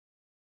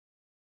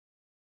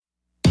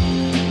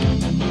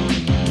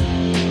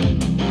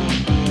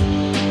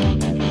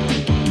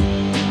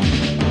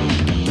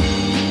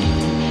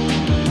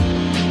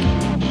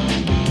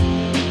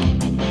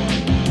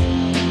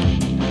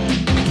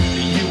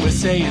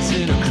say is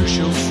in a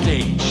crucial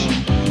stage.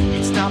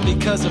 It's not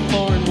because of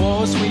foreign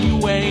wars we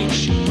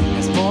wage.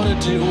 It's more to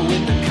do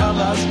with the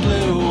colors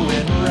blue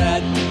and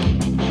red.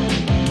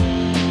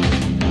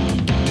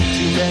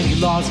 Too many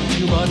laws and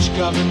too much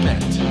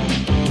government.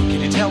 Can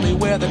you tell me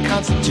where the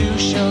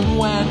Constitution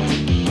went?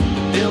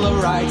 The Bill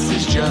of Rights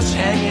is just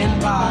hanging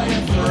by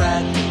a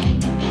thread.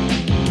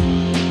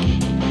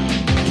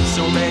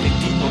 So many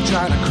people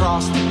trying to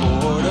cross the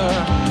border,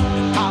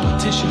 and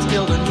politicians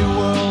build a new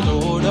world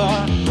order.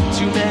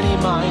 Too many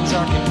minds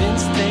are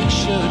convinced they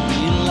should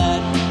be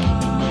led.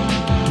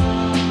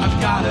 I've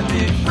gotta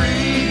be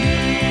free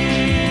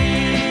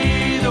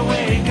the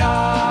way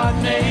God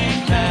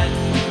made men,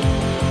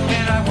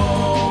 and I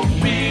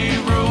won't be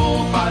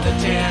ruled by the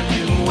damn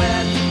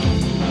UN.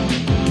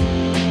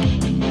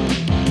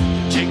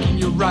 Taking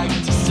your right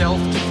to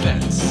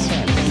self-defense.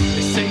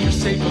 They say you're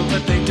safer,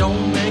 but they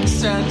don't make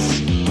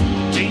sense.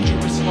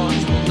 Dangerous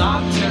ones will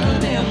not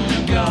turn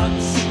into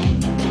guns.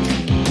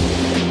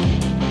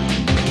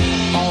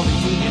 All the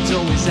unions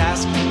always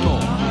ask for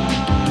more.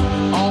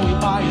 All we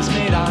buy is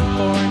made on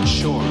foreign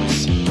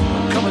shores.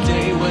 Come a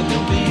day when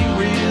there'll be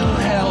real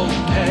hell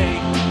to pay.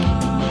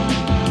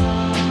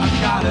 I've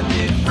gotta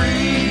be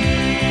free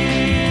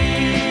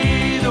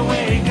the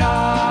way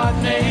God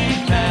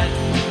made men,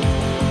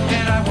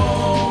 and I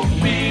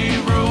won't be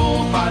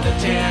ruled by the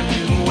damn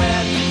UN.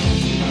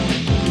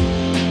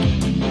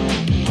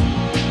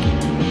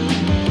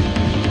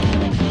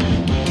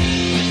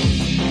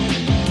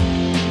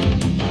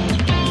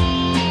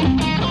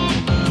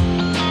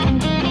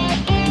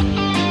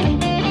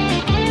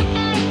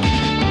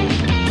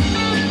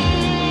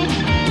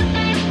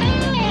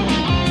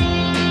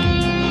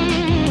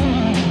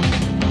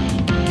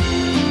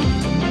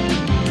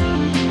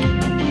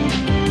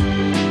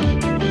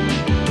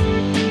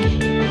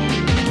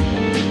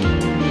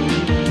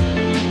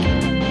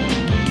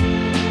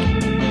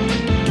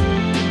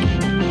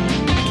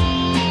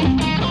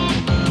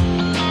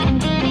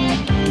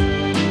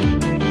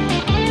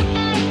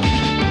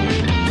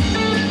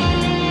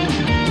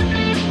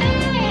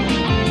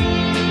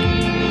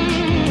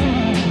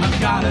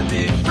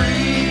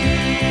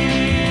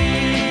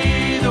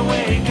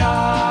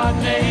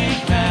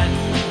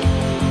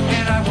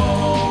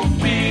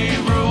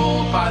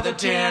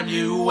 Damn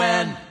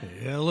UN.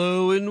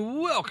 Hello and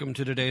welcome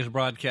to today's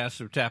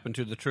broadcast of Tap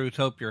Into the Truth.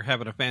 Hope you're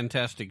having a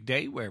fantastic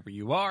day wherever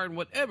you are and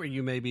whatever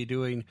you may be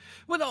doing,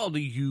 with all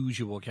the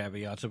usual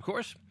caveats, of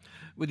course.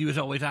 With you as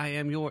always, I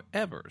am your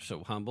ever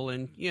so humble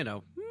and,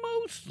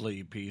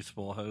 mostly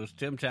peaceful host,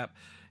 Tim Tap,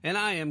 and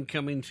I am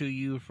coming to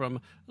you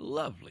from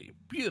lovely,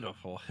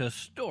 beautiful,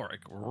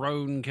 historic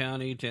Roane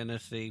County,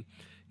 Tennessee.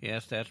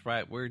 Yes, that's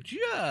right. We're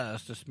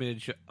just a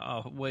smidge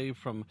away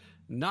from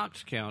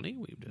Knox County.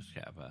 We just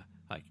have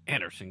like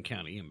Anderson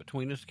County in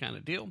between us kind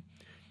of deal.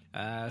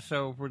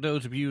 So for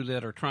those of you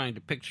that are trying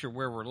to picture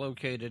where we're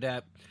located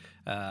at,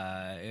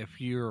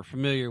 if you're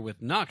familiar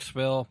with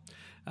Knoxville,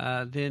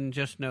 then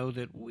just know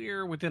that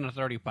we're within a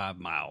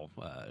 35-mile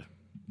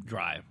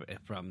drive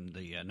from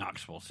the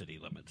Knoxville city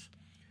limits.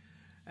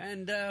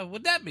 And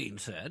with that being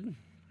said,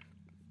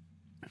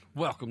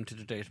 welcome to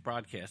today's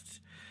broadcast.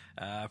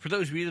 For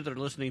those of you that are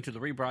listening to the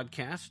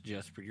rebroadcast,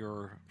 just for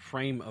your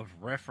frame of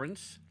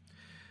reference,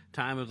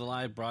 time of the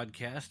live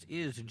broadcast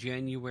is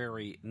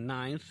January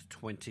 9th,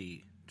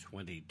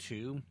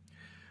 2022.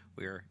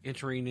 We're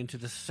entering into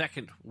the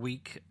second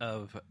week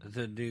of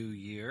the new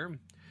year,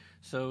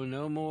 so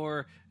no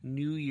more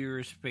New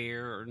Year's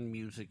fair or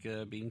music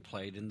being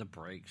played in the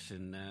breaks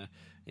and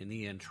in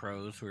the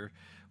intros.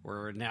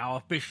 We're now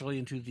officially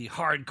into the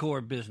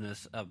hardcore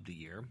business of the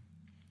year.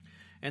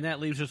 And that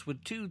leaves us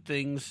with two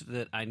things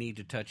that I need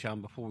to touch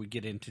on before we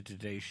get into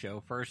today's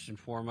show. First and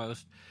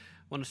foremost,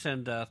 I want to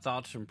send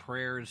thoughts and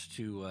prayers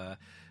to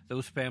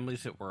those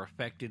families that were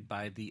affected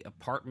by the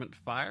apartment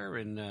fire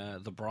in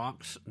the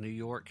Bronx, New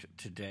York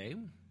today.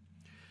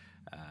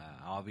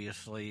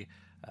 Obviously,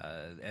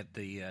 at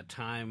the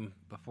time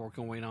before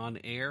going on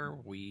air,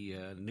 we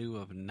knew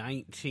of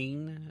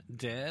 19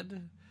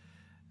 dead,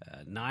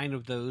 9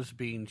 of those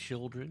being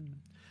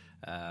children.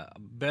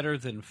 Better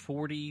than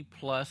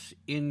 40-plus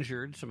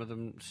injured, some of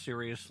them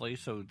seriously,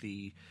 so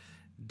the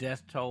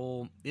death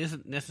toll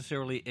isn't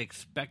necessarily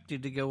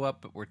expected to go up,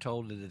 but we're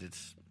told that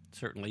it's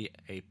certainly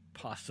a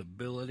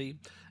possibility,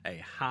 a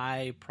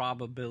high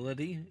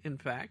probability, in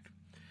fact.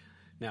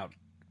 Now,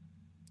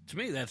 to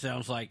me, that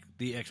sounds like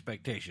the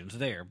expectation's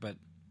there, but,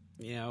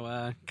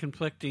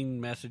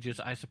 conflicting messages,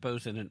 I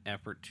suppose, in an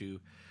effort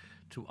to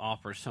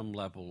offer some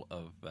level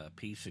of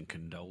peace and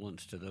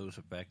condolence to those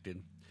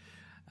affected.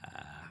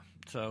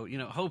 So,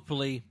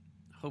 hopefully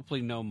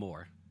no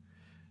more.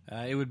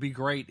 It would be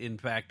great, in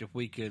fact, if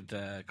we could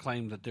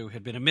claim that there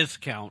had been a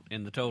miscount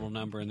in the total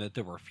number and that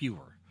there were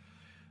fewer.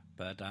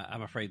 But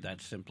I'm afraid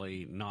that's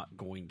simply not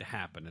going to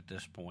happen at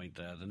this point.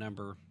 The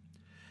number,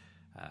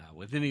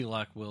 with any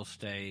luck, will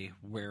stay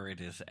where it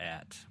is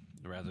at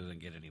rather than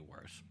get any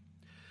worse.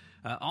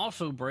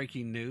 Also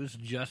breaking news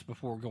just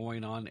before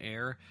going on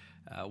air,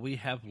 we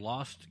have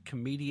lost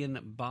comedian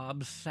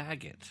Bob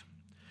Saget.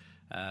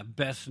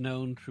 best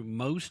known to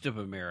most of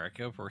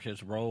America for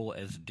his role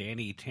as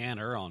Danny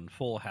Tanner on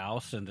Full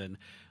House, and then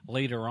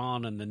later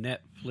on in the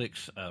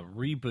Netflix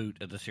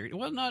reboot of the series.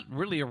 Well, not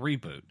really a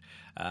reboot,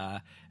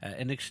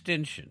 an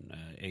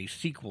extension, a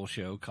sequel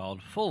show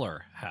called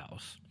Fuller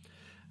House,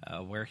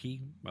 where he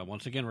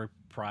once again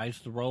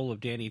reprised the role of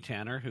Danny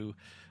Tanner, who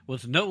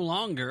was no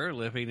longer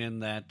living in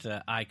that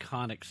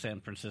iconic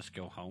San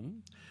Francisco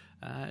home.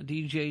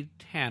 DJ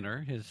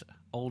Tanner, his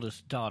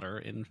oldest daughter,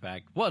 in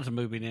fact, was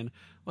moving in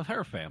with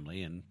her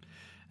family. And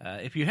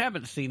if you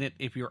haven't seen it,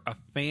 if you're a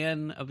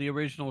fan of the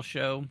original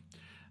show,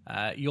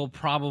 you'll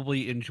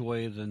probably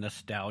enjoy the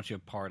nostalgia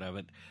part of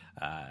it.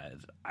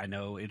 I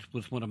know it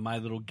was one of my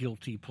little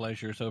guilty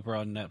pleasures over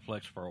on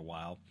Netflix for a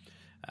while.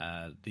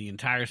 The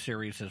entire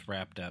series has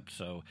wrapped up,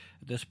 so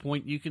at this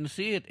point you can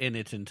see it in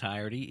its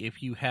entirety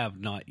if you have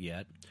not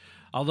yet.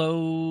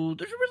 Although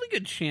there's a really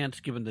good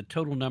chance, given the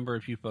total number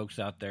of you folks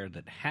out there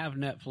that have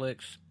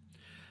Netflix,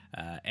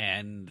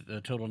 and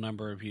the total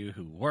number of you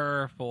who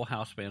were Full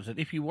House fans, that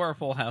if you were a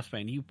Full House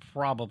fan, you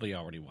probably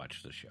already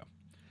watched the show.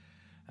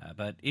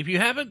 But if you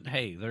haven't,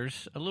 hey,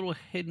 there's a little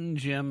hidden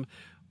gem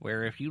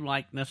where if you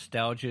like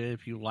nostalgia,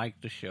 if you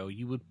like the show,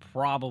 you would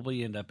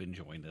probably end up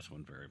enjoying this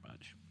one very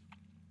much.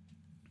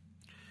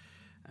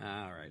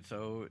 All right,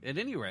 so at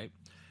any rate,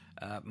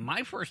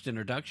 my first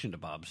introduction to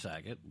Bob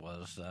Saget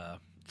was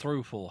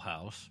through Full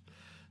House.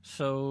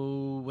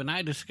 So when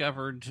I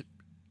discovered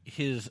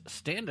his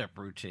stand-up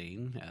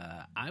routine,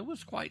 I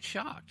was quite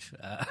shocked.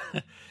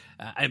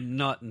 I'm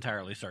not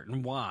entirely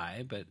certain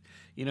why, but,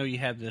 you know, you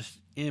have this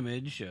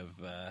image of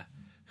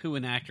who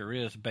an actor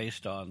is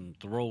based on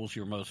the roles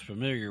you're most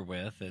familiar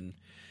with, and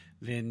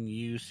then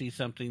you see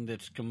something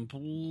that's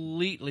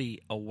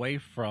completely away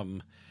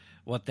from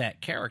what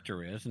that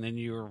character is, and then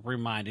you're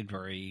reminded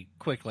very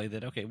quickly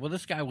that, okay, well,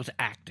 this guy was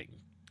acting.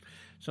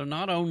 So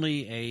not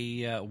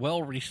only a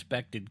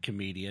well-respected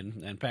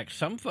comedian, in fact,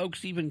 some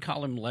folks even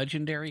call him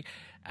legendary.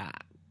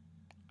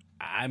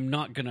 I'm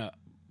not going to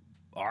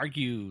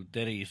argue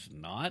that he's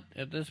not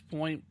at this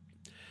point.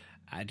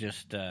 I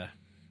just,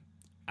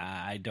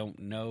 I don't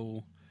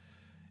know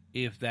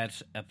if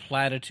that's a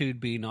platitude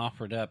being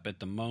offered up at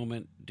the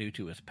moment due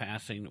to his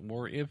passing,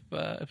 or if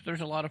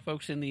there's a lot of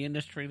folks in the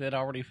industry that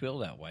already feel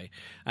that way.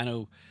 I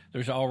know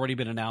there's already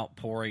been an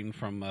outpouring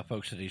from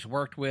folks that he's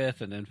worked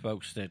with, and then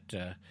folks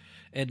that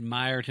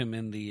admired him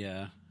in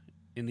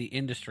the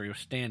industry of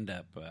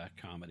stand-up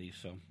comedy.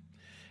 So,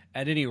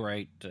 at any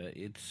rate,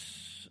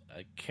 it's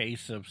a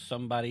case of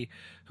somebody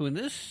who, in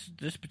this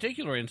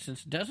particular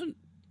instance, doesn't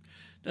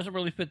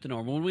really fit the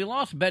norm. When we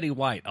lost Betty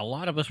White, a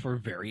lot of us were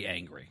very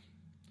angry.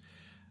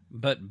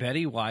 But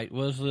Betty White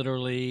was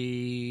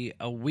literally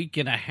a week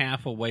and a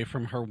half away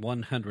from her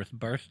 100th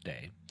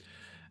birthday.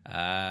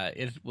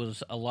 It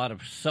was a lot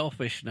of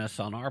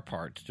selfishness on our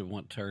part to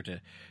want her to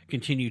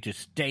continue to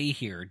stay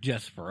here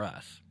just for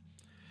us.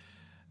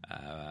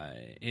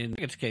 In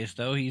Saget's case,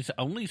 though, he's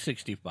only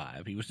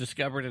 65. He was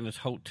discovered in his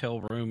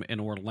hotel room in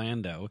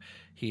Orlando.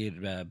 He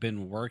had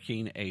been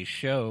working a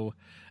show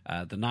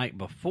the night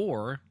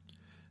before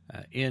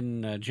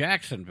in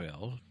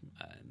Jacksonville,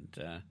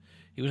 and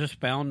he was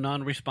just found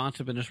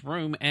non-responsive in his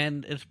room,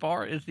 and as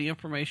far as the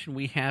information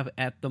we have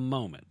at the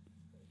moment,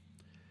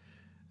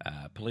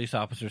 police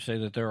officers say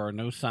that there are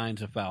no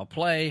signs of foul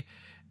play,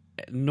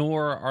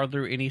 nor are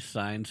there any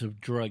signs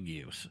of drug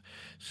use.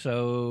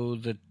 So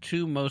the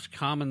two most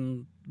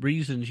common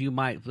reasons you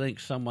might think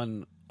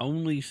someone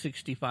only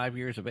 65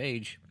 years of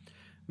age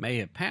may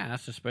have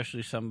passed,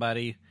 especially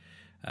somebody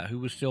who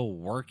was still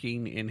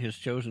working in his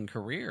chosen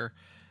career,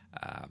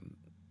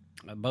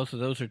 both of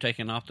those are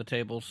taken off the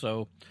table.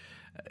 So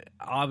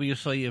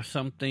obviously, if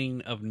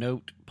something of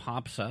note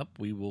pops up,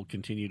 we will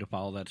continue to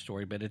follow that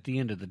story. But at the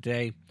end of the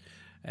day,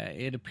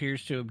 it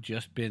appears to have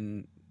just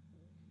been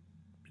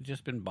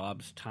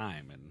Bob's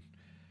time. And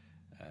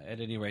at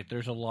any rate,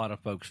 there's a lot of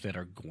folks that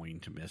are going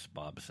to miss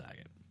Bob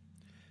Saget.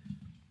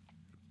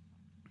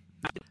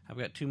 I've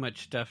got too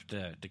much stuff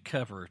to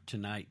cover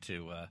tonight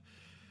to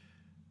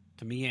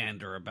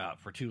meander about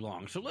for too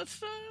long. So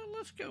let's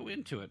go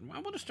into it.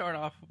 I want to start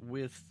off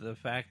with the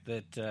fact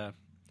that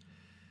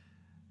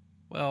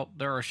well,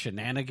 there are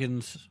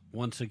shenanigans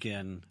once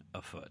again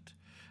afoot.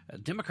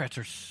 Democrats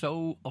are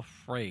so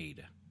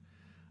afraid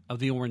of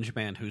the orange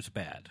man who's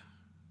bad,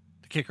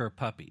 the kicker of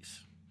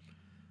puppies,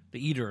 the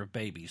eater of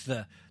babies,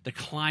 the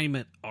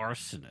climate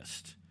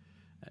arsonist.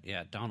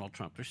 Donald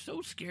Trump. They're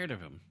so scared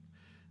of him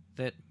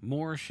that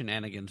more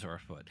shenanigans are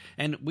afoot.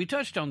 And we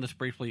touched on this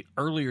briefly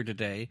earlier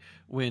today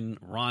when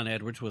Ron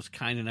Edwards was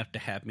kind enough to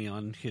have me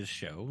on his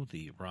show,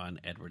 the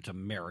Ron Edwards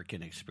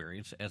American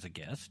Experience, as a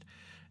guest.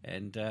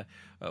 And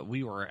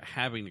we were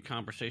having a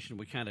conversation.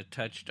 We kind of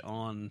touched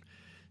on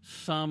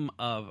some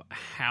of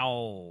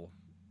how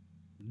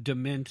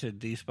demented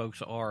these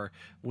folks are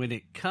when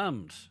it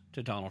comes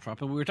to Donald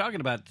Trump. And we were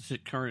talking about the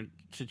current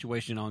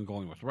situation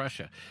ongoing with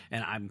Russia,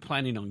 and I'm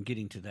planning on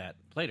getting to that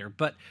later.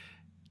 But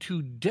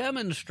to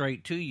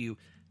demonstrate to you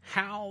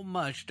how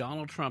much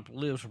Donald Trump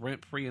lives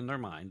rent-free in their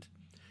minds,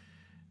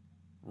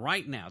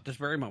 right now, at this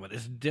very moment,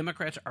 as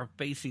Democrats are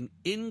facing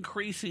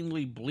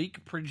increasingly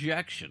bleak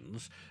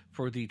projections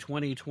for the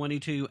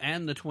 2022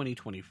 and the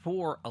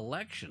 2024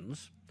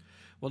 elections,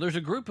 well, there's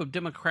a group of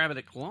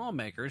Democratic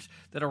lawmakers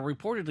that are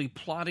reportedly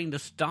plotting to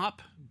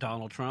stop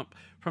Donald Trump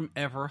from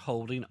ever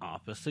holding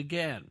office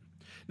again.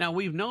 Now,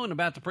 we've known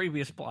about the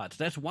previous plots.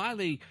 That's why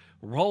they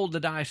rolled the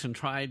dice and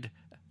tried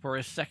for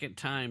a second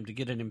time to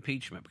get an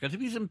impeachment, because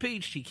if he's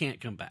impeached, he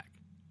can't come back.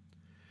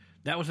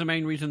 That was the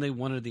main reason they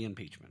wanted the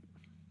impeachment.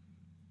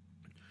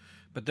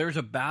 But there's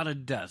about a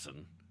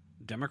dozen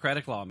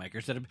Democratic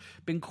lawmakers that have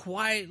been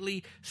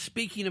quietly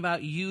speaking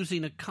about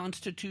using a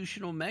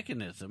constitutional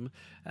mechanism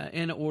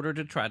in order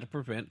to try to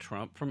prevent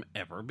Trump from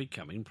ever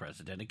becoming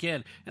president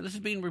again. And this is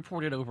being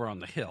reported over on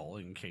the Hill,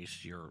 in case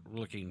you're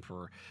looking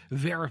for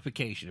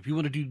verification. If you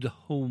want to do the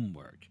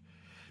homework,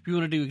 if you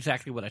want to do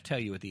exactly what I tell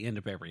you at the end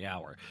of every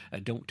hour,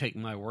 don't take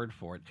my word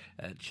for it.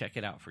 Check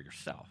it out for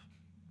yourself.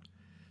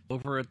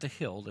 Over at the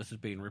Hill, this is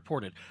being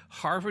reported.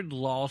 Harvard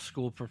Law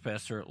School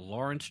professor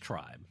Lawrence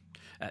Tribe,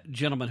 a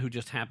gentleman who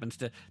just happens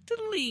to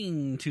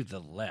lean to the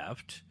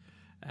left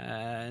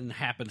and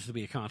happens to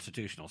be a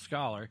constitutional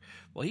scholar,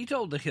 well, he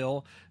told the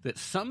Hill that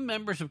some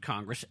members of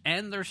Congress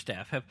and their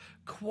staff have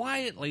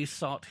quietly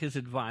sought his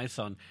advice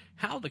on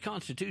how the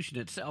Constitution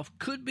itself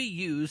could be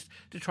used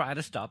to try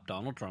to stop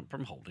Donald Trump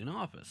from holding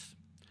office.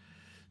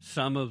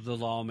 Some of the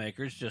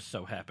lawmakers just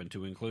so happen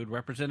to include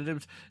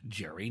Representatives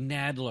Jerry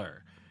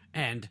Nadler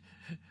and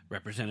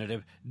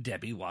Representative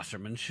Debbie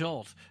Wasserman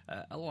Schultz,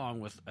 along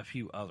with a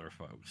few other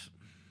folks.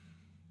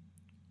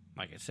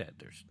 Like I said,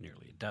 there's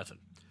nearly a dozen.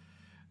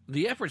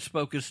 The efforts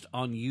focused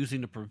on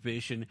using a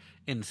provision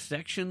in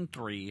Section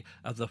 3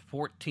 of the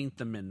 14th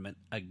Amendment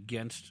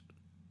against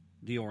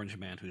the Orange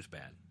Man Who's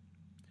Bad,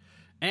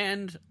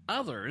 and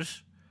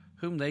others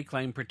whom they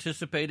claim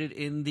participated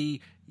in the,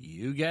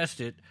 you guessed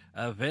it,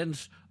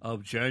 events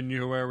of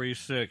January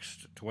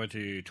 6th,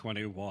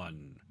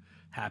 2021.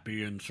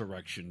 Happy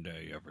Insurrection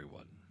Day,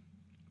 everyone.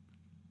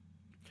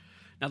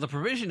 Now, the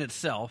provision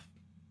itself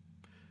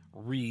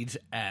reads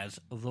as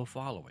the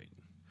following.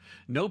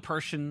 No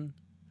person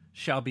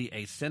shall be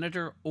a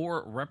senator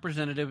or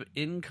representative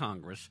in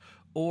Congress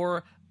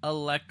or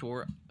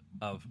elector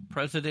of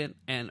president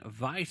and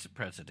vice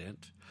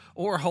president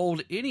or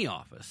hold any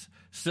office,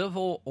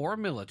 civil or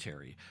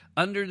military,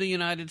 under the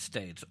United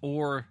States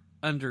or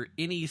under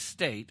any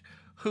state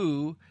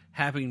who,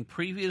 having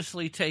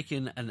previously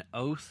taken an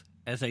oath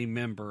as a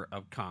member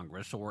of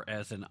Congress or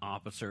as an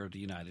officer of the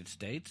United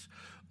States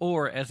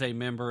or as a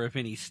member of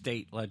any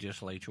state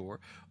legislature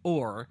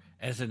or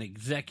as an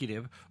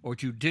executive or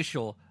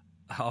judicial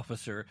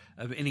officer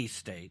of any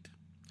state,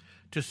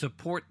 to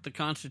support the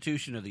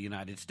Constitution of the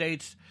United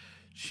States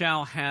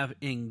shall have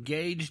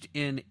engaged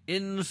in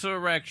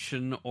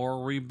insurrection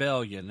or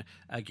rebellion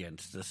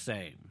against the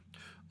same,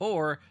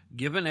 or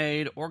given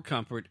aid or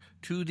comfort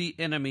to the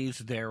enemies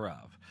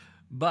thereof.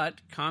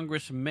 But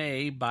Congress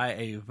may, by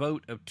a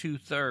vote of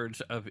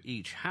 2/3 of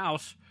each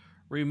House,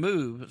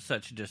 remove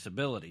such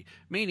disability,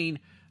 meaning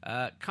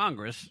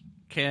Congress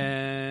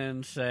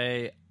can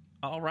say,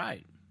 all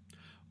right,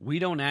 we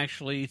don't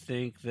actually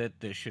think that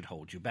this should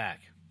hold you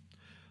back.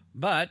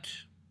 But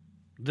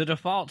the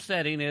default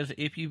setting is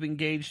if you've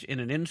engaged in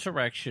an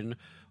insurrection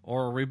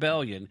or a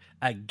rebellion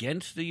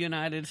against the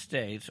United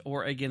States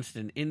or against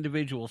an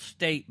individual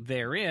state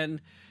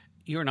therein,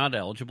 you're not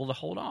eligible to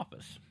hold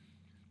office.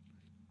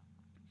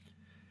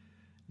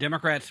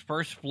 Democrats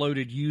first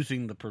floated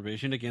using the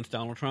provision against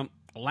Donald Trump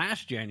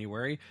last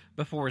January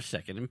before his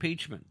second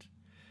impeachment.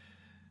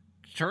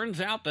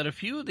 Turns out that a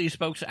few of these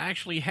folks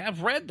actually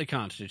have read the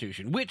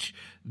Constitution, which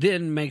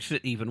then makes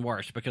it even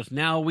worse, because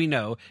now we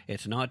know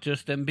it's not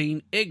just them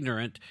being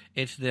ignorant,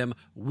 it's them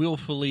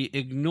willfully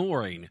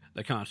ignoring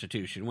the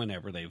Constitution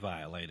whenever they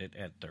violate it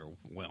at their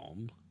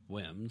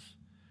whims.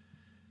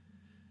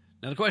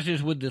 Now the question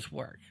is, would this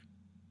work?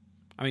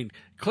 I mean,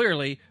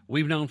 clearly,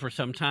 we've known for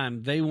some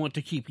time they want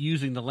to keep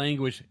using the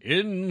language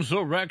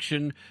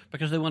insurrection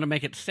because they want to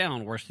make it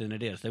sound worse than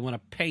it is. They want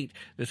to paint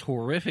this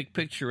horrific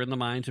picture in the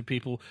minds of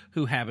people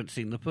who haven't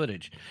seen the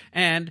footage.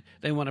 And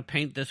they want to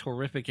paint this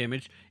horrific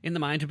image in the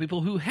minds of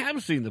people who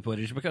have seen the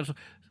footage, because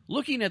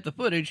looking at the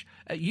footage,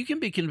 you can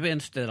be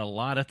convinced that a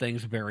lot of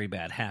things very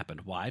bad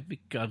happened. Why?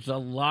 Because a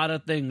lot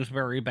of things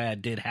very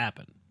bad did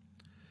happen.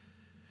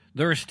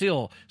 There is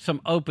still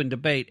some open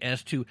debate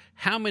as to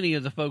how many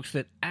of the folks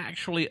that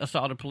actually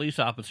assaulted police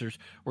officers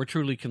were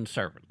truly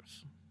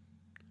conservatives.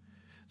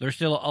 There's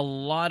still a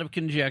lot of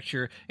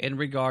conjecture in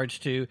regards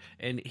to,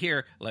 and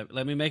here,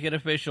 let me make it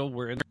official.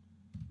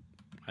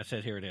 I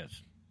said here it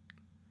is.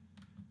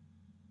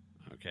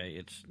 Okay,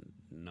 it's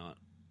not.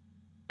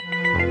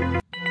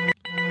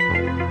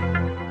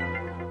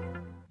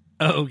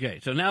 Okay,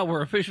 so now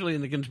we're officially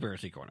in the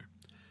conspiracy corner.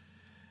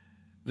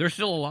 There's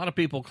still a lot of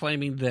people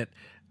claiming that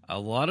a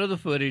lot of the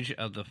footage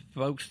of the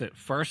folks that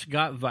first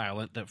got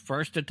violent, that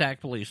first attacked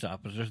police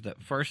officers,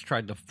 that first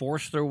tried to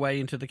force their way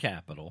into the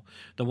Capitol,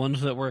 the ones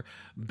that were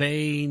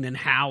baying and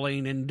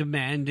howling and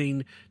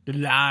demanding the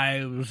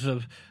lives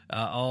of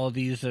all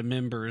these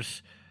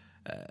members,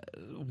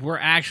 were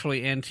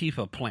actually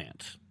Antifa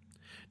plants.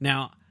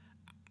 Now,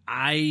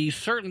 I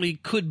certainly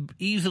could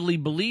easily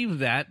believe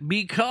that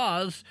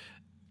because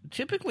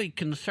typically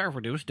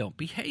conservatives don't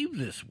behave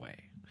this way.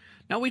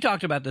 Now, we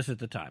talked about this at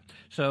the time,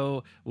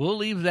 so we'll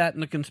leave that in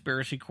the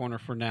conspiracy corner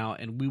for now,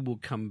 and we will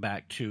come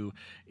back to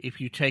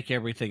if you take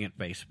everything at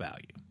face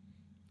value.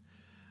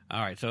 All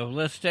right, so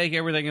let's take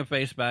everything at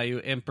face value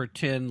and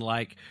pretend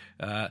like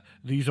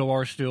these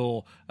are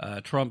still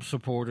Trump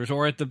supporters,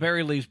 or at the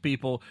very least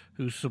people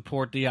who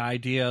support the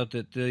idea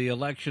that the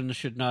elections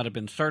should not have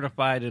been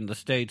certified in the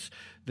states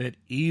that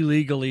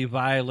illegally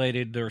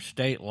violated their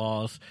state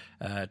laws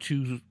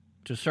to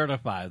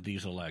certify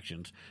these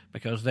elections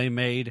because they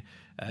made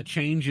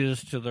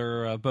changes to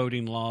their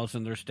voting laws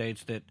in their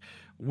states that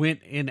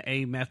went in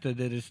a method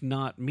that is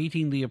not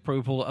meeting the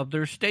approval of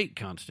their state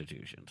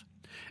constitutions.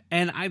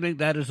 And I think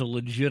that is a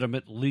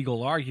legitimate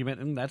legal argument,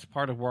 and that's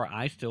part of where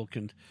I still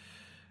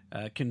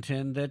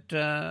contend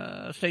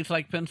that states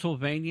like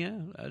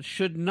Pennsylvania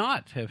should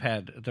not have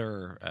had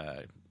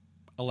their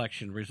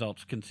election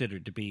results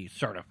considered to be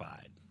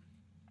certified.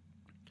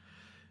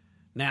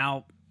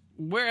 Now,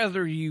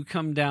 whether you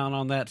come down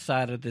on that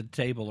side of the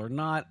table or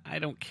not, I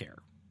don't care.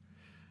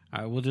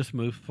 All right, we'll just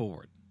move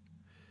forward.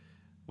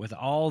 With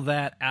all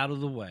that out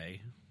of the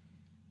way,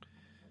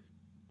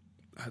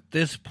 at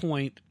this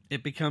point,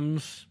 it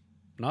becomes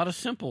not a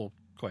simple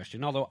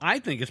question, although I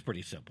think it's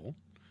pretty simple.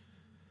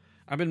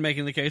 I've been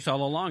making the case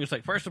all along. It's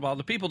like, first of all,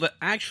 the people that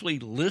actually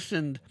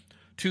listened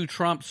to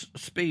Trump's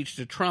speech,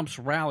 to Trump's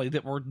rally,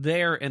 that were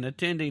there and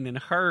attending and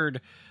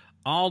heard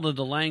all of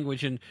the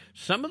language, and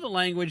some of the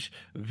language,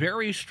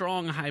 very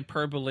strong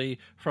hyperbole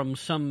from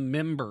some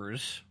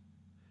members.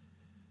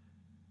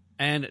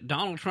 And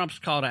Donald Trump's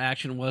call to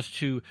action was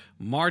to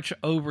march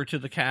over to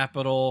the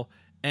Capitol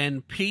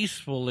and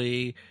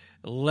peacefully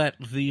let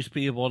these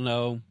people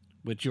know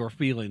what your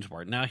feelings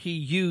were. Now, he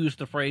used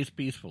the phrase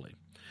peacefully,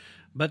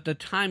 but the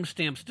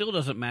timestamp still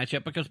doesn't match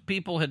up because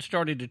people had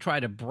started to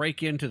try to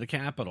break into the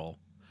Capitol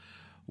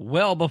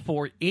well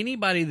before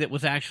anybody that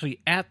was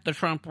actually at the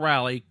Trump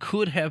rally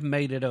could have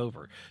made it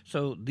over.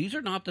 So these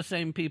are not the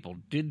same people.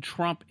 Did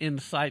Trump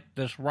incite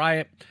this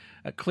riot?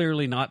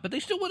 Clearly not, but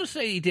they still want to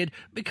say he did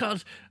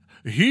because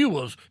he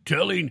was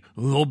telling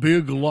the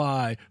big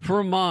lie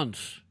for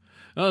months.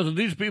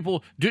 These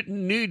people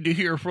didn't need to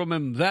hear from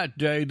him that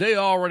day. They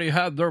already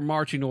had their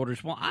marching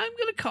orders. Well, I'm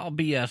going to call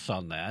BS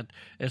on that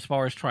as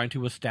far as trying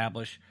to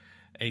establish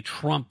a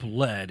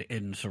Trump-led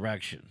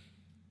insurrection.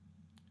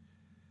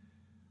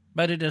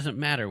 But it doesn't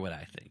matter what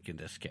I think in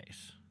this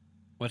case.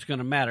 What's going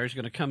to matter is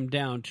going to come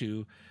down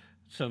to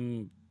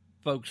some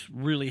folks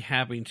really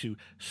having to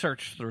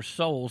search their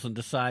souls and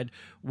decide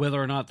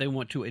whether or not they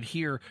want to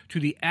adhere to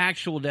the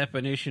actual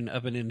definition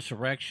of an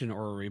insurrection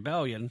or a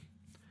rebellion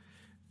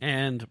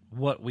and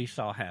what we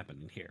saw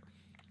happen here.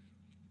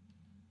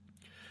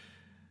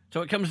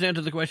 So it comes down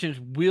to the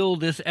question, will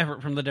this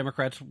effort from the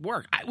Democrats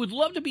work? I would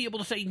love to be able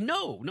to say,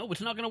 no,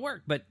 it's not going to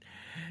work. But,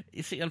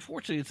 you see,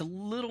 unfortunately, it's a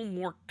little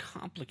more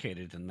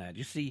complicated than that.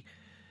 You see,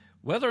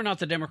 whether or not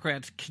the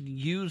Democrats can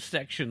use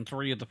Section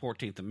 3 of the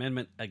 14th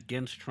Amendment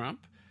against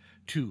Trump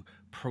to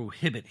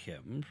prohibit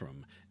him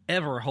from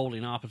ever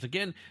holding office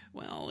again,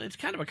 well, it's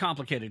kind of a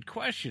complicated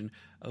question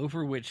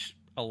over which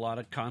a lot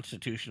of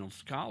constitutional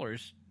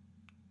scholars,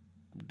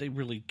 they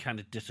really kind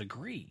of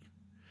disagree.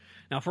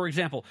 Now, for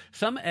example,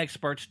 some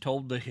experts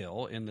told The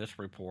Hill in this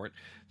report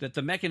that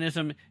the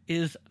mechanism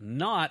is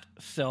not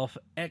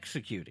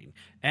self-executing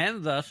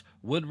and thus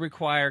would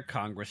require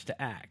Congress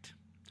to act.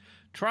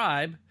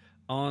 Tribe,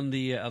 on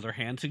the other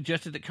hand,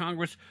 suggested that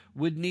Congress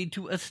would need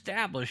to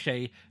establish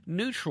a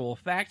neutral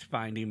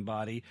fact-finding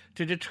body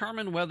to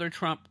determine whether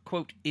Trump,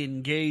 quote,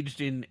 engaged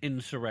in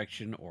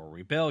insurrection or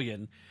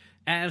rebellion,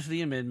 as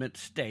the amendment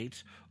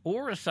states,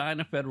 or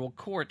assign a federal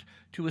court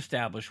to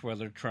establish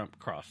whether Trump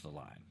crossed the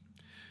line.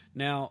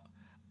 Now,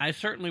 I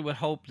certainly would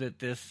hope that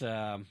this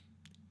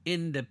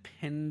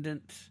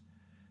independent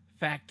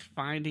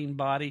fact-finding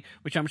body,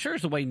 which I'm sure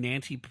is the way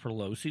Nancy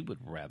Pelosi would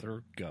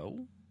rather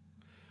go.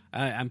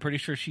 I'm pretty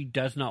sure she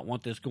does not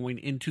want this going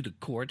into the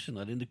courts and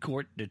letting the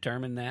court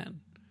determine that.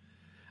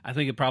 I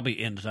think it probably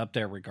ends up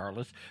there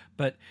regardless.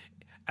 But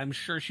I'm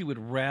sure she would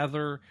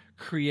rather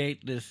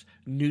create this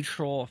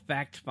neutral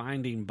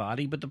fact-finding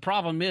body. But the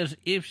problem is,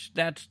 if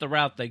that's the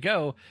route they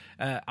go,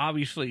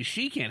 obviously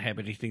she can't have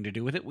anything to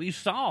do with it. We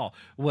saw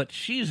what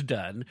she's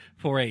done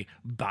for a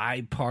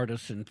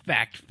bipartisan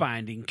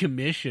fact-finding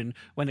commission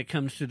when it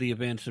comes to the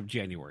events of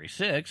January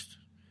 6th.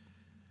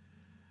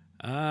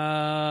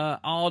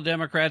 All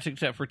Democrats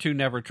except for two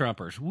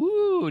never-Trumpers.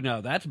 Woo!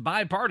 No, that's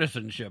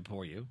bipartisanship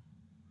for you.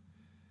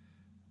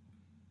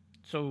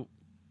 So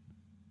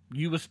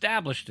you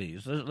establish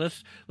these.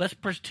 Let's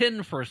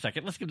pretend for a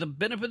second. Let's give the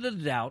benefit of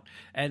the doubt,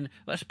 and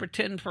let's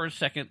pretend for a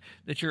second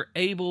that you're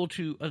able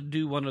to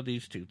do one of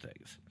these two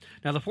things.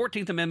 Now, the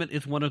 14th Amendment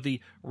is one of the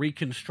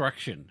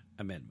Reconstruction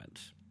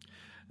Amendments.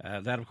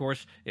 That, of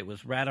course, it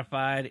was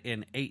ratified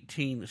in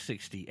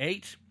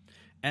 1868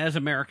 as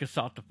America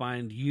sought to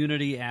find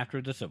unity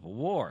after the Civil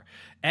War.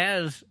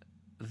 As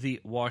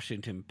the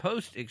Washington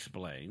Post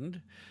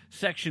explained,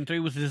 Section 3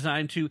 was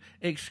designed to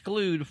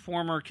exclude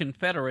former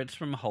Confederates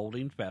from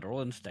holding federal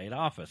and state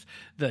office.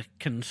 The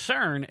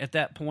concern at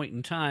that point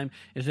in time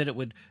is that it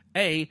would,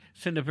 A,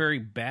 send a very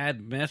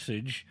bad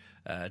message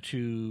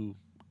to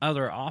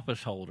other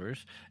office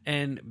holders,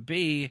 and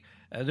B,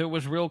 there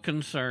was real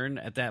concern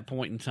at that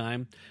point in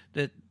time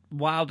that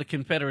while the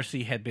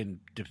Confederacy had been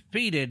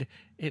defeated,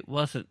 it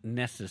wasn't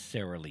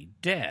necessarily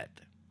dead.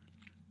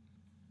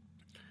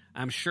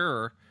 I'm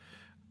sure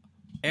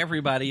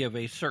everybody of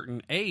a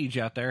certain age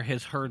out there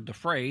has heard the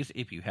phrase,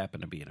 if you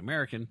happen to be an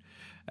American,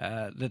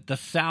 that the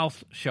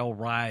South shall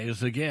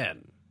rise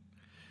again.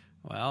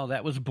 Well,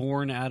 that was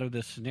born out of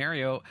this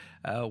scenario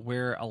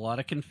where a lot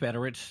of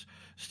Confederates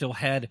still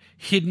had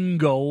hidden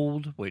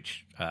gold,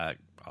 which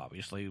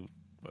obviously,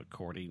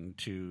 according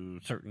to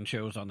certain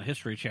shows on the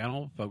History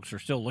Channel, folks are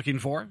still looking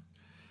for.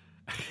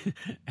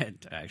 And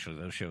actually,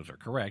 those shows are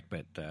correct,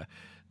 but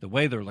the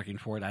way they're looking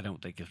for it, I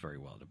don't think is very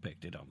well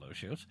depicted on those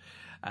shows.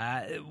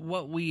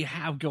 What we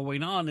have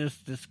going on is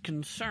this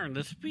concern,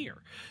 this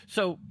fear.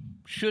 So,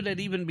 should it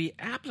even be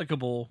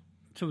applicable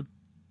to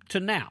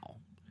now?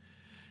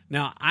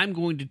 Now, I'm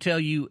going to tell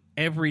you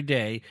every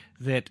day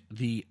that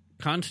the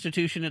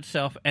Constitution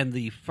itself and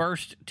the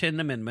first 10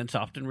 amendments,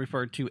 often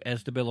referred to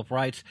as the Bill of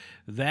Rights,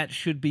 that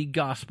should be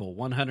gospel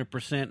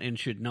 100% and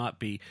should not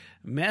be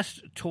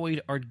messed,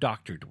 toyed, or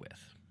doctored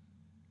with.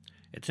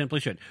 It simply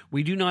should.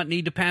 We do not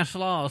need to pass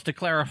laws to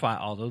clarify,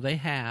 although they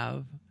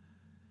have.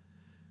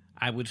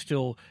 I would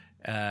still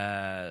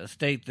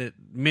state that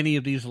many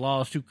of these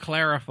laws to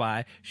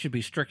clarify should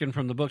be stricken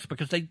from the books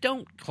because they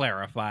don't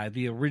clarify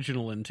the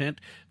original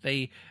intent.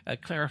 They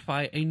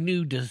clarify a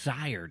new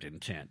desired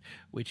intent,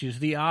 which is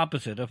the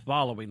opposite of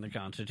following the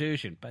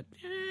Constitution. But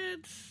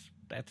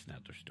that's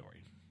another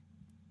story.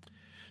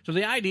 So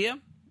the idea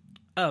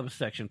of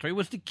Section 3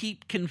 was to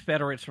keep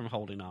Confederates from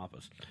holding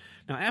office.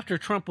 Now, after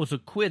Trump was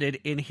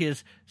acquitted in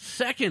his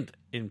second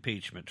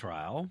impeachment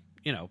trial,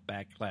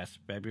 back last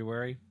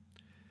February,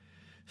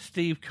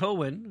 Steve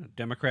Cohen, a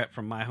Democrat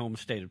from my home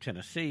state of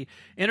Tennessee,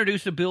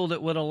 introduced a bill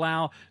that would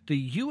allow the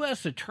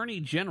U.S. Attorney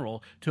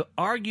General to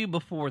argue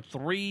before a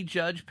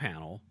 3-judge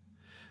panel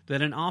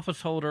that an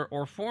office holder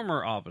or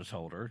former office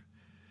holder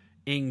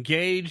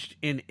engaged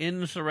in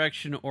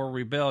insurrection or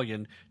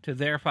rebellion to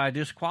thereby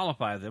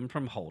disqualify them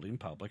from holding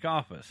public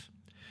office.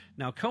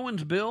 Now,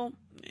 Cohen's bill,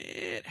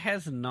 it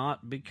has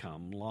not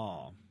become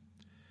law.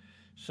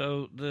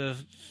 So the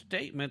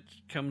statement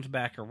comes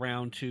back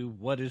around to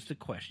what is the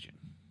question?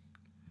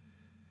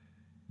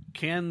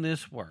 Can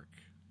this work?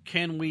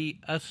 Can we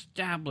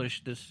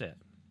establish this set?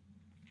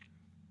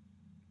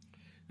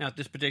 Now, at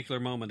this particular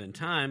moment in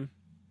time,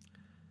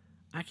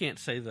 I can't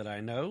say that I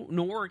know,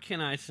 nor can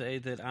I say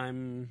that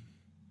I'm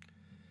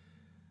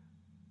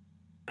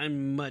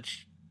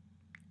much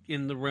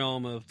in the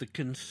realm of the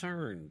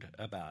concerned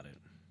about it.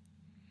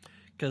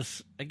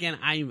 Because, again,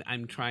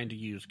 I'm trying to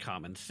use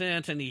common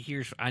sense, and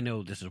I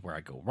know this is where I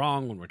go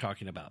wrong when we're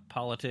talking about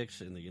politics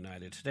in the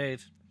United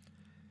States.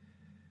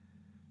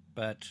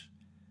 But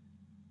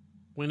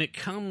when it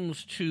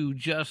comes to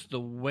just the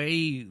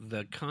way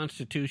the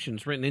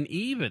Constitution's written, and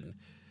even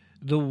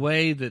the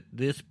way that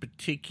this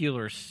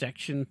particular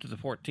section to the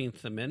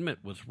 14th Amendment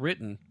was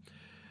written,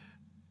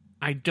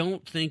 I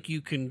don't think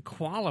you can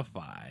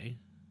qualify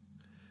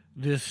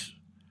this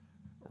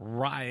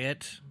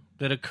riot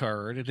that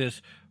occurred,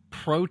 this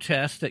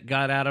protest that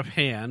got out of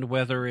hand,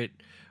 whether it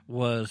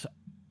was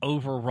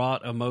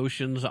overwrought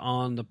emotions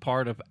on the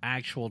part of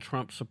actual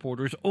Trump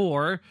supporters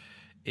or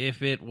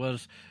if it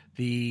was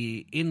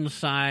the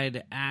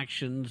inside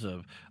actions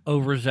of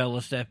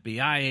overzealous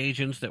FBI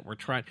agents that were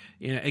trying,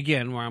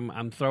 again, where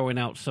I'm throwing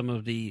out some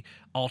of the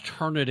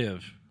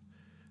alternative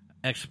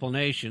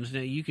explanations.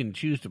 Now, you can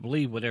choose to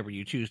believe whatever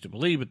you choose to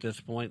believe at this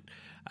point.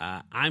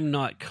 I'm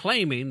not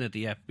claiming that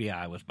the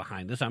FBI was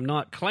behind this. I'm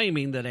not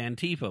claiming that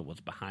Antifa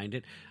was behind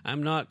it.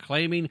 I'm not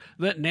claiming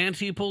that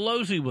Nancy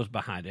Pelosi was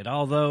behind it,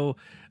 although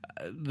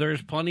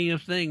there's plenty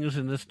of things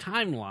in this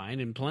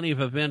timeline and plenty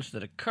of events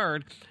that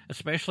occurred,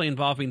 especially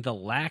involving the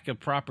lack of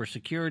proper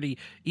security,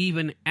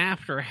 even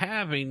after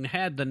having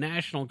had the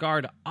National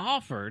Guard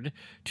offered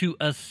to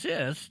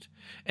assist,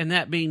 and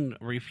that being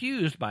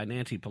refused by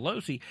Nancy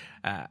Pelosi.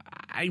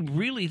 I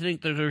really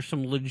think that there's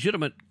some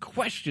legitimate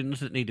questions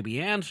that need to be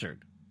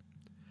answered.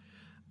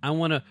 I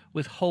want to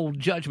withhold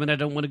judgment. I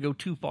don't want to go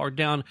too far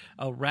down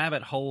a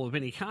rabbit hole of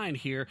any kind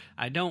here.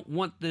 I don't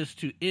want this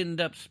to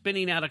end up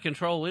spinning out of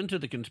control into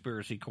the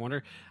conspiracy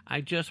corner. I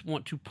just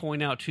want to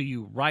point out to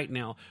you right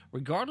now,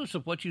 regardless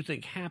of what you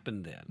think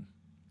happened then,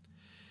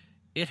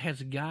 it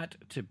has got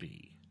to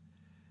be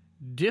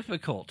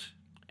difficult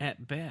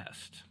at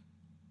best.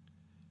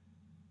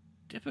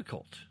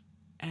 Difficult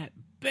at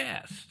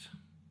best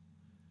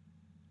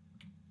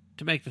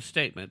to make the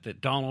statement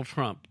that Donald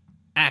Trump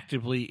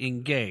actively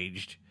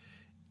engaged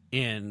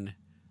in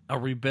a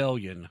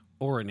rebellion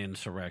or an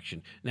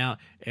insurrection. Now,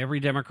 every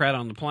Democrat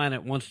on the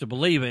planet wants to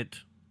believe it.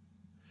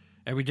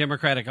 Every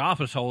Democratic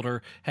office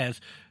holder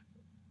has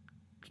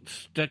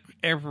stuck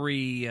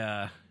every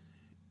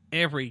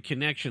every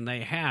connection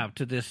they have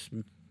to this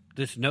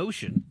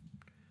notion.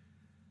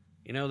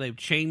 You know, they've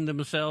chained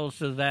themselves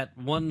to that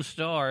one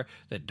star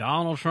that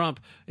Donald Trump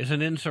is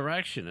an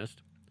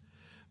insurrectionist.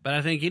 But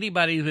I think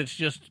anybody that's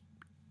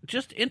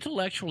just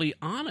intellectually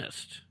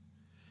honest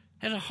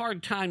has a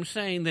hard time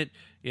saying that,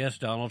 yes,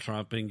 Donald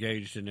Trump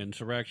engaged in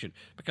insurrection.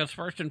 Because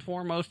first and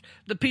foremost,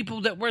 the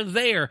people that were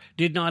there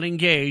did not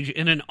engage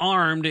in an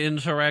armed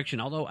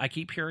insurrection. Although I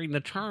keep hearing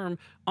the term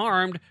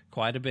armed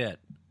quite a bit.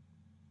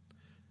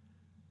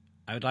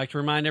 I would like to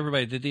remind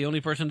everybody that the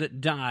only person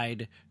that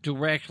died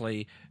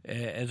directly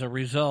as a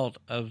result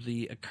of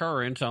the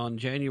occurrence on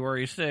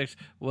January 6th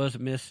was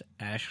Miss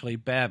Ashley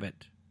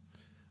Babbitt,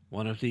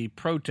 one of the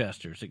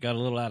protesters that got a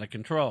little out of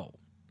control,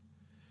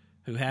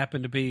 who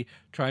happened to be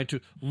trying to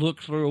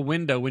look through a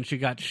window when she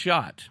got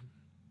shot.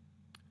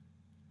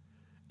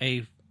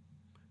 An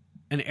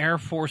Air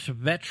Force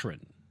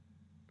veteran,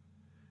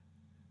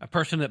 a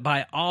person that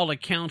by all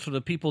accounts of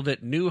the people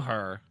that knew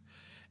her,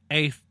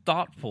 a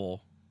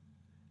thoughtful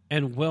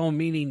and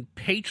well-meaning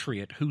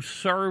patriot who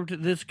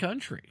served this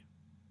country.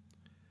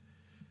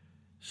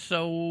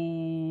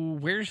 So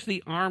where's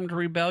the armed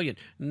rebellion?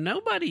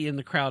 Nobody in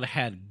the crowd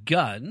had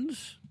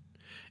guns.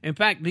 In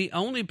fact, the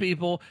only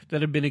people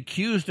that have been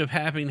accused of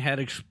having had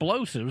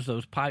explosives,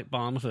 those pipe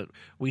bombs that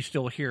we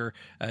still hear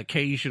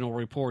occasional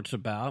reports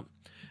about,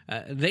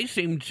 they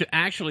seem to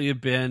actually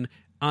have been,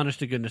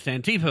 honest-to-goodness,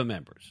 Antifa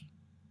members.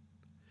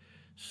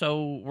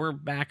 So we're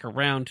back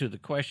around to the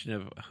question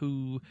of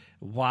who,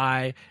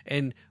 why,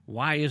 and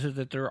why is it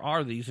that there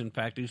are these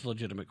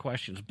legitimate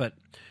questions. But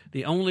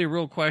the only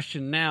real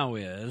question now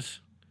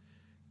is,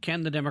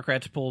 can the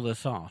Democrats pull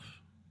this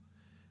off?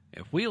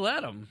 If we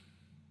let them,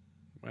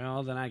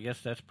 well, then I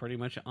guess that's pretty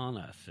much on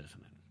us, isn't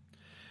it?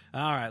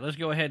 All right, let's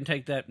go ahead and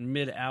take that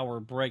mid-hour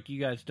break. You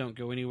guys don't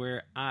go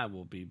anywhere. I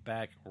will be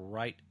back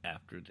right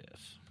after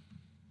this.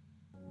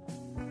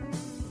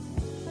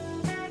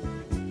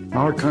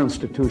 Our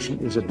Constitution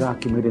is a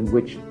document in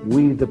which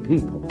we, the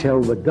people,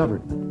 tell the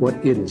government what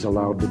it is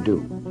allowed to do.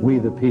 We,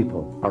 the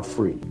people, are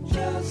free.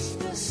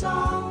 Just a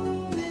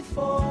song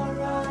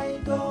before I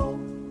go,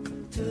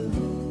 to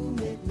whom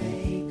it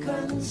may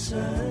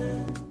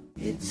concern.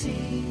 It's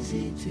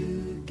easy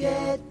to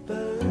get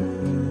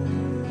burned.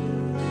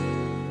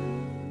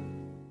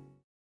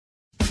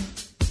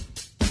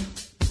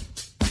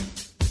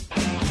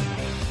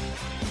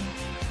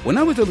 When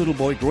I was a little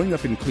boy growing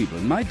up in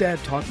Cleveland, my dad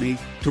taught me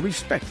to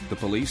respect the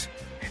police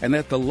and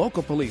that the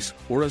local police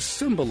were a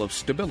symbol of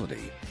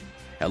stability.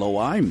 Hello,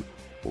 I'm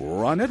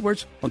Ron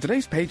Edwards. On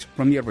today's page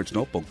from the Edwards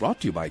Notebook, brought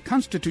to you by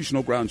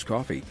Constitutional Grounds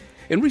Coffee.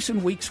 In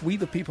recent weeks, we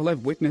the people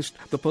have witnessed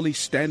the police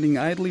standing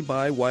idly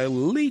by while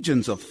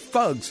legions of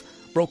thugs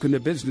broke into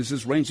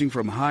businesses ranging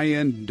from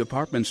high-end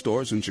department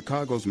stores in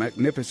Chicago's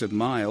Magnificent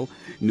Mile,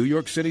 New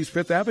York City's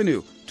Fifth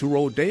Avenue, to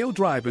Rodeo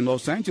Drive in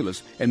Los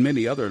Angeles, and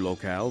many other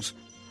locales.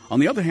 On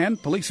the other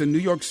hand, police in New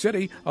York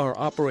City are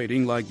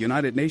operating like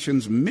United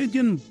Nations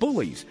minion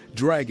bullies,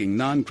 dragging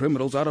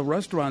non-criminals out of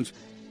restaurants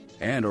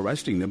and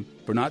arresting them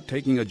for not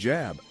taking a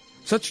jab.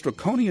 Such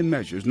draconian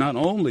measures not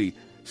only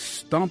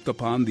stomped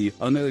upon the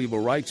unalienable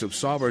rights of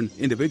sovereign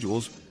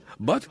individuals,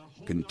 but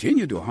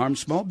continue to harm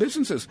small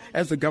businesses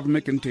as the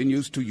government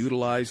continues to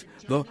utilize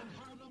the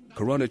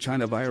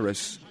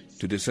coronavirus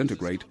to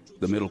disintegrate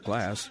the middle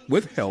class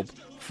with help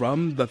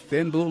from the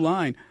thin blue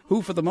line,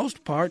 who for the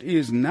most part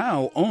is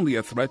now only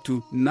a threat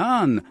to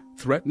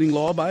non-threatening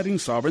law-abiding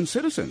sovereign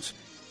citizens.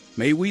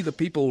 May we the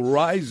people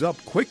rise up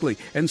quickly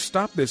and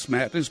stop this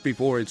madness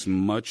before it's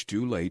much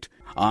too late.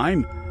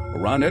 I'm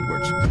Ron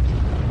Edwards.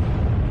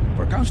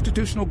 For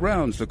Constitutional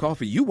Grounds, the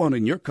coffee you want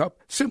in your cup,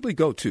 simply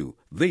go to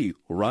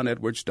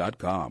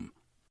theronedwards.com.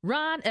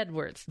 Ron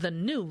Edwards, the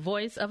new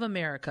voice of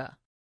America.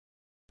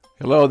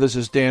 Hello, this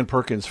is Dan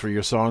Perkins for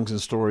your Songs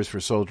and Stories for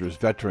Soldiers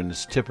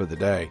Veterans Tip of the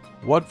Day.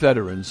 What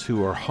veterans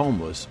who are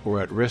homeless or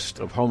at risk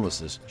of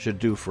homelessness should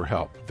do for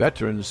help?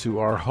 Veterans who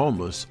are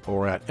homeless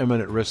or at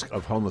imminent risk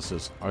of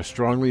homelessness are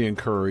strongly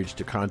encouraged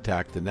to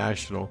contact the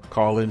National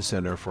Call-In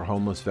Center for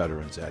Homeless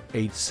Veterans at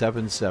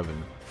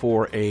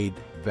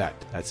 877-4AID-VET.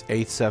 That's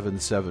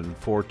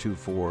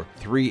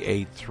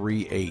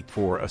 877-424-3838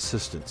 for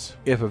assistance.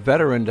 If a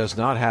veteran does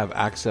not have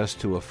access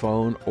to a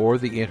phone or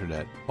the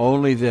internet,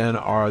 only then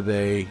are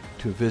they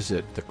to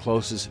visit the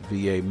closest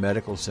VA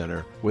medical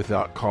center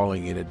without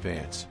calling in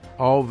advance.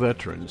 All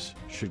veterans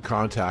should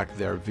contact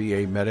their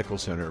VA medical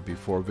center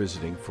before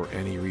visiting for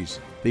any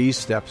reason. These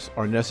steps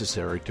are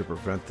necessary to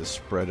prevent the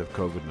spread of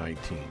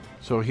COVID-19.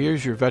 So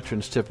here's your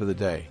Veterans Tip of the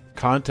Day.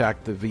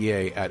 Contact the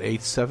VA at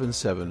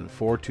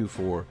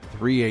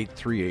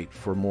 877-424-3838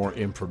 for more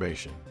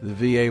information.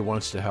 The VA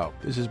wants to help.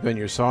 This has been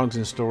your Songs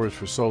and Stories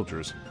for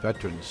Soldiers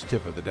Veterans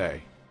Tip of the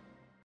Day.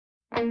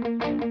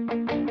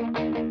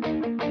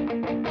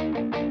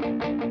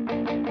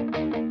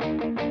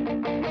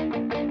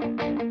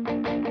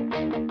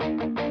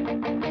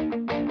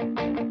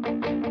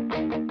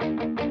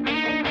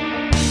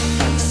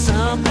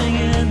 Something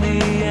in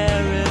the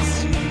air, it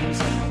seems,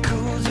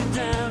 cools you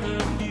down a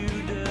few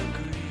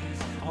degrees.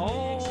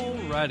 All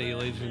righty,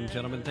 ladies and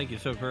gentlemen, thank you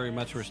so very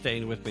much for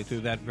staying with me through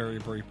that very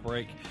brief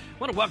break. I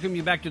want to welcome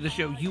you back to the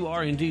show. You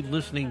are indeed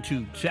listening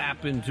to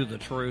Tap Into the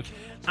Truth.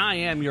 I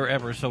am your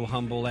ever so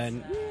humble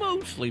and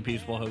mostly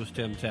peaceful host,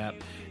 Tim Tapp,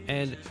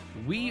 and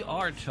we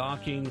are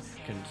talking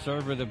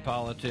conservative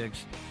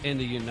politics in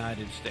the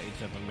United States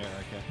of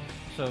America.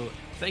 So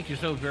thank you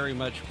so very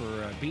much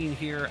for being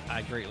here.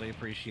 I greatly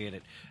appreciate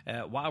it.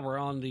 While we're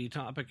on the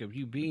topic of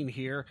you being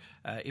here,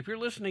 if you're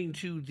listening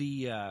to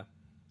the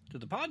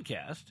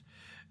podcast,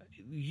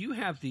 you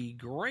have the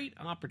great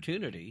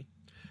opportunity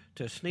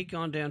to sneak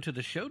on down to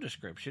the show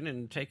description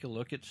and take a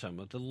look at some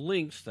of the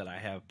links that I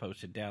have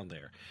posted down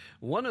there.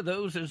 One of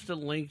those is the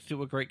link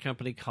to a great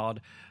company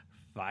called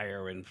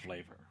Fire and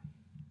Flavor.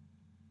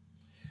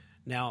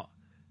 Now,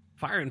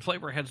 Fire and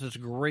Flavor has this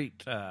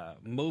great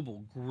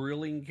mobile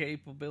grilling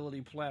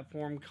capability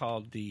platform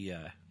called the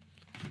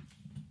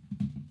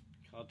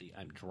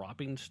I'm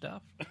dropping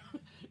stuff.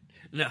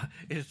 No,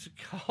 it's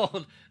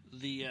called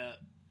the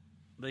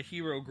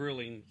Hero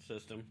Grilling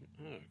System.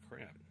 Oh,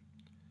 crap.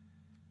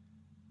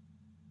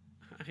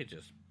 I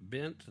just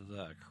bent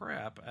the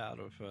crap out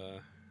of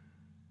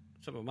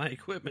some of my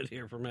equipment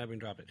here from having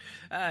dropped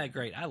it.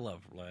 Great. I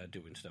love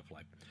doing stuff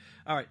like that.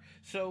 All right.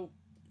 So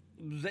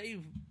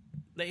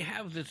they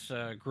have this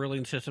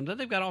grilling system. Then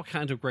they've got all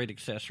kinds of great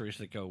accessories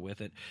that go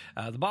with it.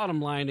 The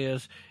bottom line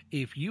is,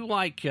 if you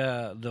like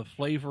the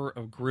flavor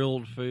of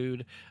grilled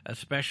food,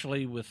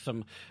 especially with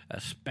some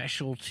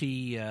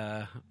specialty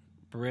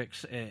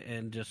bricks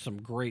and just some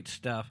great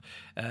stuff,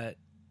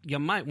 you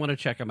might want to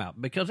check them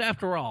out, because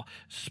after all,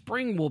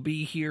 spring will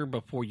be here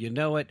before you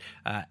know it.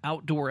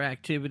 Outdoor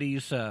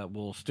activities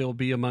will still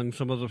be among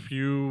some of the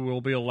few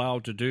we'll be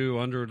allowed to do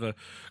under the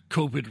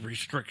COVID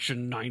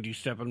restriction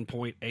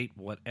 97.8,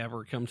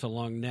 whatever comes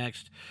along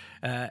next.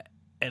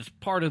 As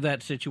part of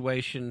that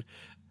situation,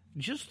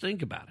 just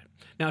think about it.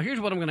 Now, here's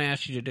what I'm going to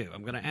ask you to do.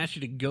 I'm going to ask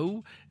you to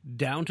go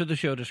down to the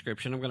show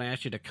description. I'm going to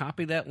ask you to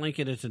copy that link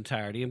in its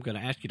entirety. I'm going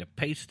to ask you to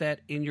paste that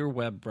in your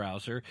web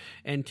browser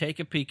and take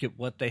a peek at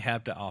what they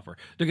have to offer.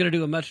 They're going to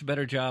do a much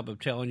better job of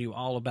telling you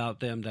all about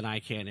them than I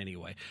can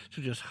anyway.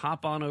 So just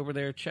hop on over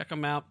there, check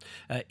them out.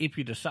 If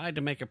you decide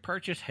to make a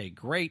purchase, hey,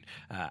 great.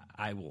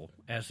 I will,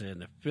 as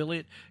an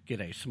affiliate,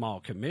 get a small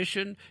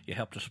commission. You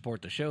help to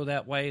support the show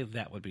that way.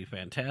 That would be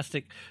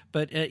fantastic.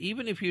 But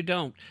even if you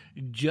don't,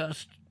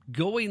 just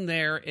going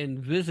there and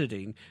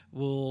visiting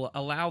will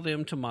allow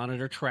them to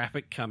monitor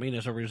traffic coming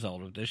as a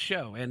result of this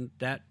show, and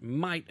that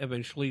might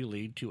eventually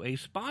lead to a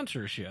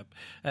sponsorship,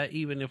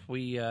 even if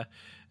we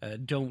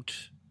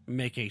don't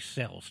make a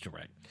sales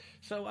direct.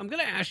 So I'm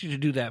going to ask you to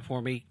do that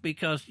for me,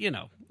 because, you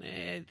know,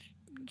 it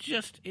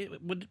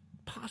would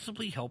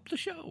possibly help the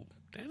show.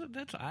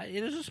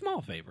 It is a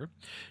small favor.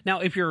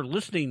 Now, if you're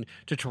listening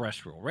to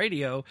terrestrial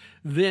radio,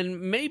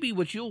 then maybe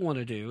what you'll want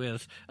to do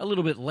is a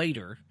little bit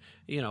later,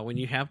 you know, when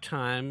you have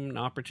time and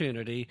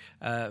opportunity,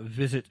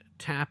 visit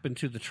Tap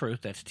Into the Truth.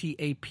 That's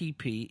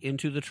TAPP,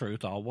 Into the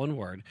Truth, all one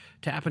word,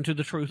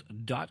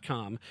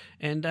 tapintothetruth.com,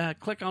 and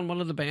click on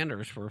one of the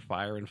banners for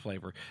Fire and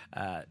Flavor.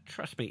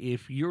 Trust me,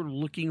 if you're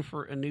looking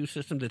for a new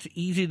system that's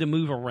easy to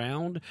move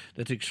around,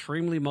 that's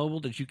extremely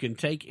mobile, that you can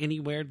take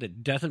anywhere,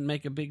 that doesn't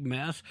make a big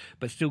mess,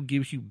 but still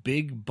gives you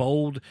big,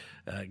 bold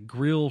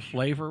grill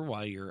flavor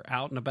while you're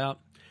out and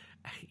about,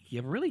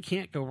 you really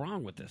can't go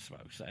wrong with this,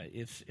 folks.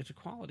 It's a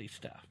quality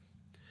stuff.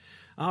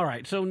 All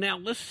right, so now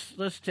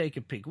let's take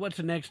a peek. What's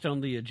next on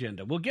the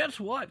agenda? Well, guess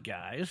what,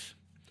 guys?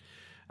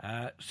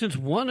 Since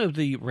one of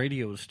the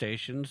radio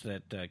stations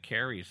that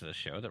carries this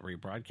show, that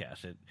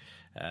rebroadcasts it,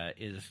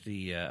 is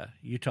the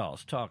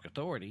Utah's Talk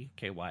Authority,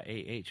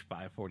 KYAH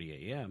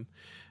 540 AM,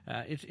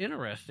 it's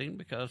interesting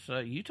because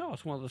Utah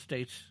is one of the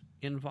states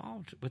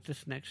involved with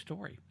this next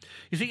story.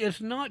 You see,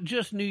 it's not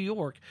just New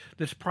York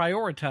that's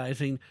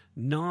prioritizing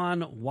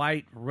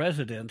non-white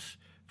residents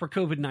for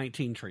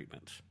COVID-19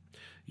 treatments.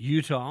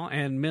 Utah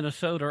and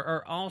Minnesota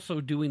are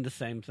also doing the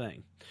same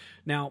thing.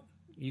 Now,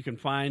 you can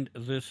find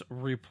this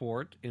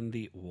report in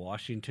the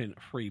Washington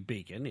Free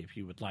Beacon if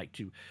you would like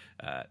to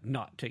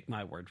not take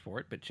my word for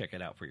it, but check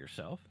it out for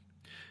yourself.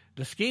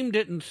 The scheme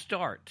didn't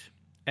start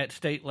at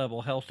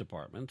state-level health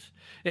departments.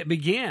 It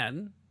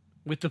began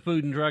with the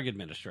Food and Drug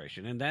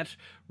Administration, and that's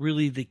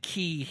really the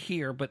key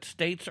here, but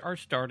states are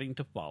starting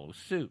to follow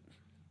suit.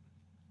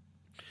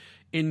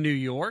 In New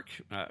York,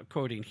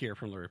 quoting here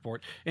from the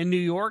report, in New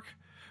York,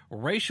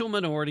 racial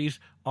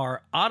minorities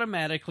are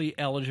automatically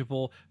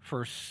eligible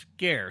for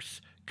scarce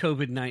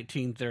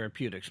COVID-19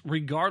 therapeutics,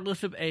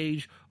 regardless of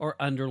age or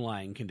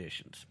underlying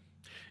conditions.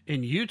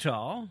 In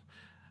Utah,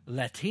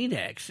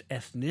 Latinx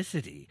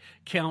ethnicity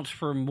counts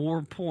for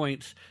more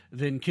points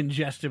than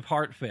congestive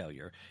heart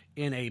failure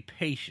in a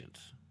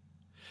patient's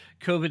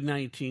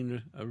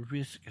COVID-19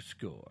 risk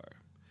score.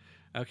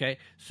 Okay,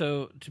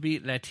 so to be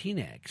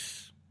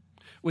Latinx,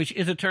 which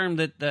is a term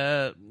that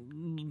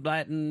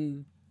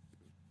Latin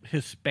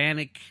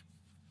Hispanic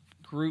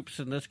groups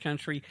in this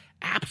country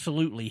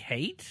absolutely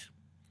hate.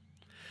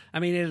 I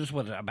mean, it is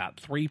about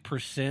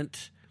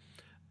 3%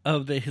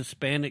 of the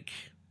Hispanic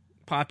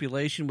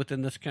population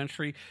within this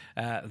country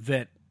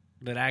that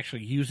that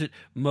actually use it.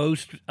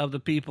 Most of the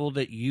people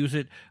that use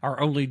it are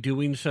only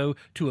doing so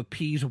to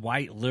appease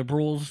white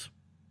liberals.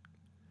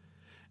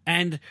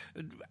 And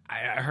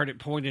I heard it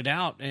pointed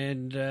out,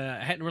 and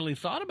I hadn't really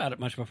thought about it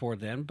much before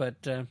then,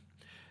 but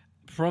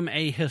from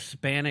a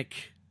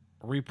Hispanic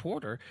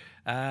reporter,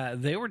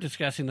 they were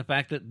discussing the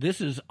fact that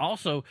this is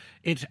also,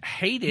 it's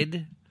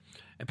hated.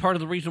 And part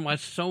of the reason why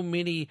so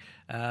many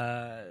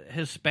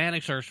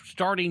Hispanics are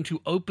starting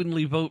to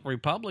openly vote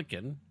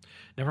Republican,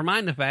 never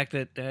mind the fact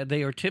that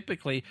they are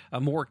typically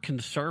more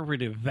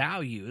conservative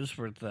values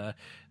for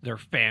their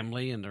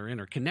family and their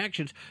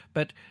interconnections,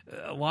 but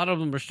a lot of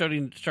them are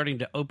starting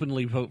to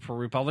openly vote for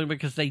Republican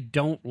because they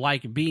don't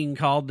like being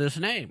called this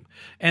name.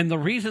 And the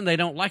reason they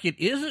don't like it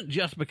isn't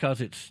just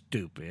because it's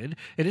stupid.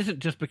 It isn't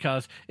just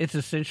because it's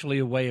essentially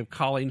a way of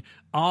calling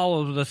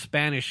all of the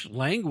Spanish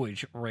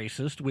language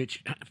racist,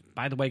 which,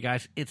 by the way,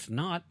 guys, it's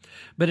not.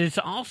 But it's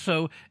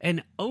also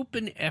an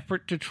open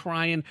effort to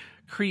try and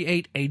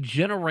create a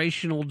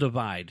generational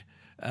divide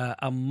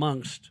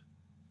amongst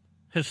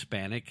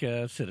Hispanic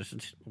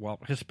citizens, well,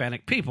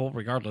 Hispanic people,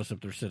 regardless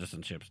of their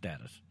citizenship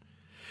status.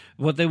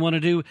 What they want to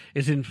do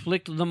is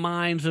inflict the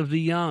minds of the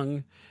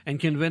young and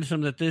convince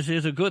them that this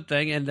is a good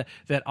thing, and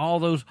that all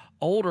those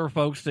older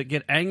folks that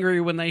get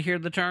angry when they hear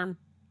the term,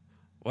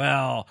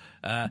 well,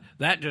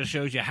 that just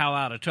shows you how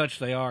out of touch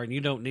they are, and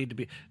you don't need to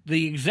be.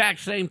 The exact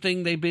same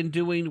thing they've been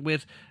doing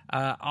with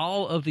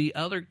all of the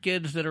other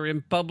kids that are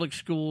in public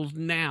schools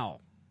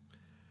now.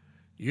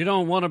 You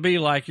don't want to be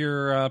like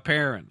your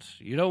parents.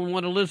 You don't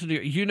want to listen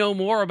to you know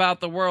more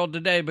about the world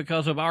today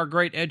because of our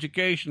great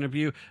education of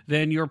you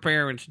than your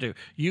parents do.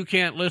 You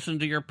can't listen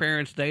to your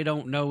parents. They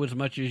don't know as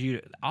much as you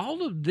do.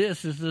 All of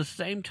this is the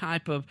same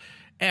type of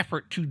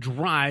effort to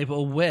drive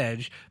a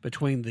wedge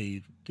between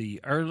the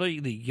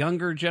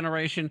younger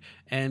generation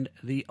and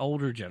the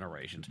older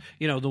generations.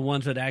 You know, the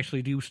ones that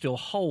actually do still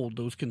hold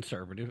those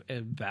conservative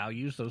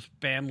values, those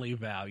family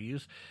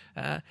values.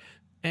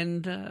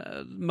 And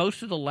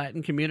most of the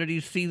Latin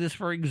communities see this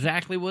for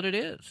exactly what it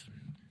is.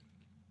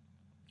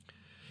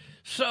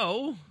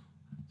 So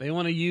they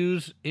want to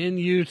use in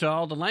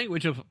Utah the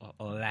language of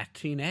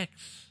Latinx.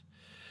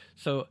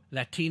 So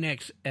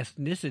Latinx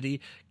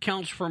ethnicity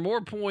counts for more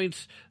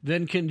points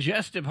than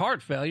congestive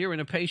heart failure in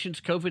a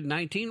patient's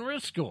COVID-19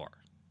 risk score.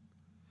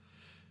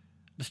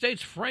 The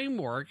state's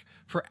framework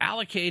for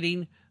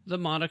allocating the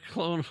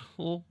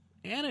monoclonal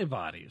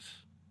antibodies.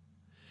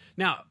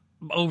 Now,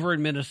 over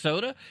in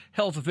Minnesota,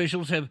 health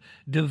officials have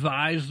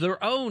devised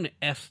their own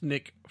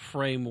ethnic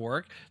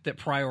framework that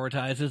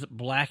prioritizes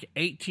black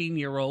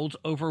 18-year-olds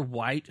over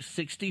white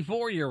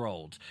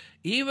 64-year-olds,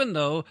 even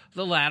though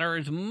the latter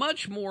is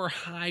much more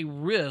high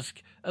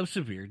risk of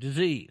severe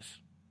disease.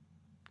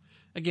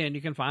 Again,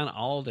 you can find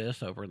all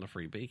this over in the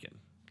Free Beacon.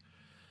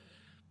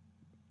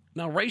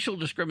 Now, racial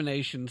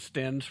discrimination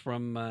stems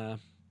from the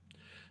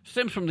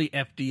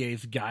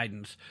FDA's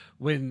guidance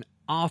when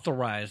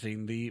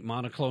authorizing the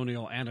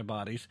monoclonal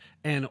antibodies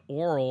and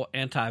oral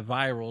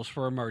antivirals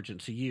for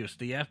emergency use.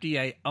 The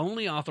FDA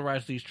only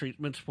authorized these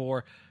treatments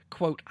for,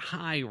 quote,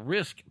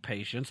 high-risk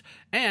patients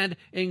and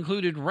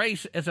included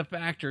race as a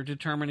factor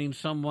determining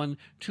someone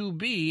to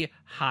be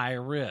high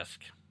risk.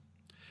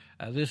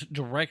 This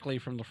directly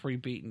from the Free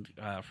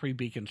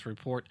Beacon's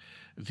report.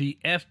 The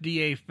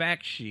FDA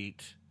fact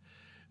sheet,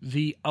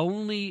 the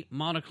only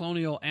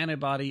monoclonal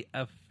antibody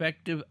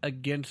effective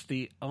against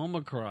the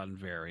Omicron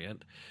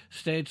variant,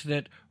 states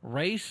that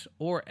race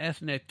or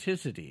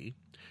ethnicity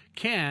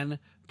can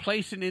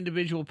place an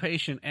individual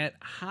patient at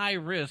high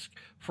risk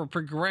for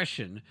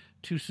progression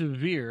to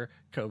severe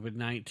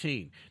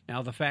COVID-19.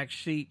 Now, the fact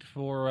sheet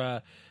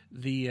for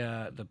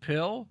the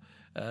pill,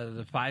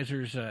 the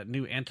Pfizer's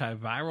new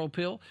antiviral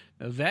pill,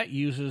 that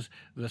uses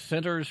the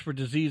Centers for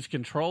Disease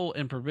Control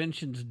and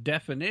Prevention's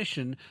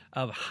definition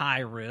of high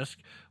risk,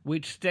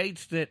 which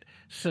states that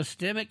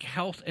systemic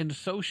health and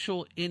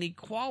social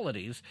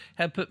inequalities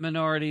have put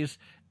minorities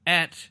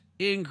at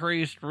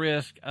increased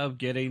risk of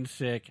getting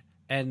sick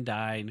and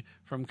dying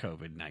from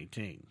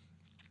COVID-19.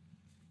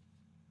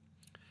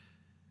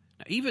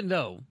 Now, even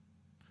though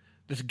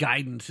this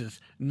guidance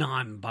is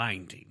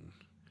non-binding,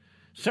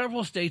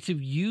 several states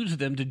have used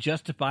them to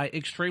justify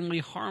extremely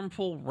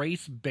harmful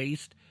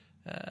race-based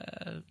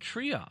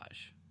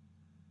triage.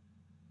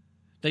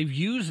 They've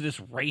used this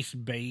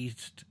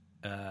race-based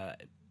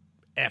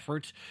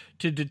efforts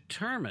to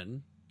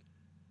determine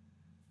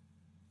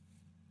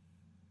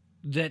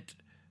that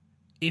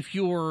if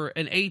you're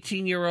an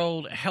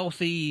 18-year-old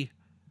healthy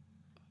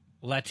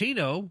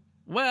Latino,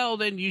 well,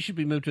 then you should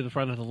be moved to the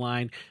front of the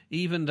line,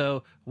 even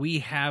though we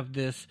have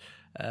this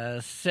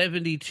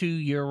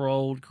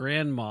 72-year-old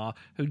grandma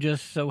who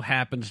just so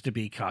happens to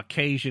be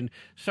Caucasian.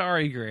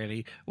 Sorry,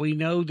 Granny. We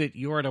know that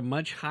you're at a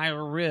much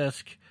higher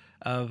risk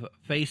of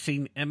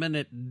facing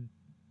imminent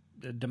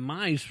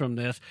demise from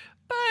this,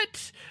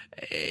 but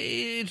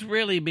it's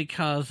really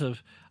because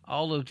of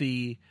all of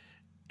the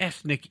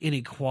ethnic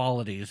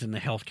inequalities in the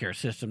healthcare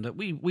system that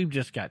we've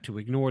just got to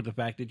ignore the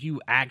fact that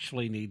you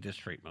actually need this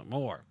treatment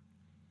more.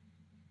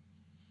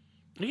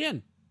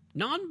 Again,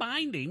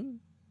 non-binding,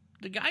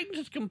 the guidance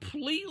is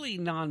completely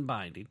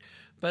non-binding,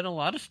 but a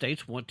lot of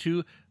states want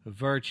to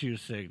virtue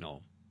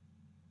signal.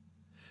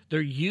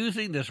 They're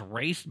using this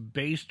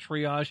race-based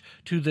triage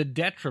to the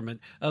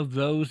detriment of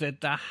those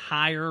at the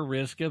higher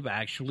risk of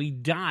actually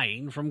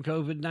dying from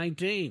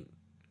COVID-19.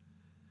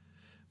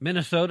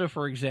 Minnesota,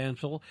 for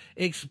example,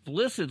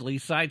 explicitly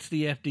cites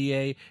the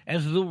FDA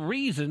as the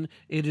reason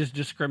it is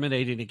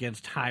discriminating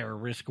against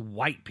higher-risk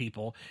white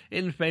people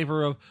in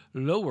favor of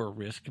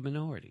lower-risk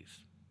minorities.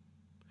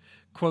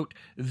 Quote,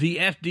 the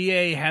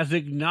FDA has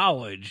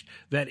acknowledged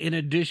that in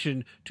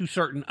addition to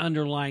certain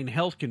underlying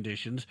health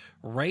conditions,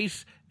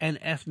 race and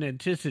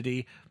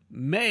ethnicity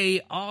may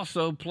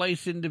also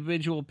place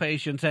individual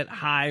patients at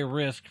high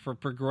risk for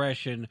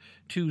progression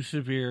to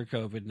severe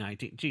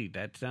COVID-19. Gee,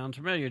 that sounds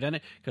familiar, doesn't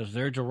it? Because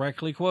they're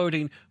directly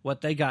quoting what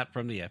they got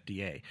from the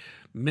FDA.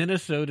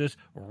 Minnesota's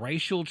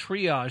racial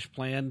triage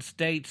plan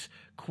states,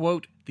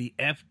 quote, the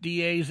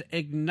FDA's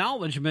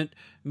acknowledgement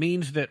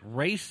means that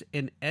race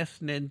and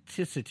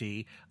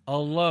ethnicity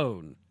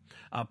alone,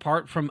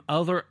 apart from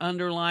other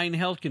underlying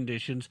health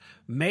conditions,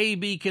 may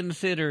be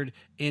considered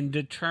in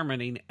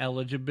determining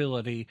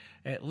eligibility,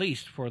 at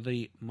least for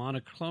the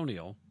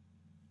monoclonal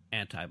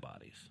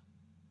antibodies.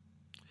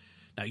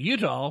 Now,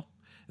 Utah,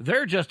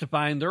 they're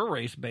justifying their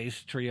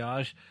race-based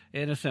triage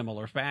in a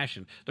similar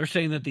fashion. They're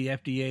saying that the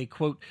FDA,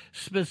 quote,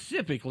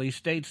 specifically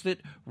states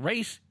that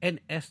race and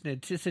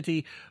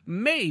ethnicity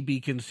may be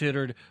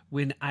considered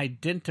when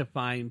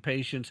identifying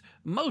patients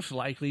most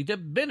likely to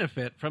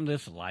benefit from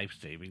this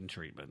life-saving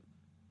treatment.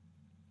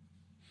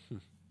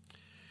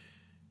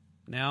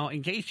 Now,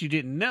 in case you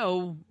didn't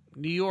know,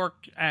 New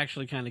York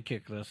actually kind of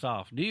kicked this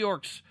off. New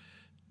York's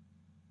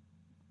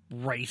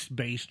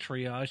race-based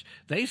triage,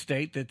 they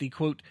state that the,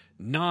 quote,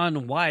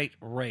 non-white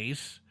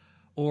race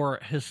or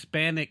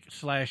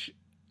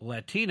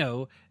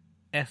Hispanic/Latino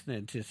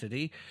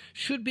ethnicity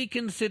should be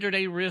considered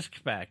a risk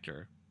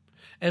factor,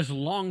 as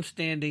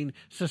long-standing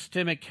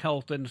systemic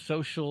health and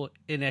social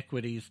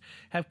inequities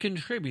have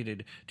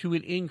contributed to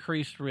an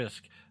increased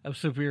risk of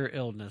severe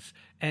illness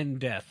and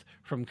death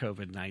from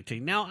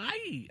COVID-19. Now,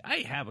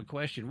 I have a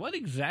question. What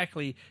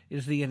exactly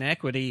is the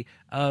inequity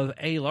of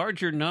a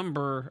larger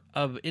number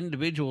of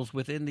individuals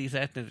within these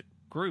ethnic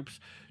groups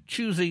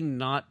choosing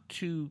not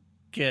to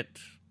get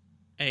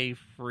a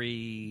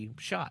free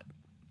shot?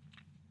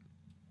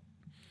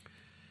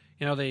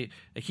 You know, they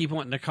keep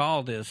wanting to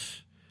call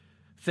this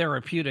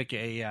therapeutic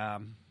a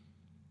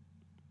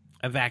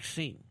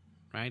vaccine,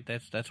 right?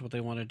 That's what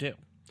they want to do.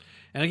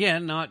 And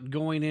again, not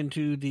going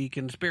into the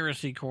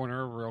conspiracy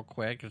corner real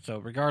quick. So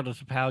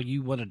regardless of how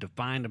you want to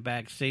define a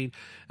vaccine,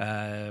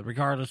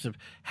 regardless of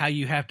how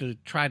you have to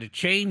try to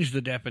change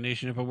the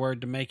definition of a word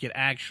to make it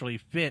actually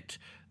fit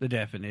the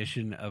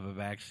definition of a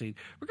vaccine,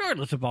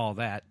 regardless of all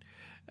that,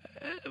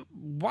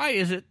 why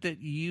is it that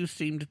you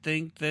seem to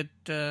think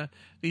that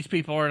these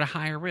people are at a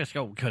higher risk?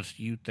 Oh, because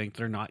you think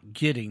they're not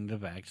getting the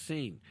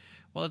vaccine.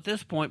 Well, at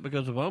this point,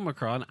 because of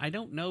Omicron, I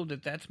don't know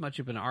that that's much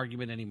of an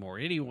argument anymore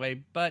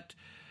anyway, but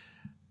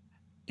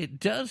it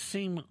does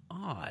seem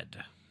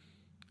odd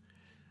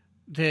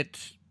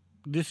that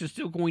this is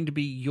still going to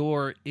be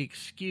your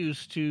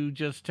excuse to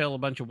just tell a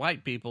bunch of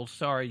white people,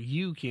 sorry,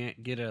 you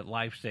can't get a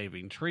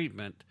life-saving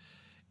treatment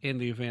in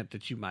the event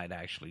that you might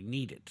actually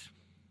need it.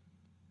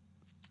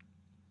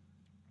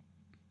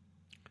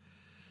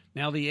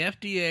 Now, the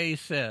FDA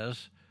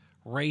says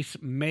race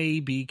may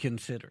be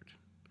considered,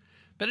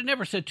 but it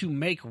never said to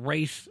make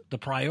race the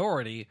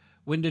priority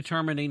when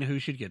determining who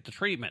should get the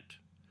treatment.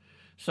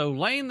 So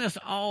laying this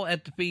all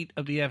at the feet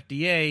of the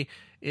FDA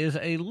is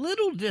a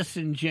little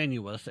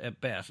disingenuous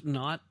at best.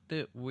 Not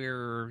that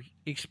we're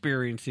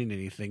experiencing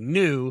anything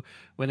new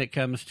when it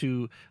comes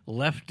to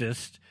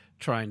leftists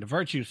trying to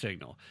virtue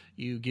signal.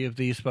 You give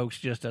these folks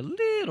just a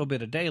little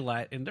bit of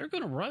daylight and they're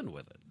going to run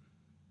with it.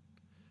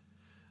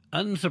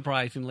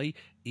 Unsurprisingly,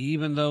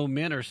 even though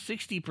men are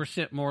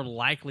 60% more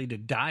likely to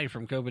die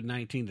from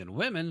COVID-19 than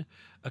women,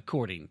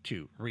 according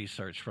to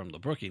research from the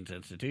Brookings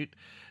Institute,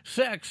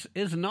 sex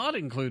is not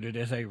included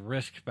as a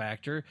risk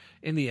factor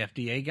in the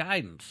FDA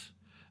guidance,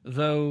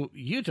 though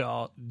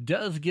Utah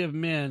does give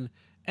men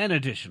an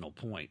additional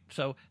point.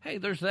 So, hey,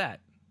 there's that.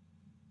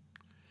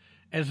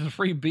 As the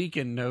Free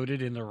Beacon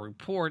noted in the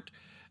report,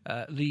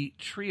 the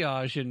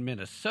triage in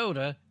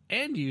Minnesota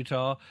and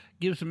Utah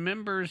gives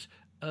members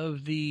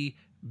of the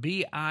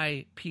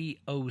BIPOC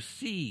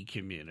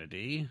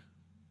community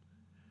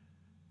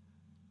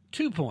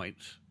 2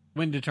 points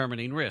when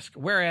determining risk,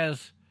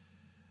 whereas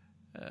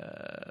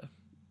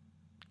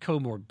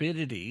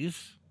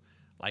comorbidities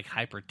like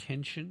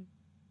hypertension,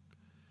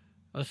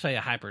 let's say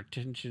a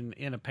hypertension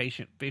in a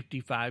patient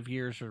 55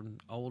 years or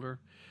older,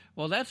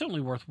 well, that's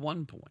only worth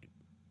 1 point.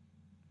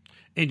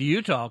 In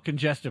Utah,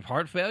 congestive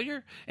heart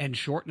failure and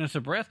shortness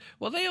of breath,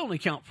 well, they only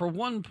count for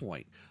 1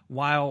 point,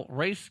 while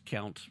race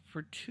counts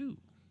for 2.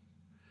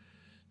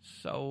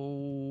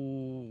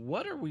 So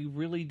what are we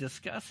really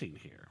discussing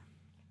here?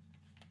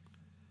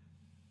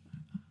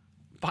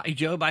 By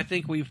Job, I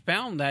think we've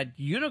found that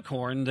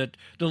unicorn that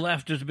the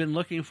left has been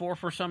looking for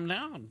some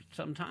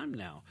time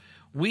now.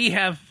 We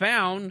have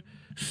found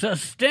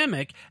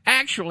systemic,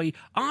 actually,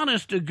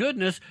 honest to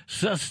goodness,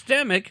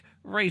 systemic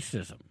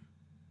racism.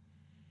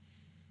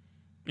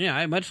 Yeah,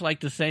 I much like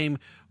the same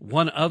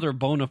one other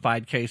bona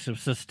fide case of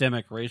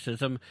systemic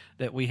racism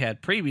that we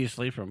had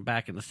previously from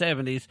back in the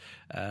 70s,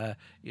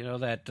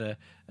 that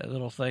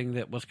little thing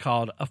that was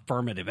called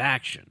affirmative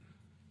action.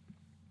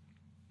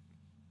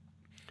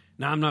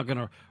 Now, I'm not going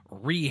to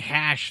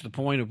rehash the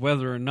point of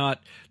whether or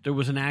not there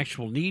was an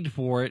actual need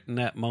for it in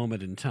that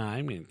moment in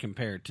time and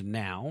compared to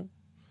now.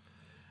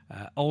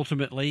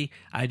 Ultimately,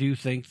 I do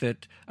think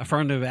that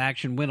affirmative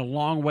action went a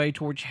long way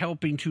towards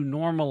helping to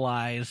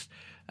normalize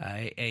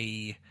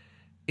a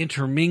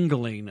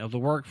intermingling of the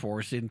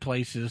workforce in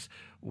places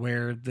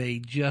where they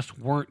just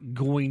weren't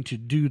going to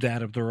do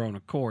that of their own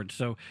accord.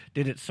 So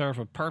did it serve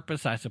a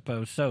purpose? I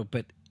suppose so.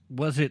 But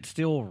was it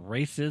still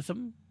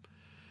racism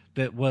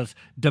that was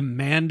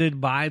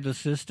demanded by the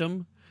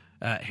system,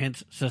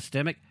 hence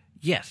systemic?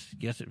 Yes,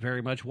 it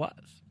very much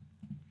was.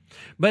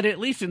 But at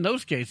least in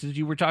those cases,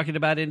 you were talking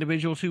about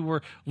individuals who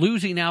were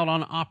losing out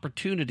on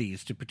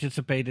opportunities to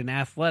participate in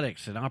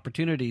athletics and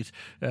opportunities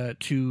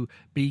to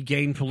be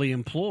gainfully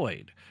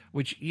employed,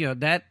 which,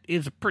 that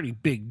is a pretty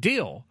big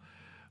deal.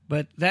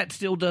 But that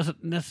still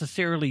doesn't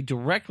necessarily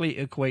directly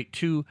equate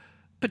to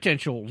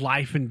potential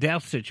life and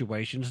death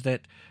situations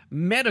that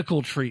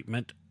medical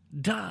treatment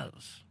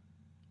does.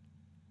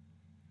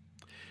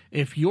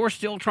 If you're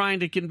still trying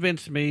to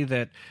convince me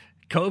that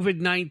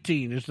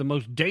COVID-19 is the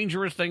most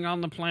dangerous thing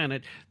on the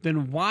planet,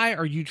 then why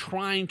are you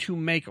trying to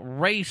make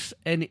race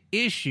an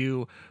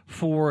issue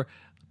for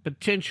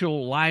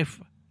potential life-saving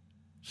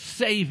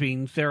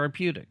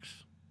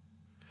therapeutics?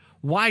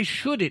 Why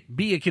should it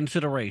be a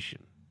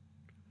consideration?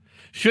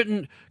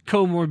 Shouldn't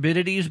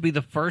comorbidities be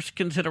the first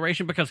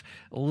consideration? Because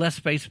let's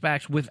face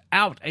facts,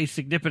 without a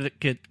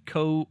significant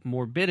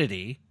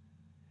comorbidity,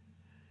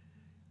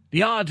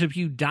 the odds of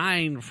you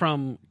dying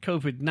from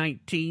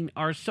COVID-19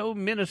 are so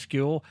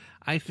minuscule,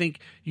 I think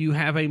you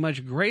have a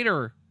much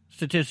greater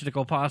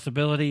statistical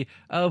possibility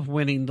of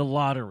winning the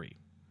lottery.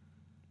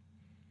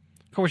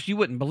 Of course, you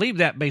wouldn't believe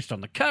that based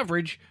on the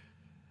coverage,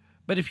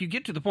 but if you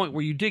get to the point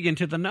where you dig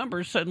into the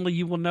numbers, suddenly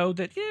you will know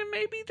that,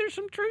 maybe there's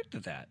some truth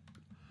to that.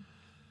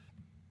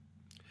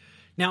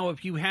 Now,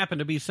 if you happen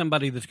to be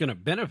somebody that's going to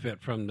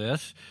benefit from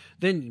this,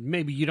 then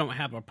maybe you don't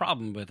have a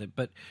problem with it,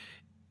 but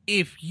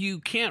if you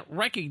can't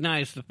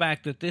recognize the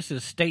fact that this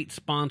is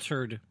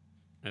state-sponsored,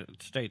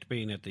 state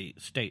being at the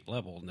state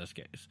level in this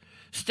case,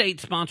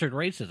 state-sponsored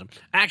racism,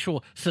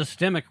 actual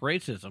systemic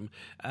racism,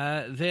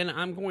 then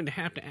I'm going to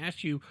have to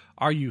ask you,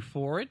 are you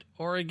for it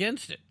or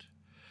against it?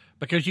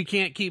 Because you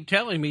can't keep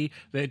telling me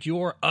that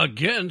you're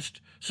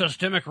against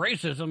systemic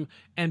racism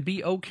and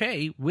be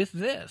okay with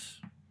this,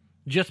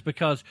 just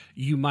because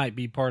you might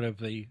be part of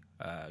the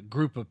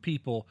group of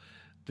people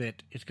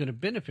that is going to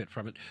benefit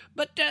from it.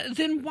 But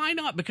then why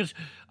not? Because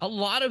a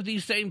lot of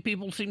these same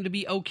people seem to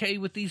be okay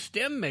with these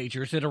STEM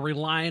majors that are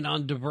relying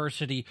on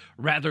diversity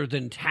rather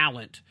than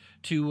talent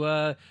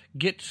to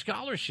get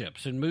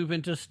scholarships and move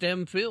into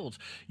STEM fields.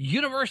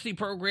 University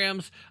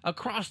programs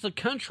across the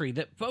country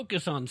that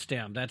focus on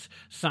STEM, that's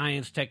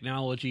science,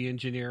 technology,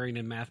 engineering,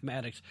 and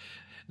mathematics.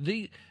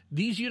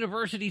 These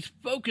universities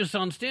focus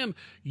on STEM,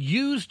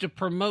 used to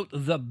promote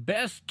the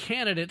best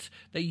candidates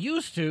they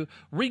used to,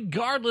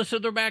 regardless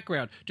of their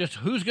background. Just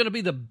who's going to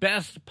be the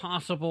best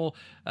possible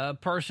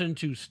person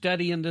to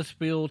study in this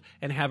field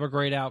and have a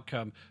great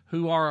outcome.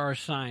 Who are our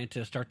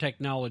scientists, our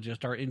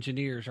technologists, our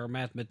engineers, our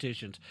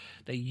mathematicians?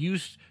 They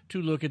used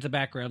to look at the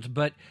backgrounds,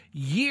 but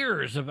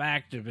years of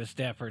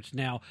activist efforts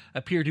now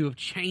appear to have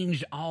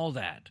changed all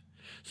that.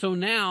 So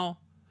now,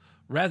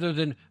 rather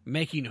than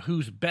making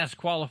who's best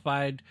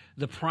qualified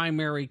the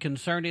primary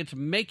concern, it's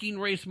making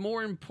race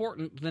more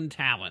important than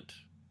talent.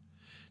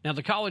 Now,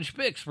 the College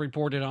Fix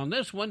reported on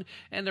this one,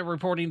 and they're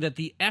reporting that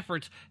the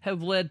efforts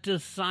have led to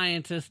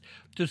scientists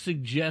to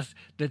suggest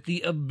that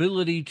the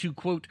ability to,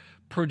 quote,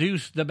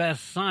 produce the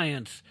best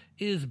science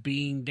is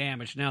being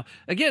damaged. Now,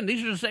 again,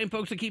 these are the same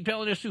folks that keep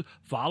telling us to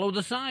follow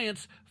the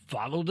science,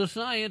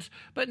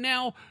 but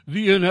now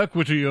the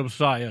inequity of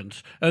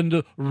science and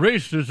the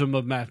racism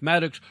of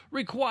mathematics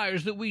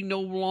requires that we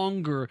no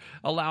longer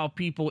allow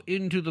people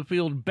into the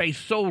field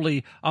based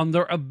solely on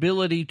their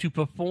ability to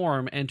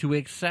perform and to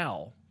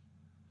excel.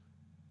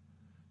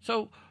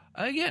 So,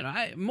 again,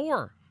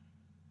 more.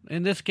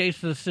 In this case,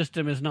 the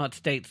system is not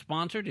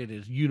state-sponsored, it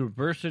is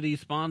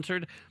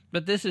university-sponsored,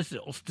 but this is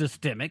still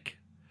systemic.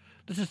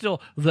 This is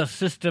still the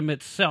system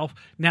itself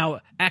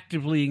now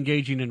actively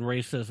engaging in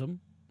racism.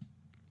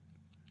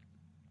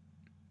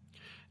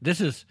 This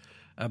is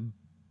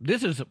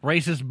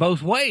racist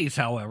both ways,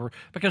 however,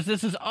 because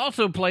this is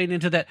also playing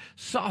into that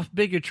soft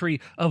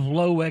bigotry of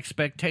low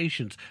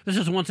expectations. This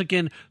is once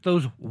again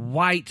those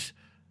white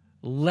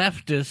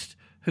leftists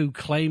who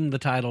claim the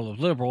title of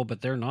liberal,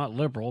 but they're not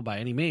liberal by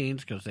any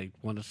means because they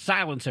want to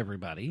silence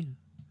everybody.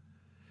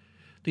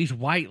 these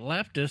white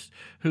leftists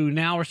who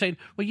now are saying,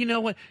 well, you know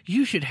what?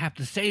 You should have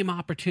the same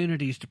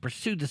opportunities to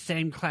pursue the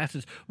same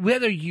classes,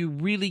 whether you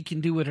really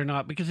can do it or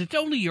not, because it's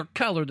only your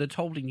color that's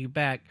holding you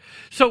back.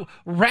 So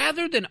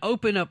rather than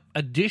open up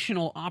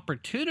additional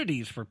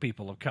opportunities for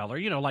people of color,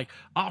 like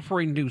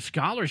offering new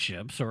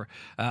scholarships or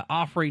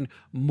offering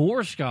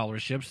more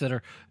scholarships that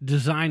are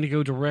designed to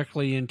go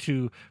directly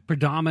into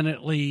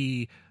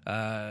predominantly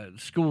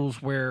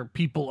schools where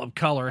people of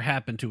color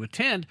happen to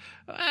attend.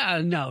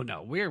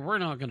 No, we're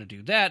not going to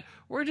do that.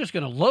 We're just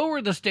going to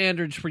lower the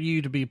standards for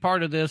you to be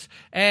part of this,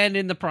 and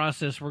in the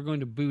process, we're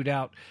going to boot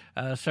out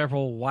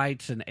several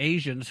whites and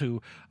Asians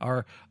who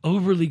are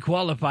overly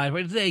qualified,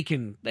 but they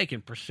can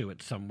pursue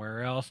it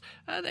somewhere else.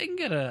 They can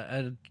get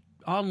an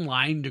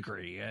online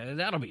degree.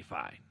 That'll be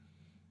fine.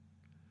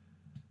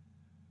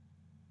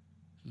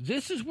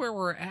 This is where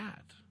we're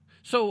at.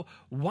 So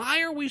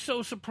why are we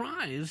so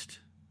surprised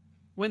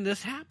when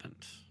this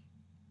happens?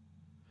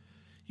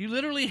 You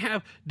literally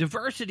have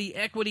diversity,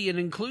 equity, and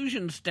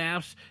inclusion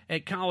staffs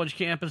at college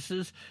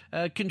campuses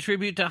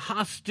contribute to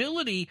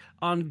hostility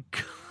on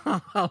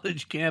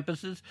college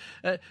campuses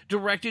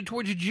directed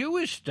towards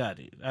Jewish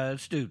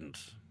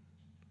students.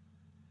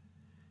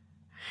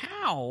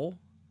 How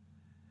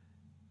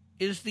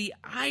is the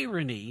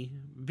irony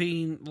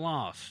being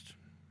lost?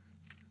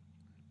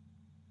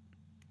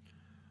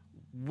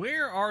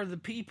 Where are the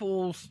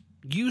people's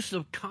use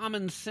of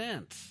common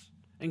sense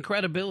and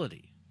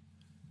credibility?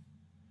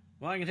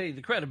 Well, I can tell you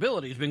the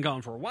credibility has been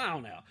gone for a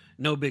while now.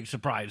 No big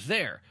surprise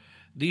there.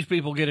 These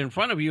people get in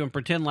front of you and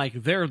pretend like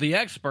they're the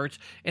experts,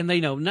 and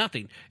they know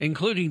nothing,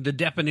 including the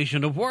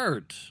definition of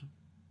words.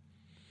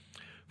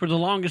 For the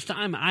longest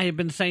time, I have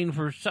been saying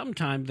for some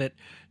time that,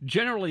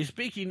 generally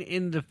speaking,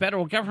 in the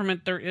federal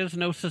government, there is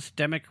no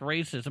systemic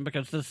racism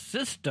because the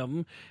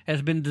system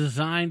has been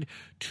designed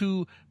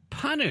to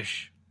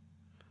punish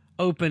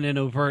open and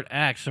overt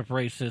acts of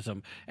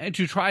racism and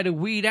to try to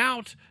weed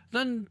out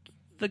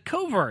the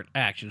covert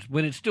actions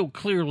when it's still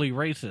clearly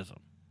racism.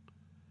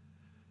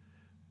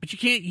 But you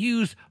can't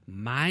use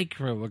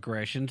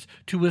microaggressions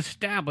to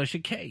establish a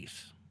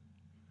case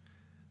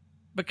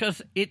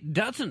because it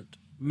doesn't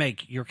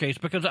make your case,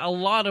 because a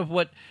lot of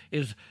what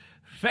is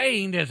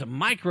feigned as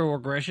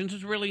microaggressions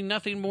is really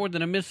nothing more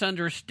than a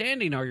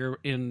misunderstanding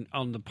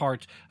on the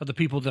parts of the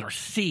people that are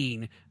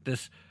seeing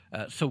this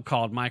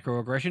so-called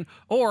microaggression,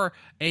 or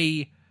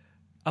a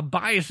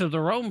bias of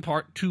their own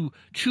part to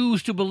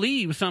choose to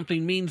believe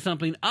something means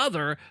something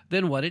other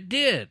than what it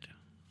did.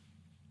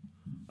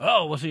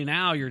 Oh, well, see,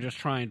 now you're just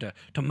trying to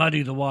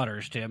muddy the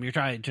waters, Tim. You're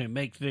trying to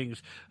make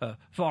things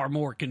far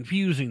more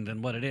confusing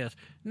than what it is.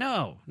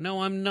 No,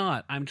 I'm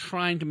not. I'm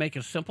trying to make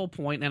a simple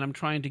point, and I'm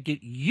trying to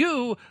get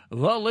you, the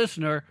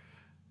listener,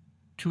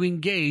 to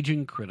engage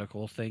in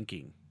critical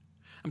thinking.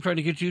 I'm trying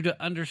to get you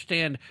to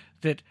understand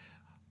that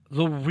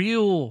the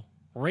real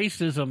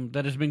racism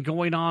that has been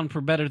going on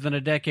for better than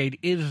a decade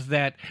is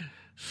that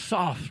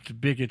soft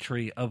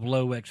bigotry of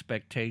low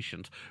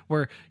expectations,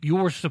 where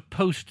you're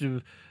supposed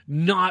to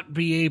not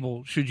be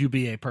able, should you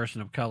be a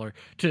person of color,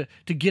 to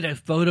get a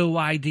photo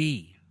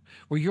ID,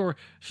 where you're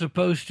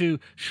supposed to,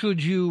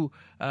 should you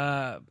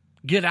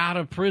get out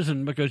of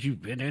prison because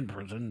you've been in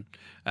prison,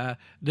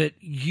 that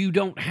you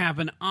don't have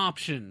an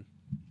option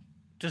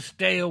to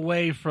stay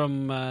away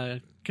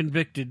from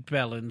convicted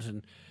felons,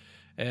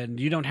 and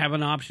you don't have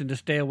an option to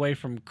stay away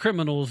from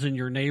criminals in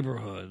your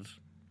neighborhoods.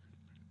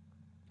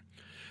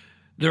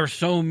 There are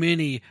so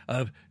many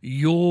of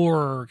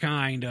your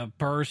kind of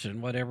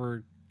person,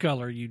 whatever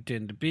color you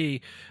tend to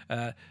be,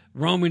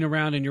 roaming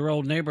around in your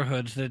old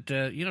neighborhoods that,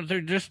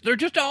 they're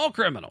just all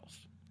criminals.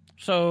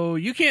 So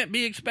you can't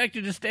be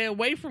expected to stay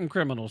away from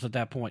criminals at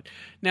that point.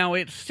 Now,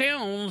 it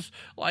sounds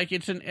like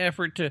it's an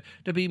effort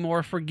to be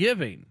more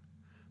forgiving.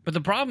 But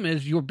the problem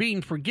is you're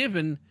being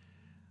forgiven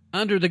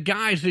under the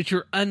guise that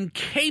you're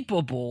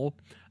incapable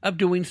of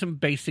doing some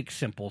basic,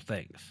 simple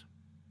things.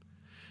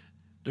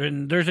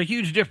 And there's a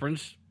huge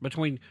difference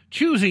between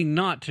choosing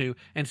not to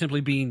and simply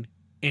being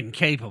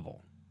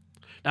incapable.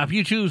 Now, if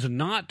you choose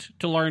not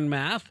to learn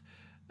math,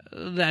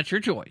 that's your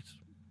choice.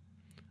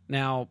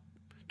 Now,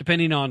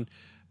 depending on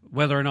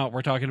whether or not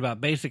we're talking about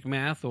basic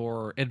math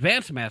or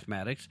advanced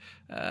mathematics,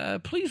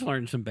 please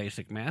learn some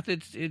basic math.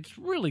 It's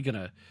really going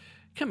to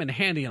come in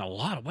handy in a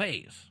lot of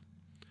ways.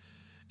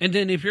 And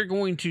then if you're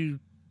going to,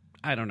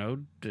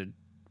 to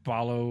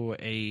follow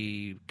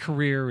a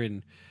career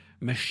in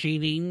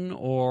machining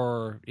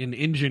or in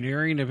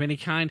engineering of any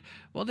kind,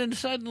 well, then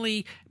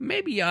suddenly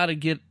maybe you ought to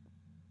get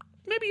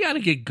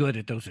good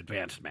at those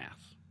advanced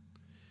maths.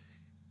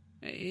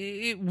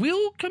 It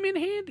will come in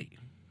handy.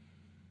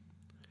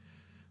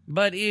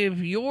 But if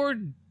you're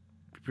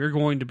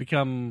going to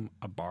become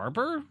a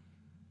barber,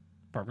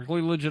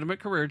 perfectly legitimate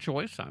career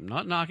choice, I'm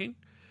not knocking,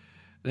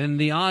 then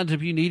the odds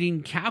of you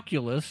needing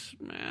calculus,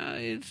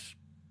 it's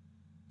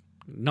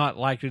not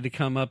likely to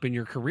come up in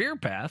your career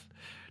path.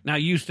 Now,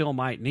 you still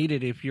might need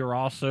it if you're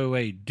also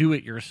a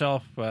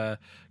do-it-yourself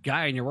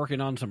guy and you're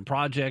working on some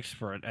projects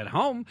at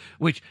home,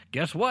 which,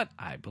 guess what?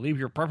 I believe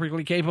you're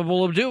perfectly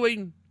capable of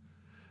doing.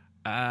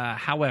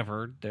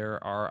 However,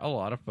 there are a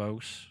lot of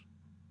folks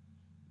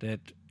that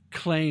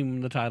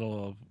claim the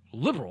title of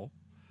liberal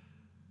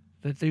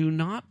that do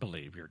not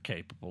believe you're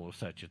capable of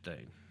such a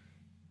thing.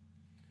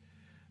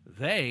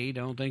 They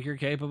don't think you're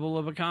capable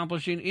of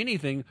accomplishing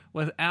anything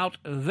without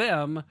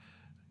them,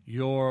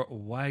 your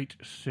white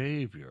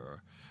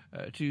savior,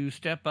 to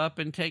step up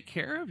and take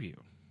care of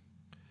you.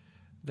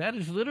 That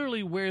is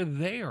literally where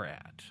they are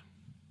at.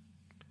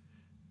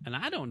 And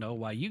I don't know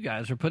why you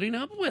guys are putting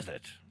up with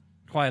it,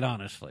 quite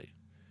honestly.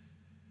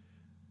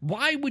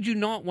 Why would you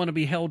not want to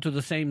be held to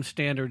the same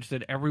standards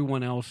that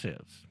everyone else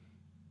is?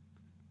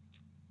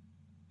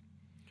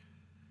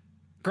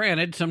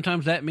 Granted,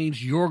 sometimes that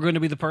means you're going to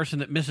be the person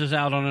that misses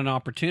out on an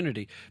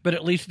opportunity. But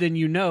at least then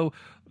you know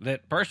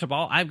that, first of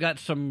all, I've got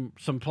some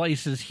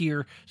places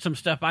here, some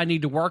stuff I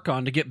need to work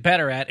on to get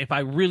better at if I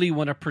really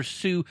want to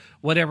pursue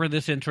whatever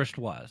this interest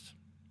was.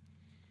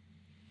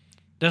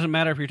 Doesn't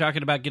matter if you're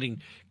talking about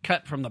getting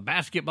cut from the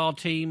basketball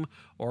team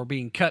or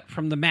being cut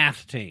from the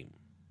math team.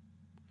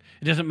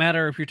 It doesn't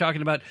matter if you're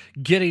talking about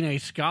getting a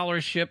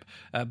scholarship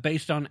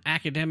based on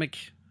academic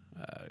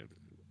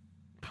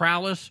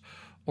prowess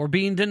or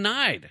being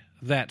denied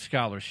that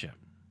scholarship.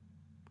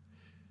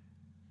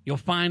 You'll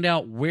find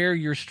out where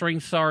your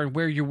strengths are and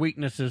where your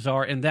weaknesses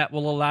are, and that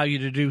will allow you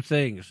to do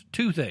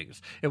two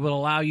things. It will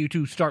allow you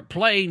to start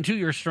playing to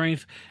your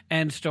strengths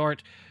and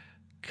start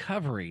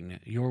covering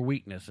your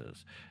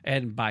weaknesses.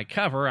 And by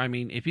cover, I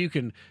mean if you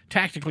can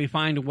tactically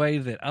find a way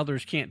that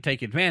others can't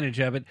take advantage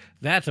of it,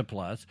 that's a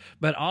plus.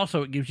 But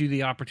also it gives you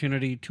the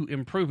opportunity to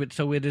improve it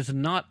so it is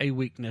not a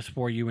weakness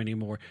for you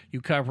anymore. You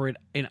cover it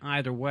in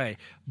either way.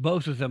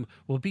 Both of them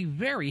will be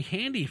very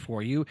handy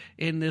for you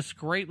in this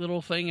great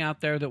little thing out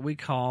there that we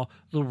call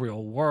the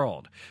real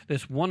world.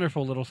 This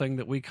wonderful little thing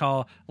that we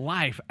call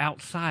life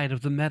outside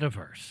of the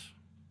metaverse.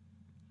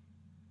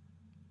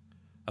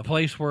 A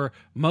place where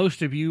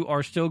most of you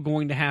are still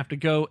going to have to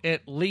go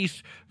at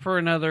least for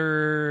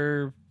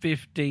another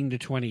 15 to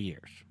 20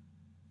 years.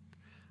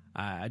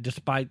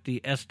 Despite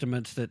the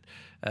estimates that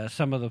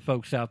some of the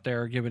folks out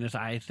there are giving us,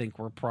 I think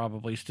we're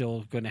probably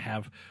still going to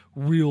have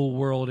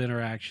real-world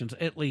interactions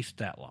at least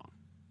that long.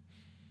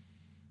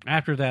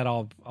 After that,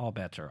 all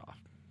bets are off.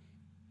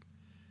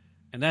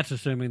 And that's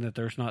assuming that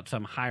there's not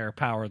some higher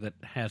power that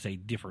has a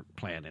different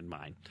plan in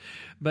mind.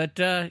 But,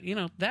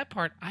 that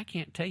part I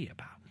can't tell you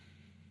about.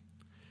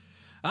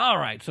 All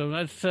right, so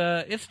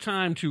it's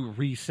time to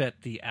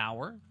reset the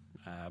hour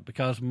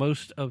because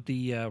most of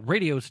the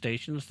radio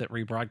stations that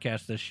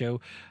rebroadcast this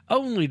show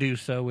only do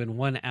so in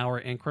 1 hour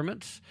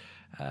increments.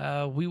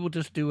 We will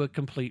just do a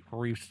complete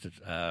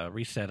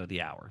reset of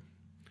the hour.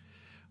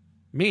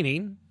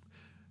 Meaning,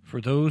 for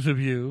those of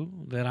you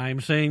that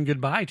I'm saying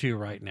goodbye to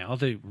right now,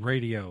 the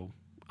radio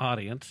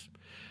audience,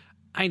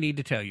 I need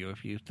to tell you a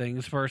few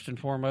things. First and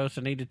foremost,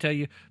 I need to tell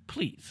you,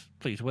 please,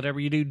 whatever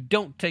you do,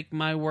 don't take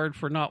my word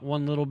for not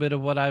one little bit of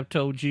what I've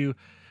told you,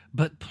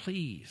 but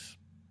please,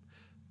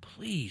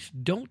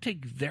 don't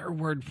take their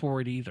word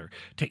for it either.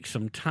 Take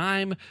some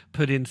time,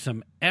 put in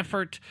some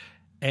effort,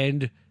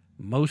 and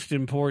most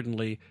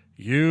importantly,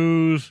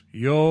 use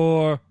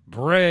your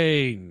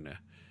brain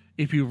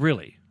if you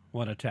really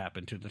want to tap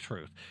into the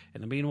truth.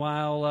 In the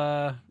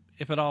meanwhile,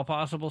 if at all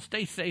possible,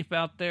 stay safe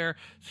out there,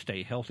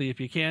 stay healthy if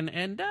you can,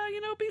 and,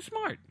 be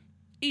smart,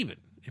 even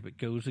if it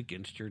goes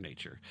against your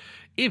nature.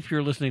 If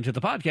you're listening to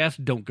the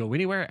podcast, don't go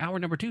anywhere. Hour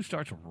number 2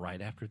 starts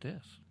right after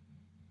this.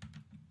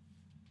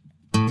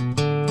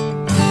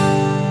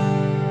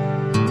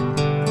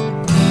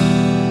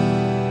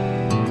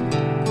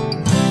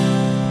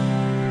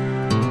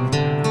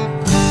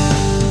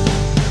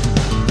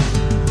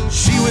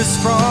 She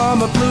was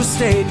from a blue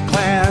state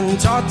clan,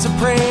 taught to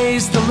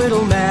praise the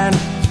little man,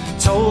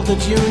 told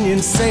that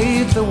unions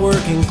saved the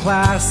working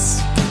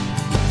class.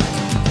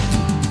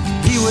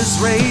 He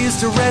was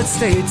raised a red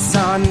state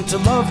son, to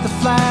love the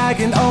flag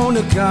and own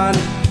a gun,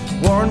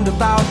 warned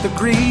about the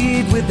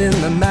greed within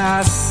the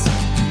mass.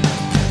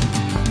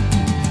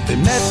 They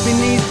met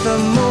beneath the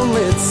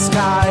moonlit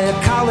sky,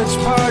 a college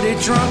party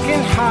drunk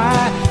and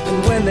high,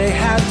 and when they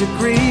had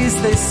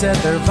degrees they said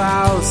their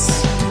vows.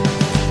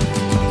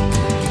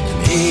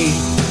 He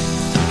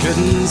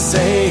couldn't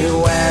say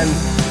when,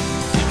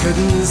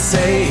 couldn't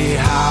say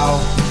how,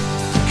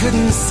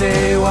 couldn't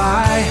say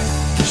why.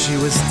 She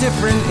was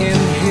different in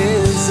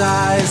his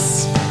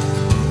eyes.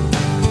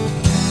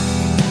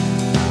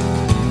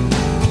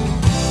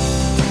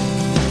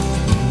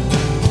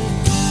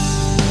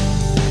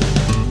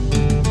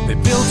 They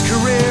built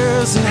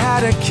careers and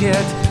had a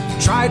kid,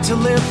 tried to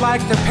live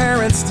like their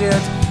parents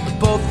did, but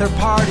both their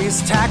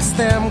parties taxed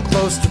them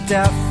close to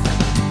death.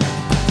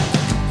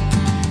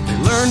 They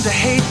learned to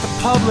hate the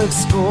public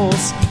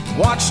schools,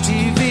 watch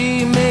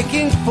TV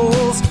making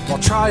fools, while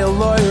trial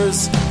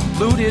lawyers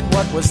looted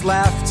what was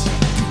left.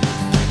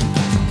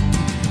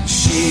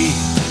 She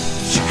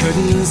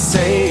couldn't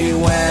say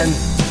when,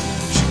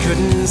 she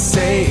couldn't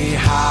say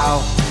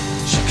how,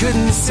 she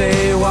couldn't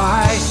say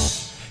why.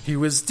 He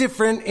was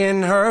different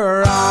in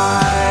her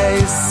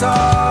eyes.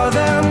 Saw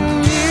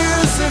them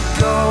years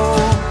ago,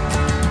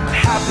 a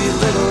happy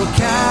little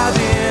cabin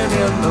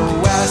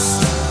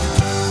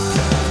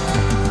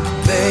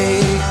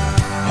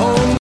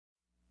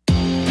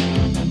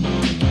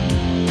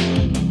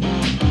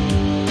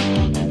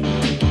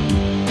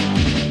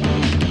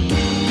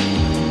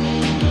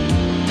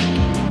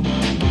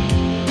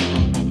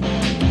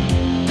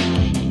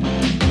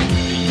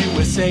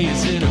say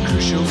is in a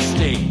crucial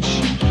stage.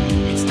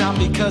 It's not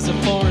because of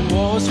foreign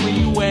wars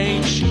we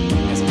wage.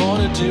 It's more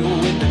to do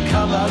with the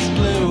colors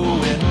blue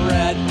and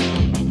red.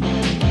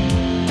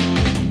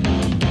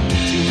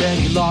 Too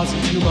many laws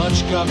and too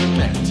much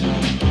government.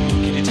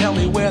 Can you tell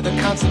me where the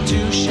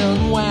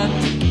Constitution went?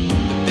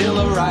 The Bill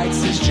of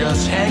Rights is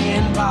just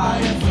hanging by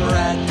a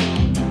thread.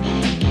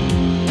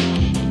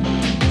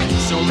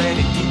 So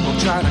many people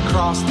trying to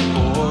cross the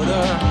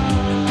border,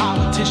 and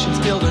politicians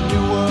build a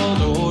new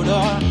world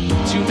order.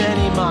 Too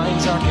many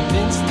minds are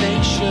convinced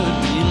they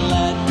should be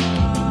led.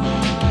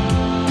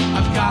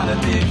 I've gotta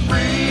be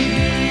free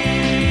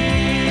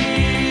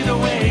the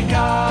way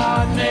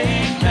God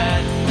made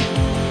men,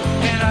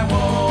 and I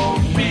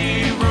won't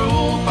be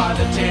ruled by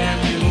the damn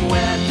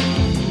UN.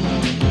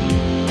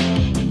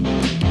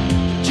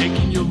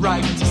 Taking your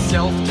right to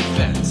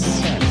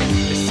self-defense.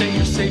 They say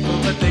you're safer,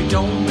 but they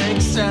don't make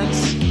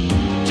sense.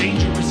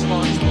 Dangerous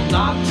ones will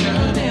not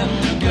turn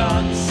into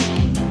guns.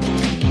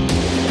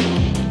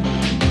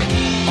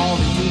 All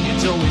the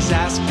unions always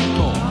ask for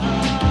more.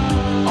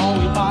 All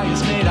we buy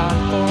is made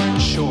on foreign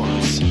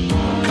shores.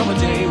 Come a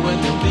day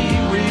when there'll be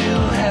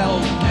real hell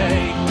to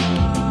pay.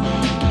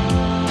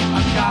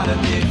 I've gotta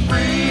be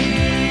free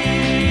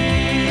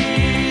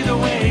the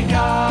way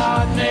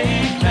God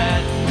made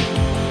men,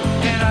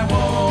 and I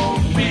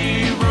won't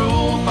be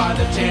ruled by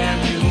the damn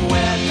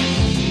UN.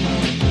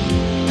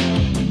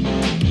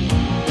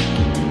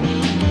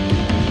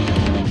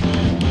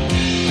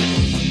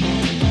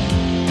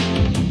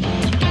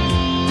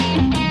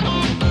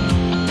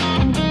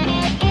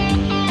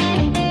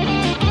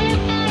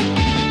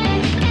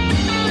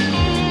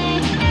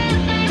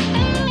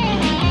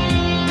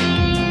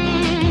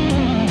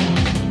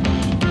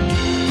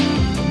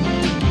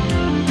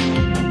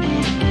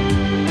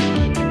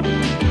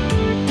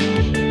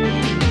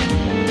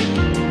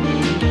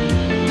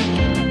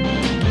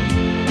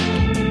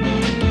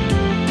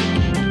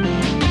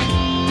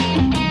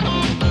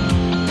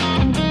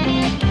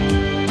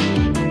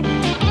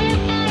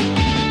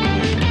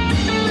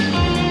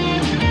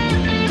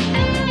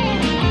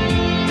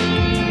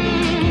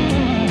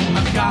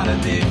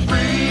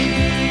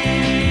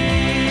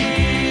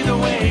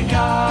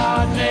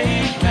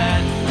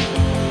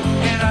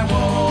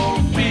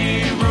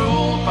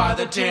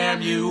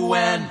 Damn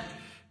UN.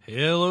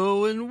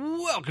 Hello and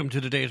welcome to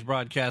today's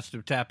broadcast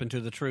of Tap Into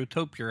the Truth.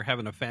 Hope you're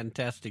having a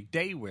fantastic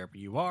day wherever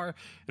you are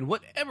and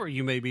whatever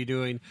you may be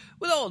doing,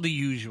 with all the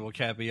usual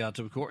caveats,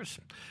 of course.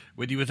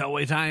 With you as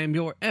always, I am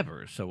your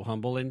ever so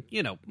humble and,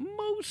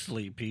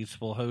 mostly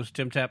peaceful host,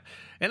 Tim Tap,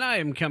 and I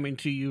am coming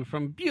to you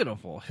from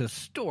beautiful,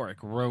 historic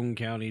Roane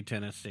County,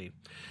 Tennessee.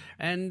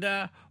 And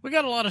we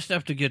got a lot of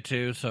stuff to get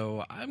to,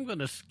 so I'm going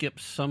to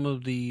skip some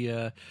of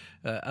the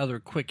other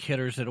quick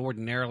hitters that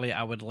ordinarily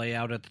I would lay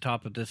out at the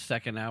top of this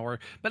second hour.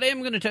 But I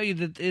am going to tell you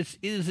that this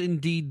is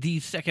indeed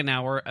the second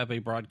hour of a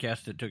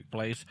broadcast that took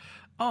place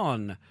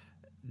on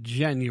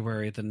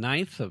January the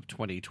 9th of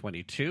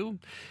 2022.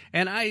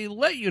 And I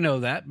let you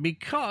know that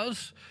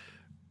because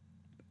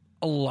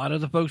a lot of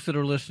the folks that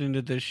are listening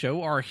to this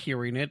show are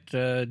hearing it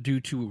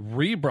due to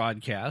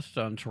rebroadcasts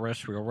on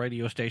terrestrial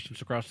radio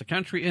stations across the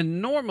country.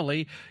 And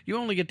normally, you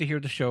only get to hear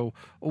the show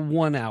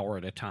 1 hour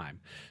at a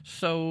time.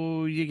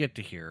 So you get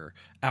to hear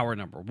hour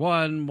number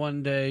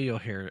one day, you'll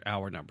hear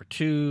hour number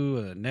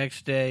 2 the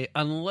next day,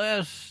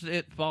 unless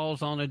it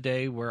falls on a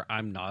day where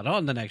I'm not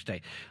on the next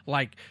day.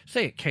 Like,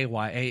 say at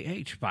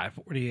KYAH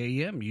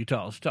 540 AM,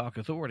 Utah's Talk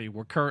Authority,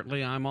 where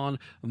currently I'm on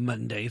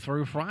Monday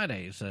through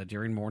Fridays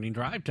during morning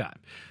drive time.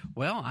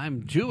 Well,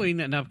 I'm doing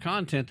enough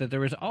content that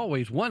there is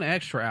always one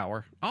extra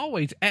hour,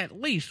 always at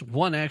least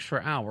one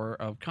extra hour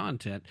of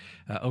content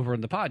over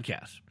in the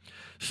podcast.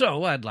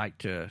 So I'd like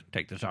to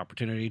take this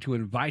opportunity to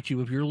invite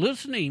you, if you're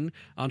listening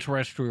on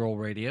terrestrial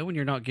radio and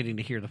you're not getting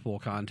to hear the full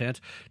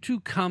content, to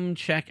come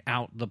check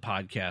out the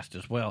podcast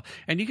as well.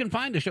 And you can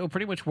find the show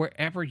pretty much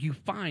wherever you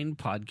find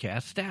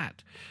podcasts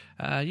at.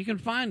 You can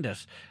find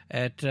us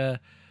at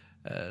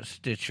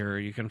Stitcher.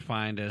 You can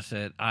find us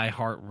at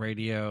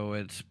iHeartRadio,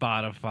 at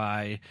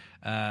Spotify.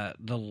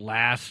 The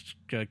last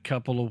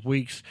couple of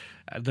weeks,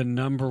 the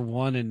number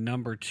 1 and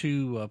number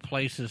 2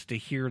 places to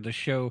hear the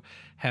show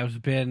has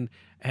been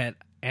at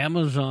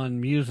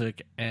Amazon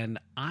Music and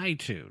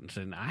iTunes.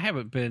 And I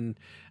haven't been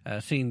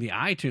seeing the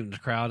iTunes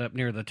crowd up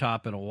near the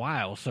top in a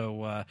while.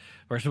 So,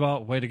 first of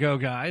all, way to go,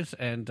 guys.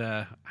 And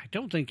I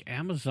don't think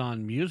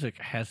Amazon Music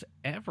has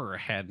ever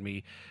had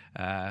me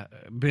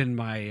been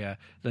my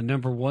the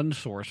number 1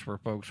 source for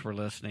folks for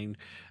listening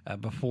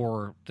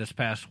before this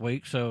past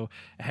week. So,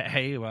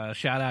 hey,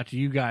 shout out to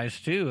you guys,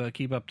 too.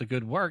 Keep up the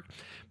good work.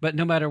 But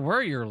no matter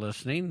where you're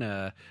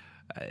listening,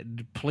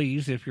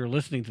 please, if you're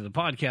listening to the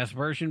podcast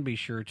version, be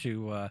sure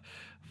to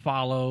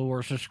follow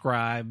or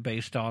subscribe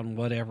based on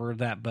whatever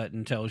that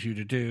button tells you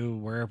to do,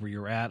 wherever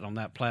you're at on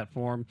that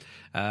platform.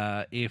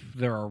 If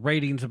there are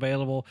ratings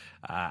available,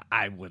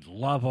 I would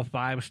love a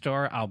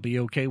 5-star. I'll be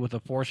okay with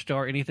a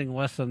 4-star. Anything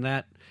less than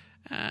that,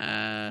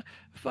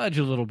 fudge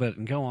a little bit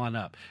and go on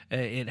up.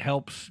 It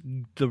helps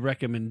the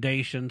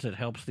recommendations. It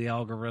helps the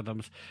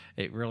algorithms.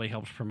 It really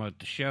helps promote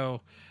the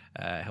show.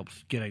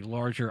 helps get a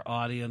larger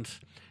audience.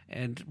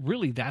 And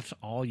really, that's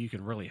all you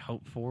can really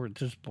hope for at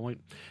this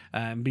point.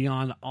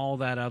 Beyond all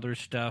that other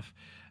stuff,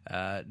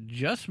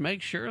 just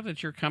make sure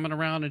that you're coming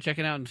around and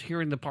checking out and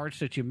hearing the parts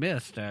that you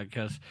missed,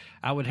 because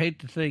I would hate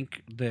to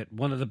think that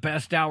one of the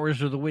best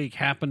hours of the week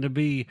happened to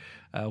be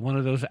one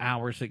of those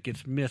hours that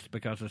gets missed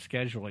because of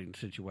scheduling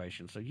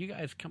situations. So you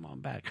guys come on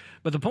back.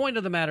 But the point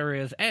of the matter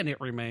is, and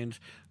it remains,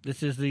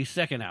 this is the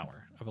second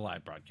hour of a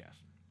live broadcast.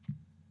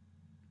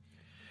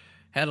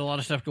 Had a lot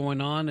of stuff going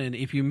on, and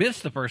if you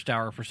missed the first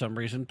hour for some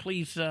reason,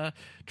 please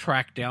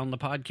track down the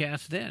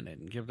podcast then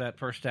and give that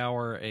first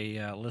hour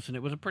a listen.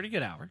 It was a pretty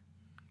good hour.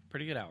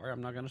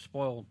 I'm not going to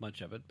spoil much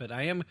of it, but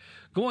I am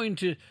going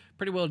to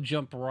pretty well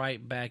jump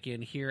right back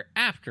in here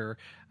after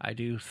I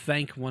do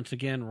thank once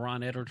again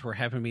Ron Edwards for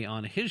having me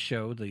on his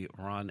show, the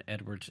Ron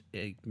Edwards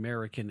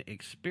American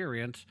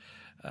Experience,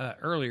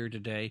 earlier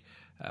today,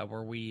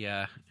 where we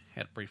had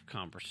a brief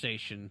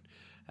conversation.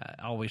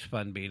 Always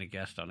fun being a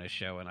guest on his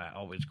show, and I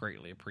always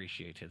greatly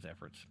appreciate his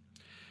efforts.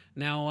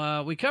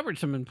 Now, we covered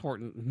some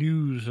important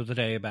news of the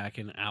day back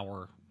in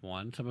hour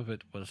one. Some of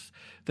it was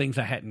things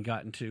I hadn't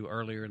gotten to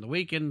earlier in the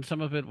week, and some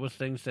of it was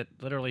things that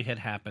literally had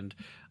happened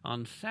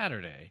on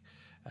Saturday.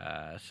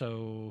 And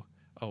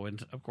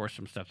of course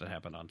some stuff that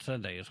happened on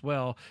Sunday as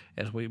well,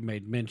 as we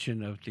made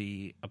mention of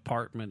the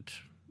apartment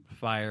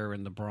fire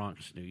in the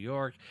Bronx, New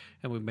York,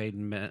 and we made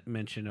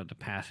mention of the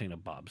passing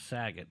of Bob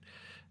Saget.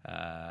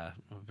 A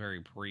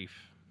very brief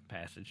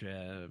passage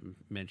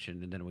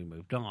mentioned, and then we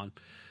moved on.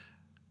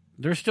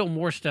 There's still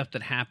more stuff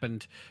that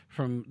happened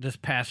from this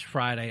past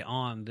Friday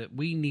on that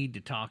we need to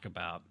talk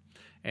about.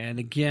 And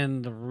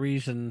again, the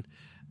reason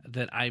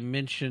that I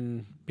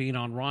mentioned being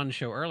on Ron's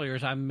show earlier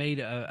is I made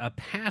a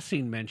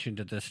passing mention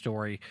to this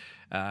story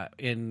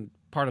in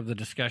part of the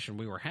discussion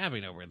we were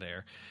having over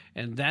there.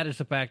 And that is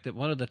the fact that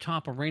one of the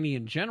top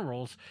Iranian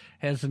generals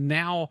has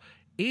now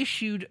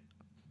issued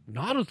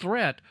not a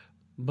threat,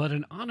 but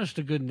an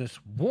honest-to-goodness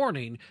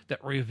warning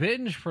that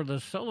revenge for the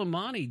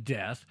Soleimani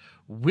death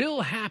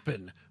will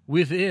happen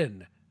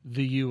within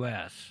the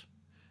U.S.,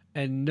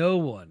 and no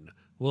one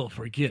will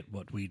forget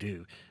what we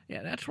do.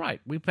 Yeah, that's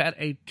right. We've had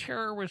a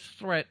terrorist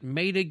threat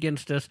made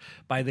against us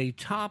by the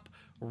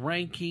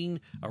top-ranking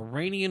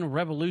Iranian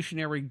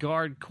Revolutionary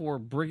Guard Corps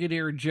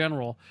Brigadier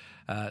General,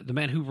 the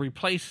man who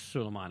replaced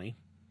Soleimani.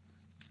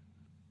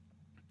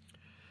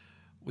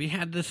 We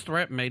had this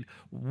threat made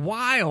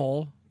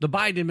while the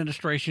Biden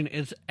administration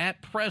is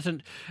at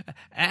present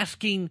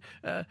asking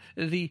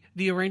the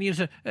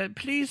Iranians,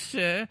 please,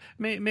 sir,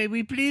 may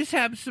we please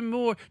have some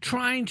more,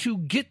 trying to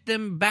get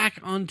them back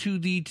onto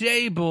the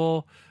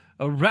table,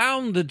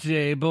 around the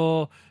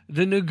table,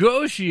 the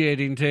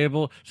negotiating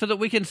table, so that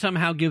we can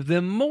somehow give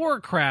them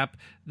more crap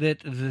that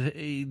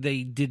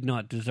they did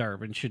not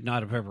deserve and should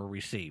not have ever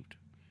received.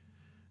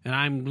 And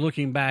I'm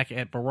looking back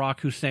at Barack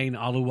Hussein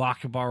Allahu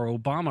Akbar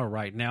Obama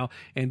right now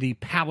and the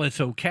pallets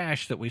of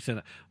cash that we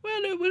sent.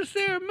 Well, it was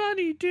their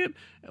money, Tim.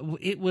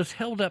 It was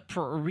held up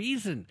for a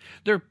reason.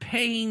 They're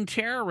paying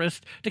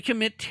terrorists to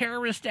commit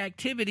terrorist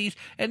activities,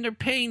 and they're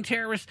paying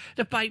terrorists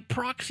to fight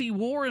proxy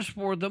wars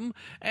for them,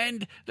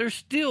 and they're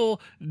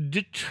still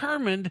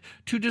determined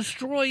to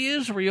destroy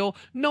Israel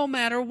no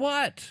matter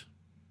what.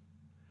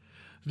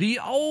 The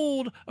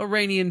old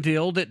Iranian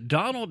deal that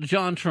Donald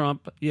John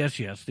Trump, yes,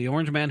 the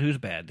orange man who's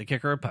bad, the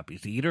kicker of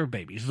puppies, the eater of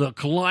babies, the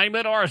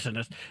climate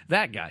arsonist,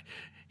 that guy,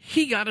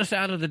 he got us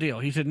out of the deal.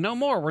 He said, no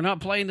more, we're not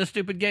playing this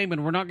stupid game,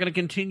 and we're not going to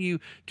continue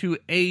to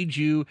aid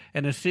you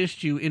and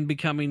assist you in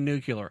becoming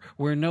nuclear.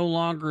 We're no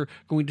longer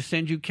going to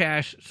send you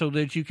cash so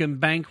that you can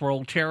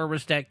bankroll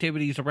terrorist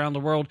activities around the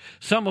world,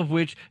 some of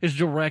which is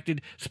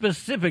directed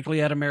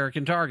specifically at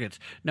American targets.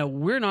 No,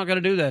 we're not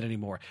going to do that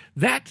anymore.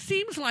 That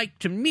seems like,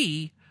 to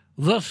me,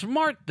 the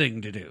smart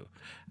thing to do.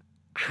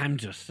 I'm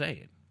just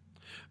saying.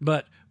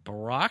 But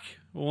Barack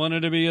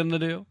wanted to be in the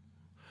deal.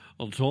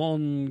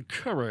 John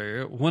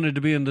Kerry wanted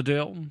to be in the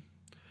deal.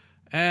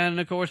 And,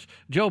 of course,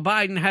 Joe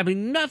Biden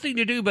having nothing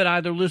to do but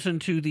either listen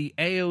to the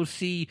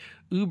AOC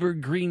uber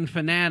green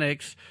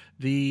fanatics,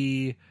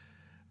 the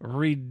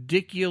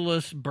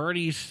ridiculous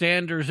Bernie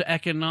Sanders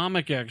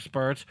economic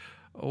experts,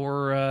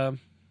 or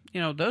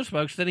those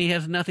folks, then he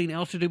has nothing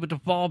else to do but to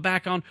fall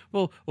back on,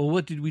 well,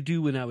 what did we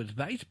do when I was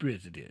vice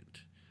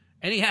president?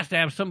 And he has to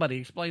have somebody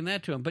explain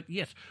that to him. But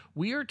yes,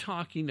 we are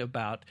talking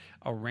about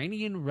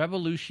Iranian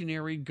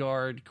Revolutionary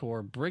Guard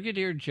Corps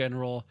Brigadier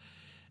General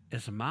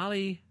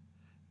Ismaili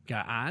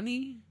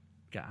Ghani,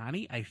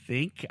 I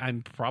think.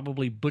 I'm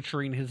probably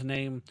butchering his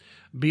name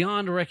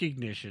beyond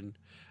recognition.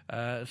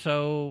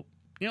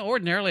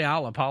 Ordinarily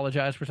I'll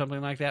apologize for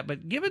something like that,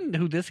 but given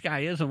who this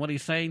guy is and what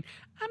he's saying,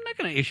 I'm not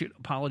going to issue an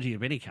apology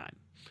of any kind.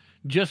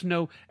 Just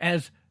know,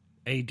 as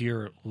a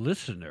dear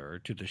listener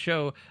to the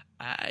show,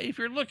 if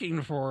you're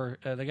looking for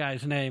the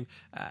guy's name,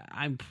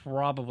 I'm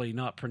probably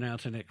not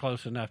pronouncing it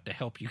close enough to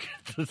help you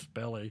get the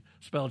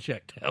spell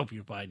check to help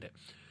you find it.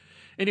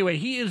 Anyway,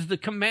 he is the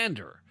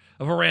commander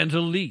of Iran's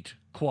elite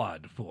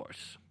Quad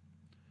Force.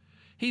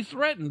 He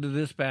threatened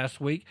this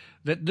past week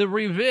that the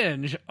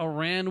revenge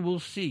Iran will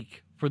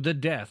seek for the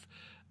death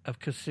of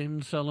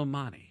Qasem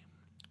Soleimani,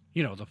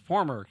 you know, the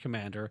former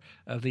commander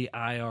of the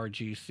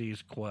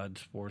IRGC's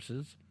Quds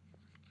forces.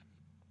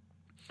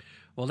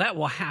 Well, that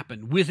will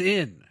happen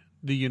within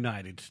the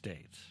United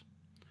States.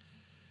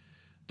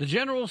 The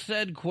general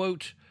said,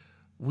 quote,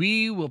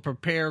 "We will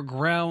prepare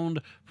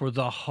ground for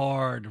the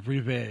hard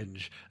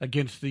revenge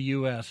against the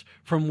U.S.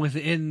 from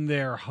within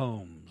their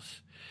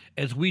homes,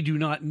 as we do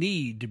not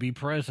need to be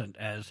present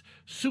as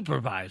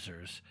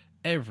supervisors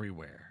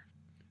everywhere.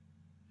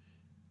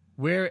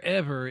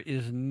 Wherever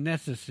is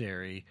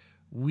necessary,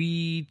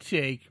 we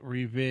take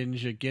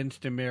revenge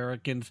against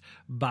Americans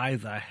by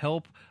the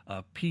help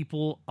of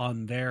people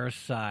on their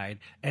side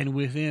and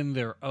within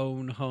their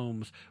own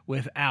homes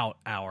without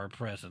our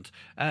presence."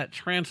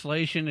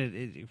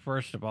 Translation,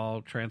 first of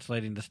all,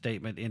 translating the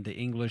statement into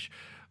English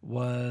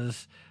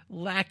was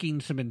lacking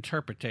some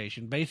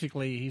interpretation.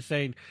 Basically, he's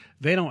saying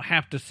they don't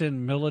have to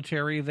send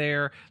military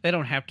there. They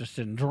don't have to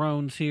send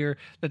drones here.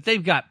 That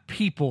they've got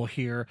people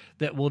here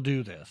that will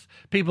do this.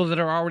 People that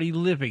are already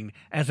living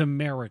as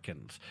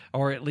Americans,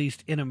 or at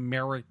least in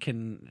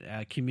American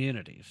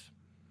communities.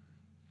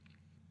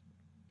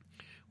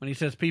 When he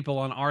says people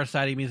on our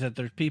side, he means that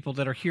there's people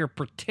that are here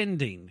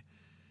pretending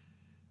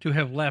to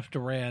have left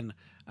Iran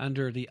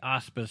under the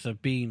auspice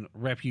of being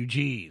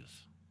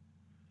refugees.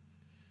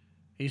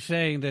 He's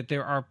saying that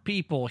there are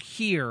people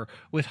here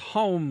with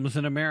homes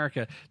in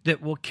America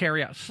that will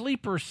carry out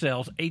sleeper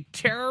cells. A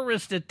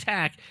terrorist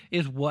attack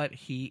is what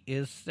he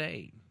is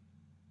saying.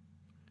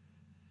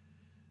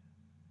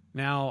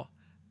 Now,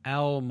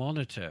 Al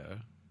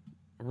Monitor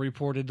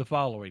reported the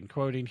following,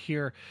 quoting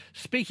here,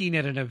 "Speaking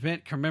at an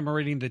event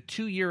commemorating the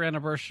 2-year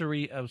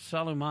anniversary of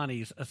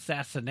Soleimani's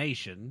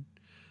assassination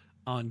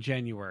on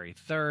January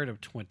 3rd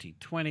of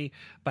 2020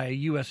 by a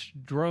U.S.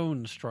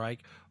 drone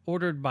strike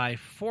ordered by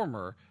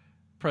former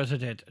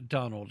President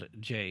Donald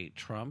J.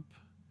 Trump,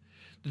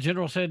 the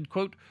general said,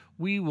 quote,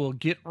 "We will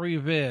get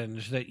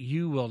revenge that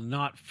you will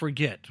not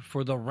forget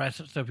for the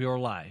rest of your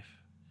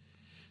life."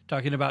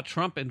 Talking about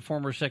Trump and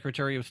former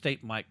Secretary of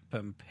State Mike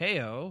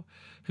Pompeo,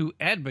 who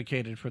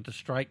advocated for the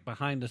strike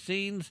behind the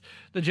scenes,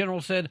 the general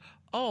said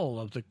all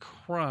of the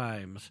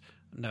criminals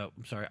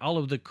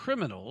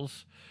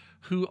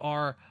who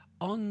are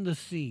on the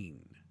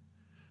scene,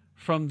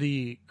 from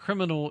the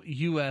criminal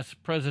U.S.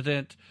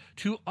 president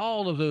to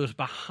all of those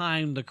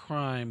behind the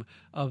crime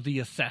of the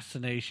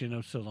assassination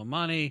of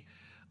Soleimani,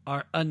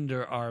 are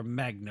under our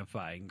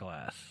magnifying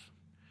glass.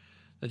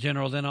 The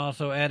general then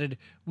also added,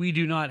 "We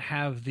do not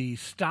have the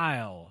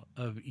style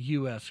of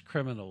U.S.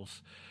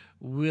 criminals.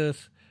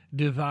 With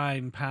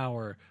divine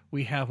power,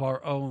 we have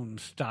our own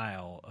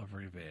style of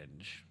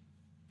revenge."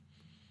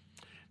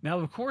 Now,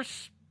 of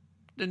course,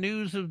 the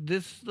news of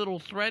this little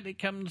threat, it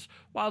comes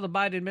while the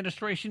Biden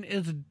administration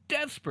is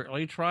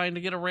desperately trying to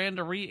get Iran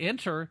to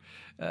re-enter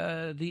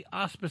the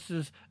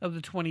auspices of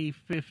the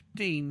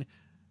 2015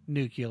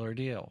 nuclear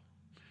deal,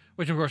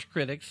 which, of course,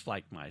 critics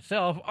like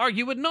myself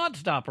argue would not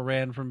stop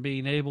Iran from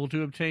being able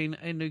to obtain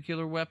a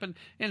nuclear weapon.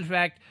 In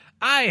fact,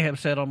 I have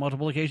said on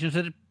multiple occasions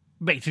that it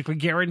basically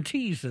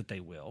guarantees that they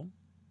will.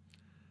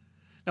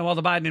 Now, while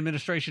the Biden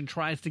administration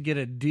tries to get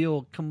a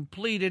deal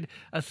completed,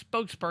 a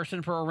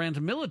spokesperson for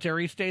Iran's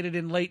military stated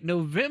in late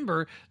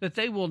November that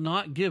they will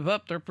not give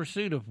up their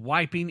pursuit of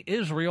wiping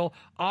Israel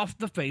off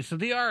the face of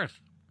the earth.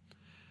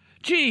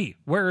 Gee,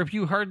 where have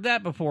you heard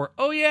that before?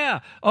 Oh, yeah,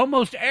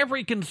 almost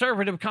every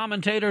conservative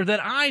commentator that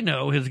I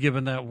know has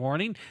given that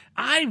warning.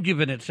 I've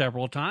given it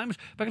several times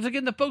because,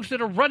 again, the folks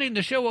that are running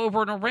the show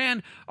over in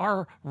Iran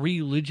are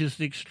religious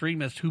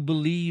extremists who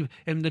believe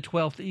in the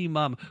 12th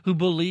Imam, who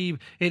believe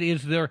it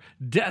is their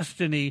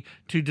destiny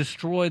to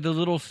destroy the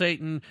little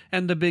Satan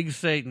and the big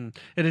Satan.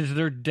 It is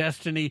their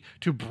destiny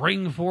to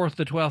bring forth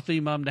the 12th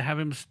Imam, to have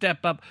him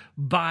step up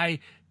by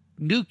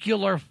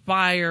nuclear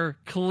fire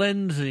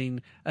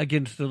cleansing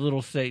against the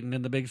little Satan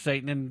and the big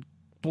Satan. And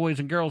boys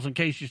and girls, in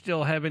case you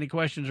still have any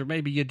questions, or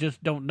maybe you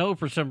just don't know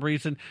for some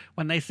reason,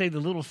 when they say the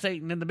little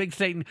Satan and the big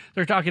Satan,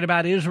 they're talking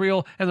about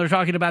Israel and they're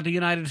talking about the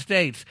United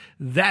States.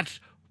 That's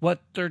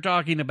what they're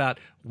talking about.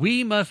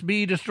 We must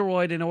be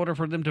destroyed in order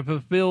for them to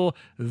fulfill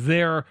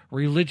their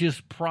religious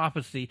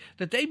prophecy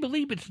that they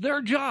believe it's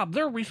their job,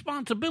 their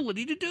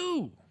responsibility to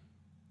do.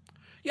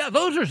 Yeah,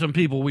 those are some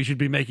people we should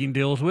be making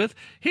deals with.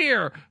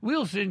 Here,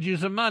 we'll send you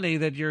some money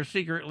that you're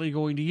secretly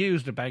going to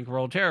use to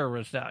bankroll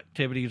terrorist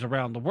activities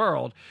around the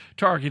world,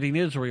 targeting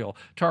Israel,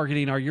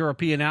 targeting our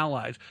European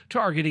allies,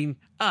 targeting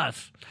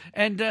us.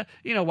 And,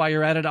 while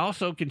you're at it,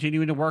 also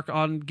continuing to work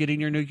on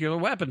getting your nuclear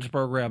weapons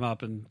program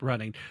up and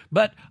running.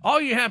 But all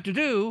you have to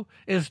do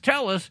is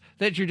tell us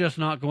that you're just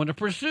not going to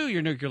pursue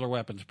your nuclear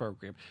weapons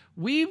program.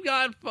 We've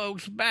got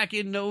folks back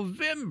in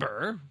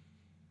November,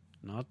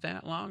 not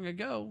that long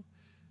ago,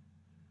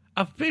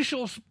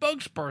 official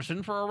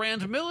spokesperson for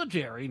Iran's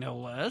military, no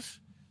less,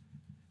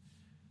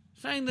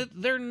 saying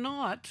that they're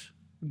not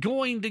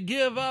going to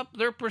give up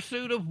their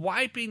pursuit of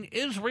wiping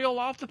Israel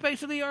off the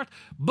face of the earth.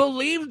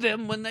 Believe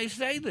them when they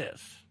say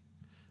this.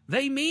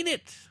 They mean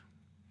it.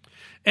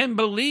 And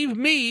believe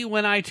me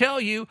when I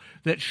tell you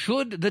that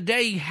should the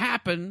day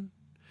happen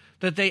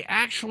that they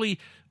actually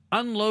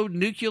unload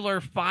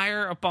nuclear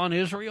fire upon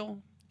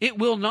Israel, it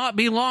will not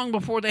be long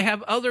before they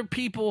have other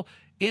people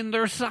in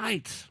their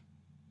sights.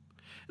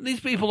 And these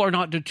people are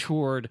not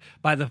deterred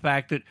by the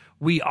fact that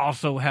we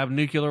also have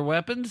nuclear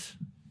weapons.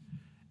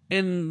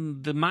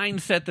 In the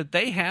mindset that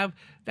they have,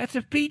 that's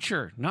a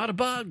feature, not a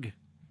bug.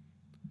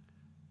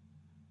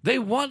 They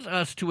want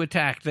us to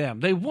attack them.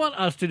 They want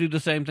us to do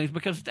the same things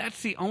because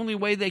that's the only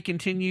way they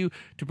continue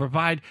to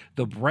provide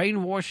the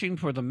brainwashing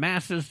for the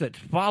masses that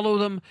follow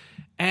them.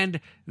 And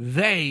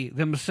they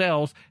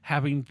themselves,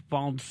 having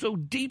fallen so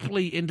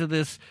deeply into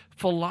this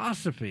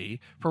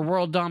philosophy for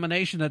world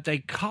domination that they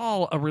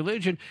call a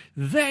religion,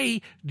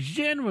 they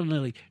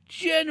genuinely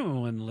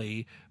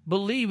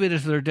believe it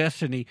is their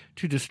destiny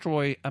to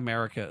destroy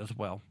America as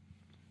well.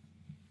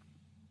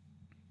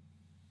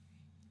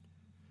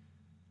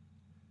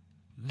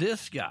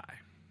 This guy,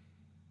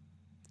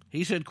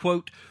 he said,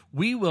 quote,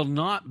 "We will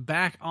not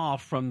back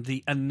off from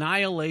the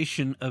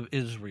annihilation of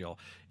Israel,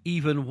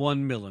 even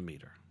 1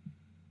 millimeter.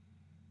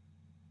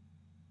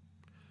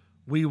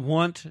 We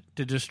want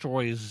to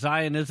destroy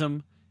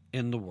Zionism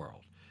in the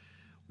world.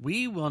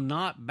 We will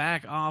not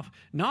back off,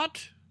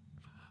 not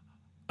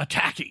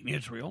attacking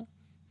Israel,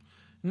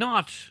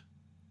 not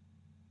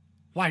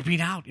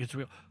wiping out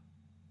Israel,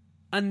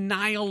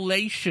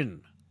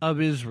 annihilation of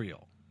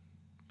Israel."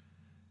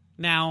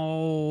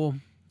 Now,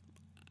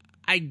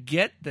 I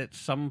get that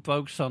some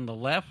folks on the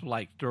left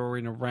like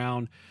throwing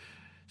around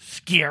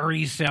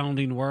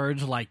scary-sounding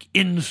words like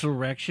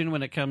insurrection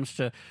when it comes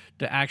to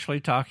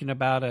actually talking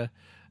about a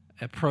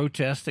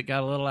protest that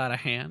got a little out of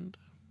hand.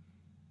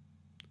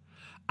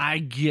 I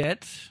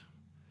get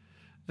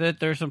that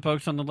there's some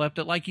folks on the left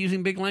that like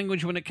using big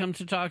language when it comes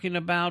to talking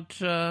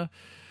about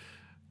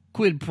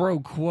quid pro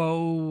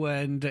quo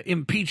and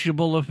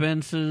impeachable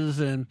offenses,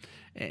 and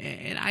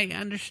I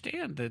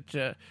understand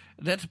that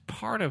that's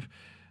part of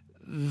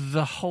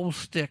the whole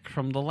stick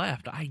from the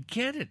left. I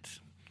get it.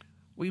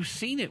 We've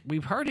seen it.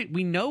 We've heard it.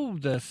 We know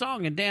the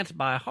song and dance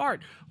by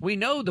heart. We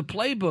know the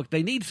playbook.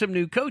 They need some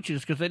new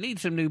coaches because they need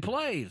some new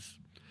plays.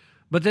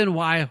 But then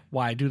why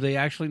do they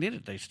actually need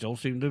it? They still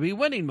seem to be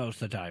winning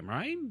most of the time,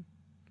 right?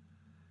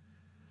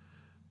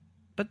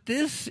 But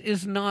this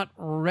is not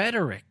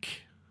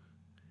rhetoric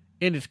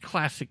in its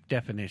classic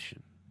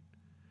definition.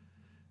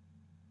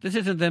 This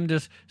isn't them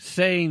just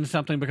saying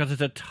something because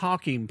it's a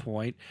talking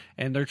point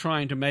and they're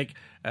trying to make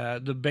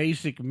the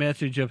basic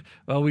message of,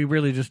 well, we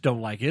really just don't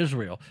like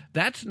Israel.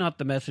 That's not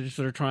the message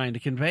that they're trying to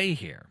convey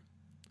here.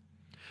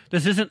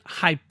 This isn't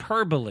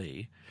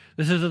hyperbole.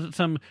 This isn't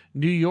some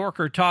New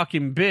Yorker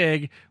talking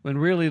big when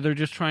really they're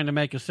just trying to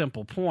make a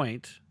simple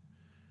point.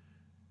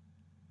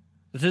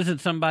 This isn't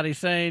somebody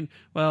saying,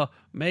 well,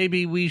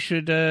 maybe we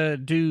should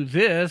do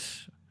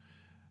this,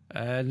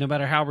 no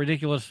matter how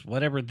ridiculous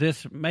whatever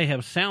this may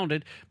have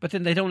sounded, but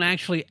then they don't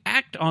actually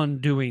act on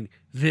doing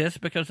this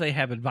because they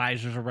have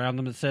advisors around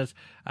them that says,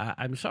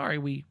 I'm sorry,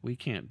 we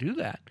can't do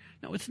that.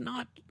 No, it's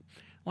not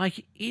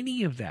like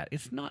any of that.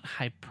 It's not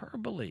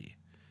hyperbole.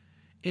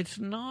 It's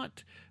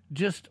not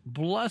just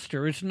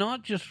bluster. It's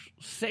not just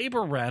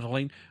saber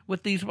rattling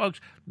with these folks.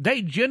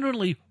 They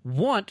generally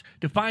want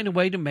to find a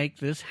way to make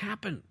this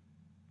happen.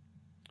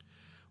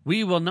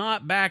 We will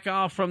not back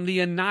off from the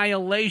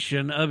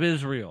annihilation of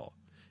Israel,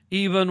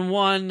 even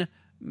 1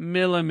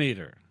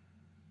 millimeter.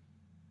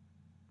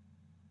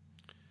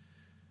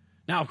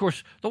 Now, of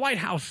course, the White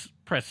House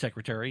press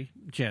secretary,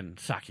 Jen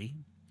Psaki,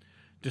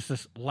 just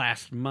this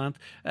last month,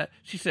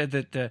 she said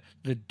that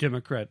the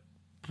Democrat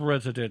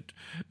President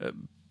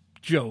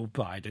Joe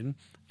Biden,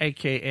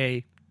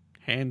 a.k.a.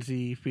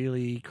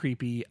 handsy-feely,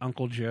 creepy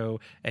Uncle Joe,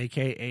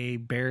 a.k.a.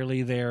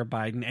 barely there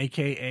Biden,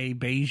 a.k.a.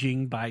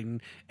 Beijing Biden,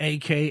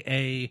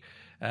 a.k.a.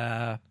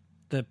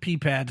 The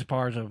P-pads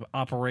part of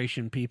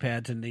Operation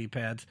P-pads and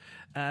knee-pads.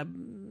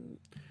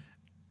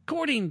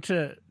 According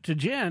to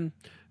Jen,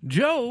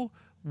 Joe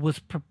was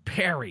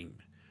preparing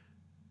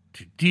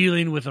to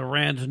dealing with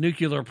Iran's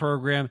nuclear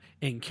program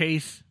in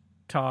case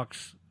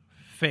talks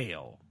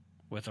fail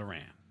with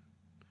Iran.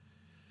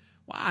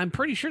 Well, I'm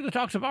pretty sure the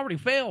talks have already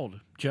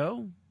failed,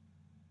 Joe.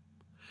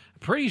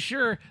 Pretty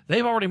sure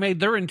they've already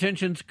made their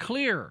intentions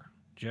clear,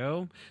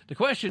 Joe. The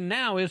question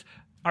now is,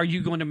 are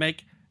you going to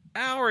make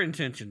our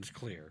intentions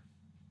clear?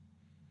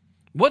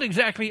 What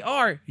exactly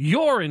are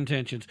your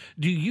intentions?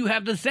 Do you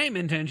have the same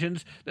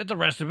intentions that the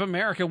rest of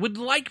America would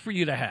like for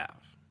you to have?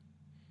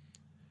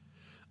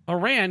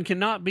 Iran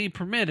cannot be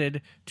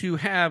permitted to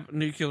have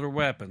nuclear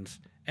weapons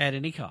at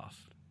any cost.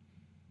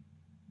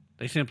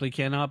 They simply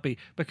cannot be,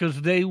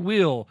 because they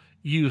will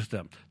use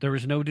them. There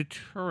is no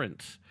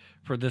deterrence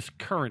for this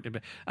current,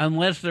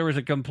 unless there is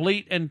a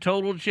complete and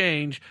total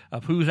change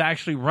of who's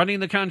actually running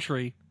the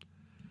country.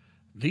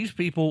 These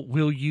people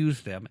will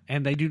use them,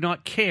 and they do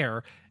not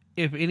care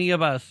if any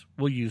of us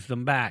will use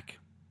them back.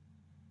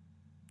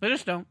 They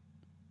just don't.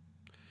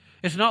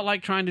 It's not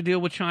like trying to deal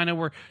with China,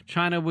 where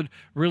China would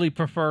really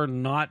prefer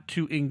not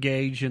to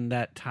engage in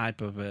that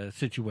type of a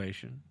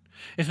situation.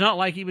 It's not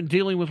like even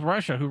dealing with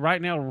Russia, who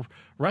right now,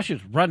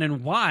 Russia's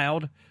running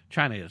wild.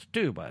 China is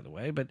too, by the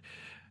way, but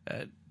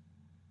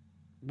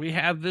we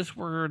have this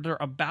where they're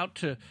about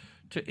to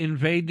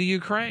invade the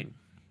Ukraine.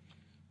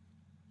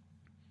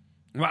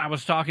 Well, I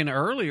was talking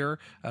earlier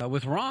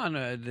with Ron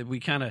that we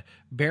kind of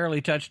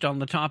barely touched on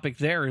the topic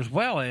there as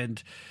well.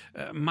 And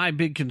my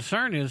big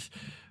concern is,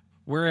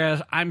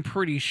 whereas I'm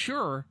pretty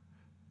sure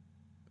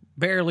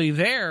barely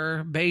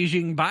there,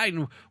 Beijing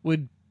Biden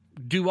would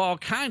do all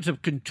kinds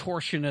of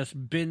contortionist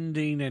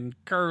bending and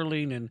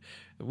curling and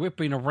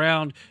whipping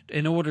around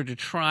in order to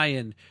try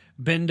and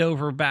bend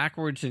over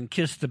backwards and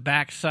kiss the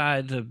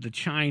backsides of the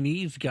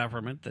Chinese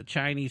government, the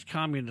Chinese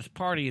Communist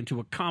Party, and to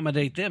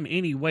accommodate them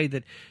any way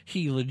that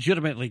he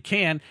legitimately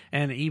can,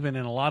 and even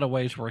in a lot of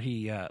ways where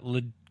he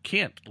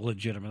can't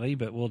legitimately,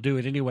 but will do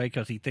it anyway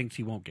because he thinks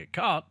he won't get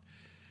caught.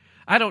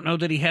 I don't know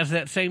that he has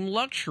that same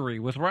luxury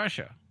with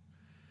Russia.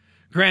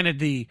 Granted,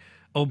 the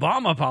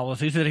Obama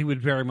policies that he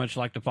would very much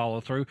like to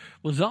follow through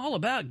was all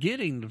about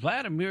getting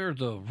Vladimir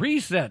the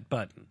reset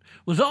button,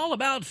 was all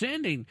about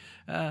sending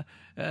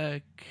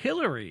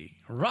Hillary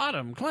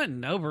Rodham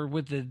Clinton over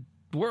with the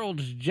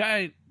world's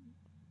giant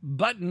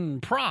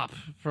button prop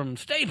from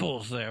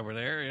Staples over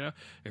there. You know,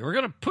 we're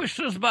going to push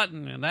this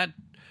button, and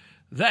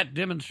that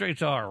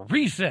demonstrates our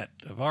reset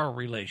of our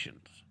relations.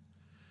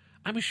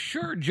 I'm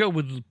sure Joe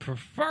would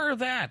prefer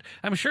that.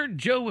 I'm sure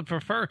Joe would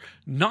prefer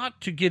not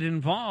to get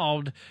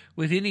involved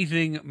with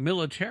anything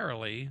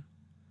militarily,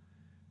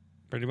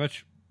 pretty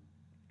much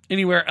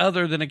anywhere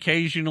other than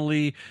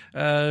occasionally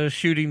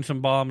shooting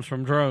some bombs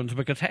from drones,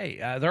 because, hey,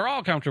 they're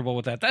all comfortable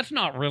with that. That's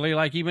not really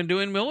like even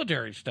doing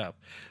military stuff.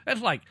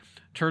 That's like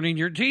turning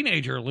your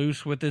teenager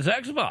loose with his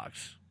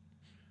Xbox.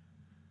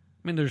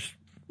 I mean, there's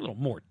a little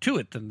more to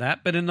it than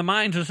that, but in the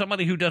minds of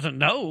somebody who doesn't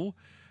know,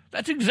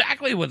 that's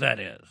exactly what that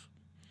is.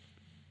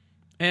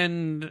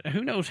 And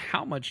who knows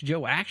how much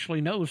Joe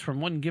actually knows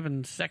from one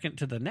given second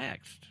to the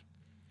next.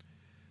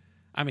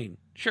 I mean,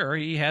 sure,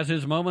 he has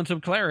his moments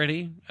of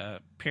clarity,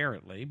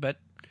 apparently, but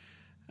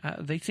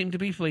they seem to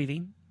be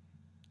fleeting.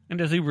 And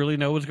does he really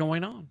know what's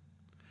going on?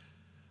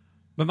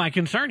 But my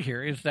concern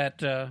here is that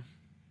that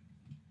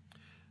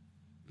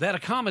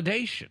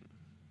accommodation,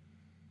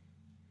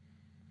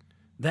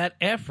 that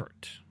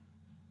effort,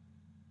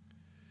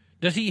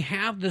 does he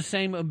have the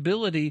same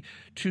ability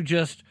to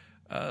just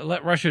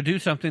let Russia do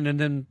something and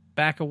then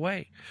back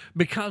away?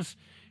 Because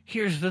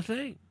here's the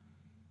thing.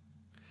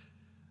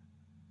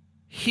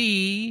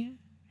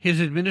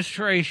 His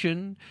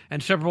administration,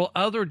 and several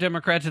other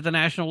Democrats at the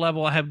national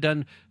level have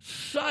done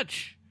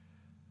such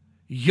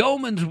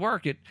yeoman's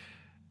work at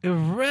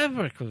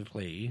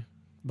irrevocably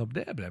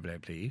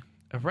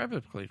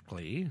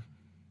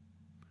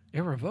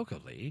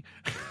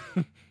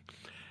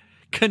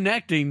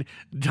connecting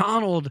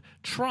Donald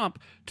Trump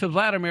to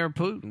Vladimir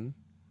Putin,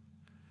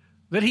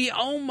 that he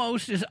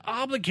almost is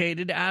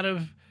obligated out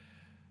of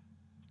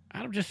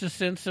just a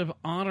sense of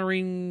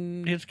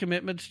honoring his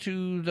commitments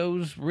to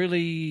those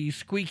really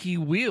squeaky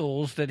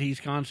wheels that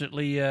he's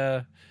constantly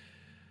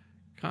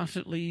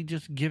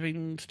just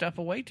giving stuff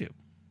away to.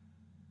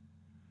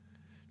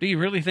 Do you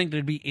really think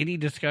there'd be any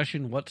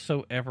discussion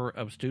whatsoever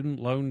of student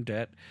loan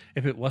debt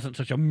if it wasn't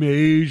such a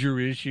major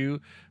issue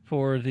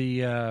for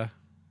the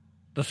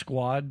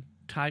squad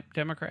type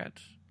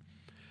Democrats?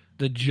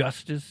 The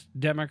Justice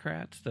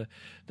Democrats, the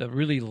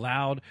really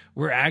loud,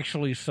 we're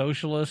actually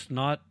socialists,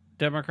 not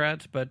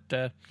Democrats, but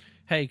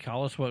hey,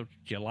 call us what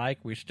you like.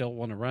 We still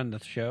want to run the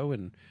show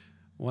and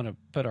want to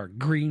put our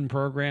green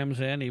programs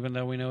in, even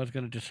though we know it's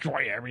going to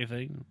destroy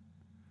everything.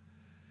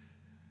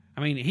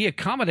 I mean, he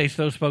accommodates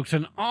those folks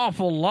an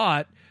awful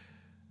lot,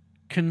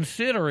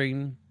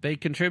 considering they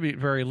contribute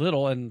very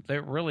little, and they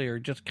really are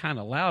just kind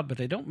of loud, but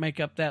they don't make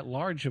up that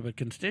large of a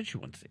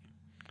constituency.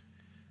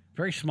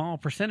 Very small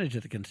percentage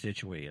of the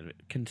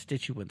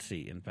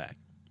constituency, in fact.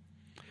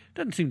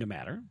 Doesn't seem to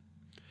matter.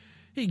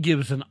 He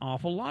gives an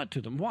awful lot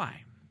to them.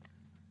 Why?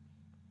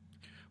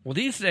 Well,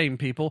 these same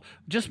people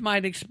just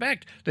might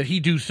expect that he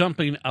do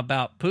something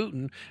about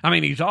Putin. I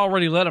mean, he's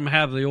already let him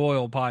have the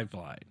oil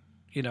pipeline.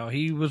 You know,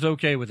 he was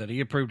okay with it. He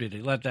approved it.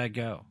 He let that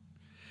go.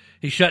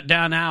 He shut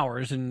down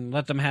ours and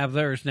let them have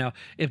theirs. Now,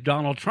 if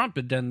Donald Trump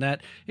had done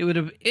that, it would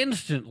have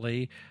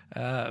instantly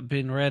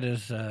been read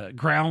as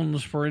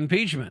grounds for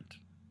impeachment.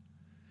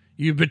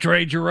 You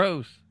betrayed your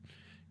oath.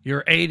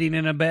 You're aiding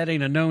and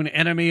abetting a known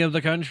enemy of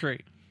the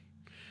country.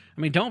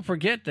 I mean, don't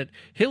forget that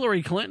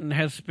Hillary Clinton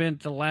has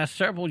spent the last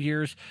several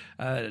years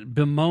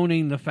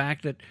bemoaning the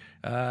fact that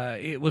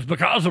it was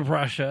because of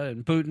Russia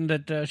and Putin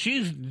that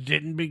she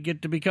didn't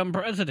get to become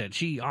president.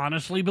 She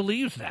honestly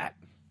believes that.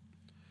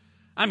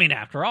 I mean,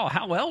 after all,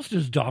 how else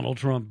does Donald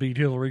Trump beat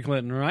Hillary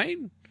Clinton, right?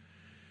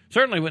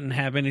 Certainly wouldn't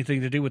have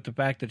anything to do with the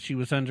fact that she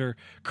was under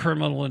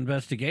criminal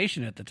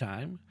investigation at the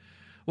time.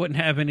 Wouldn't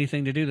have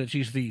anything to do that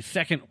she's the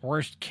second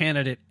worst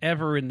candidate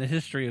ever in the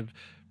history of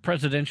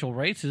presidential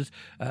races,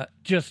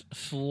 just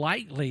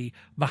slightly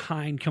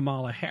behind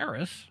Kamala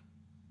Harris.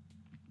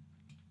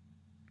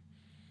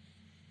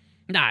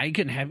 Nah, he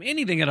couldn't have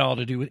anything at all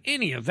to do with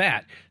any of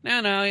that.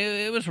 No,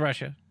 it was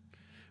Russia.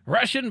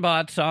 Russian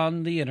bots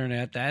on the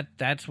internet,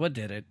 that's what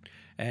did it.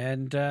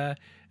 And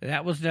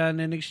that was done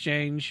in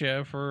exchange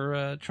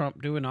for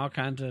Trump doing all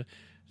kinds of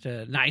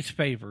nice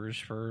favors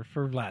for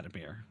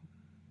Vladimir.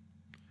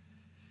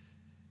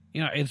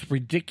 You know, as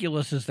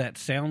ridiculous as that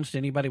sounds to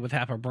anybody with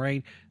half a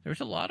brain,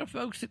 there's a lot of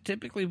folks that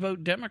typically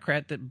vote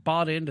Democrat that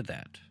bought into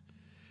that.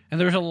 And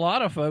there's a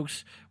lot of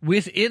folks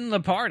within the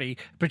party,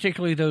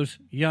 particularly those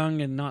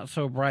young and not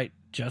so bright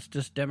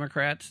Justice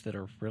Democrats that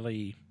are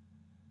really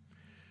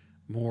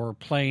more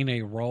playing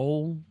a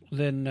role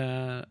than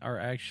are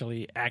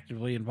actually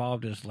actively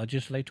involved as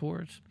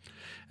legislators.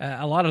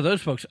 A lot of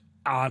those folks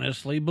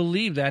honestly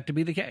believe that to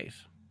be the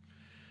case.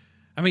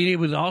 I mean, it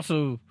was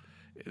also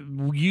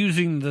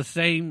using the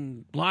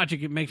same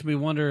logic. It makes me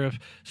wonder if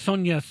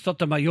Sonia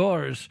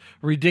Sotomayor's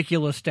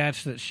ridiculous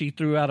stats that she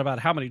threw out about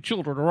how many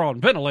children are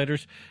on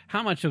ventilators,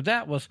 how much of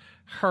that was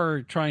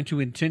her trying to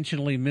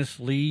intentionally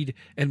mislead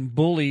and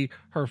bully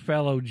her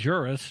fellow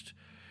jurist,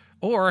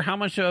 or how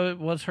much of it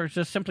was her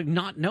just simply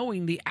not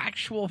knowing the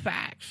actual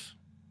facts.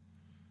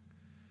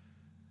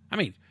 I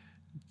mean,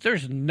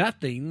 there's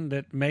nothing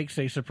that makes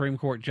a Supreme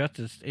Court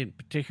justice, in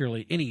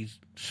particularly, any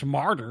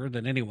smarter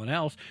than anyone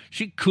else.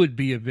 She could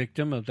be a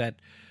victim of that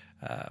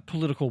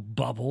political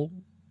bubble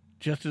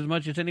just as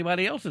much as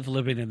anybody else that's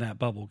living in that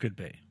bubble could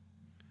be.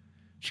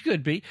 She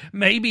could be.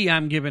 Maybe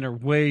I'm giving her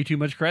way too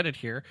much credit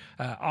here,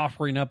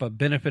 offering up a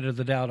benefit of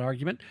the doubt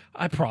argument.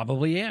 I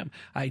probably am.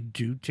 I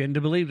do tend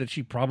to believe that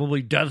she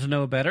probably does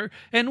know better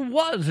and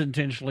was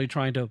intentionally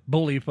trying to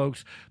bully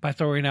folks by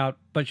throwing out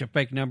a bunch of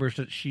fake numbers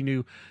that she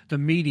knew the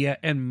media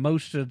and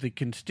most of the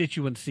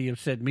constituency of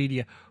said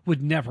media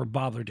would never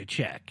bother to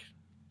check.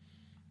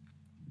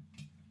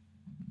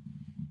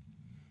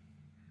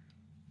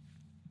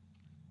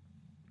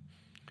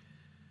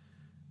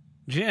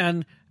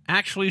 Jen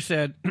actually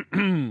said,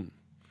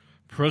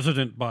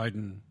 President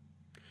Biden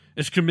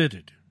is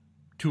committed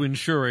to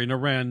ensuring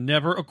Iran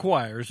never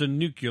acquires a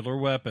nuclear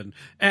weapon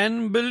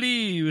and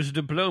believes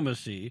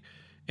diplomacy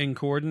in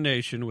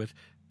coordination with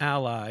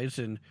allies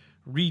and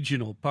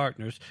regional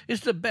partners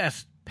is the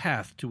best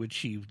path to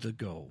achieve the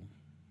goal.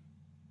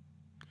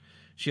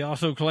 She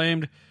also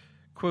claimed,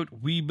 quote,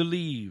 we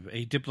believe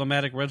a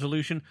diplomatic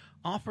resolution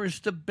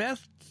offers the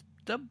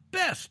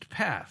best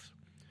path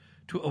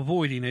to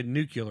avoiding a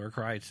nuclear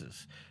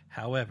crisis.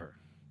 However,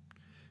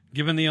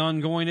 given the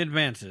ongoing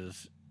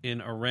advances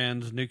in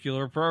Iran's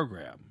nuclear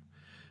program,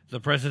 the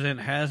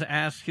president has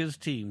asked his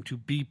team to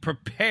be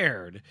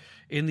prepared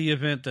in the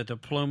event that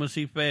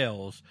diplomacy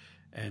fails,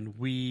 and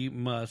we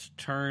must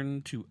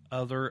turn to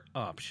other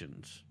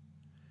options,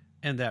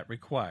 and that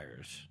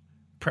requires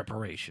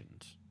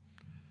preparations.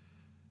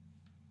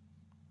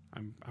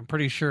 I'm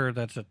pretty sure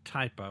that's a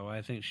typo.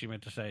 I think she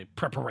meant to say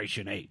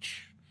Preparation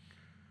H.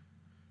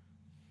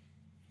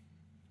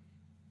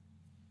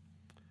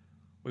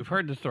 We've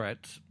heard the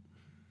threats.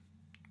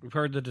 We've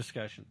heard the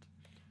discussions.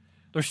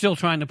 They're still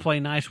trying to play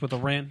nice with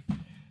Iran.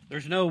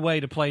 There's no way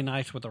to play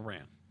nice with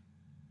Iran.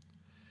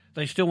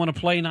 They still want to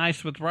play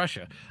nice with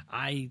Russia.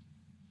 I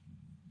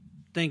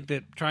think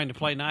that trying to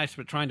play nice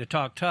but trying to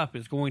talk tough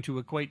is going to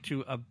equate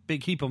to a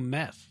big heap of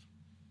mess.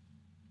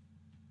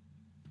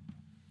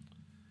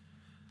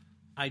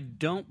 I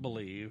don't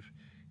believe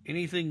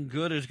anything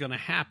good is going to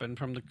happen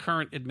from the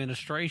current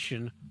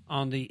administration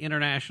on the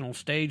international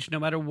stage, no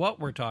matter what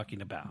we're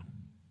talking about.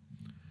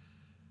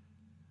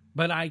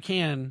 But I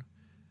can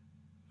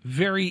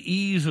very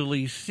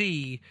easily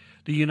see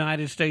the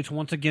United States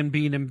once again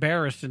being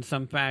embarrassed in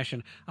some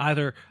fashion.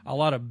 Either a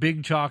lot of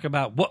big talk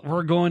about what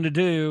we're going to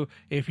do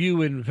if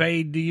you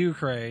invade the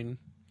Ukraine,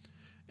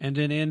 and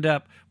then end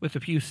up with a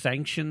few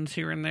sanctions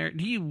here and there.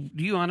 Do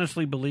you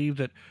honestly believe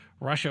that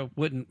Russia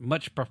wouldn't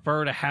much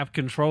prefer to have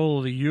control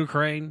of the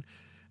Ukraine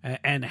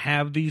and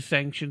have these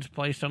sanctions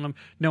placed on them,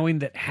 knowing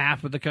that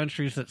half of the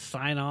countries that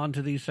sign on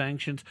to these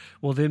sanctions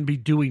will then be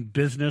doing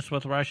business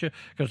with Russia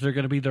because they're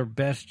going to be their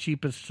best,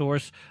 cheapest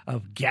source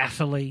of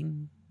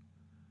gasoline?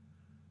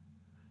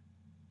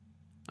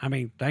 I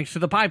mean, thanks to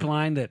the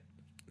pipeline that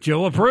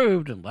Joe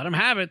approved and let him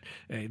have it,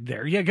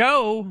 there you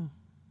go.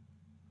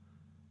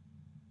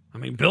 I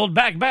mean, build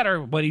back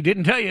better. What he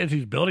didn't tell you is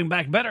he's building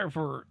back better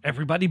for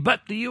everybody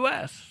but the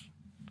U.S.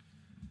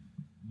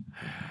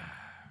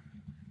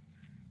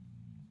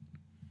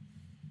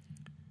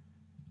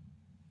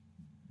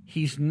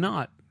 He's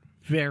not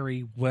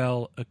very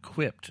well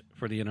equipped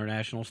for the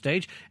international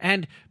stage.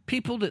 And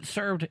people that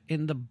served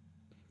in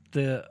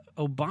the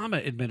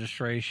Obama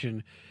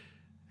administration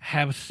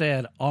have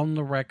said on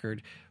the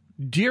record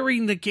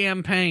during the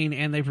campaign,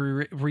 and they've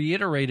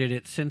reiterated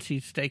it since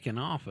he's taken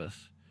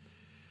office,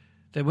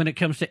 that when it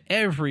comes to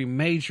every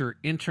major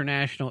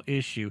international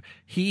issue,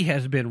 he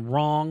has been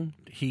wrong,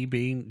 he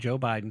being Joe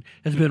Biden,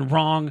 has been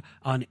wrong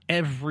on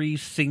every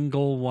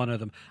single one of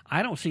them.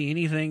 I don't see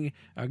anything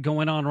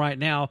going on right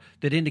now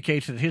that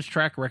indicates that his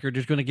track record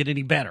is going to get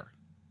any better.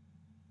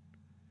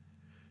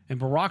 And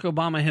Barack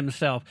Obama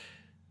himself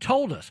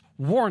told us,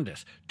 warned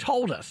us,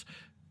 told us,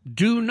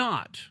 do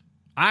not,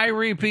 I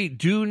repeat,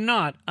 do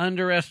not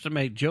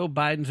underestimate Joe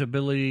Biden's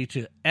ability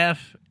to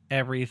F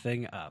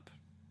everything up.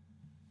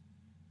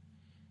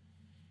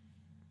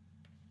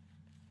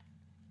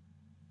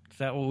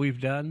 that what we've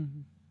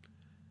done?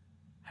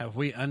 Have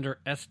we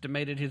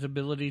underestimated his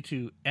ability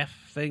to F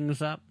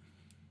things up?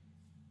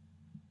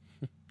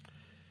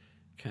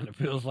 Kind of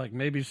feels like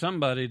maybe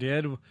somebody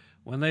did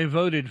when they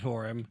voted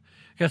for him.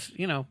 Because,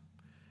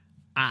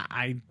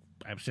 I've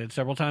said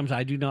several times,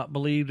 I do not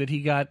believe that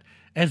he got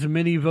as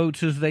many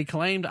votes as they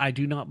claimed. I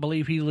do not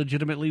believe he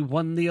legitimately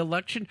won the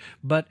election,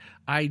 but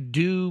I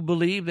do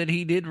believe that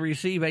he did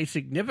receive a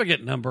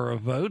significant number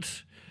of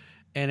votes,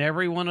 and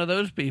every one of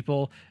those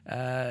people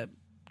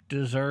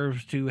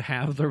deserves to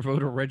have their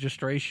voter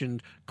registration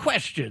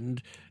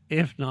questioned,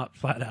 if not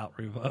flat out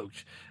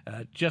revoked,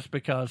 just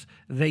because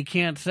they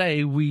can't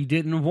say we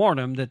didn't warn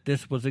them that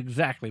this was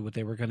exactly what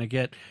they were going to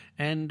get.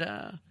 And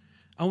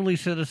only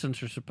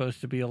citizens are supposed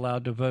to be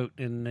allowed to vote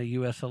in the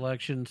U.S.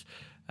 elections,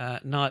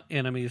 not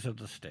enemies of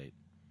the state.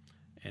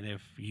 And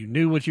if you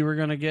knew what you were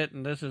going to get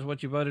and this is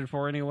what you voted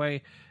for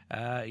anyway,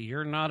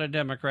 you're not a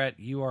Democrat.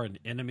 You are an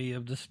enemy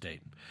of the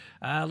state.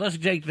 Let's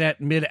take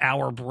that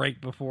mid-hour break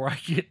before I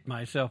get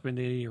myself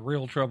into any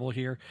real trouble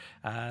here.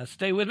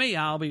 Stay with me.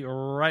 I'll be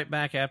right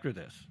back after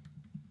this.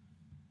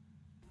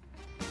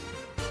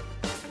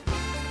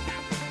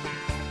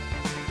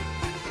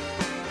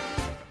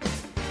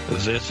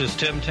 This is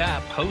Tim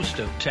Tapp, host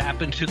of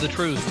Tap Into the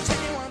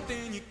Truth.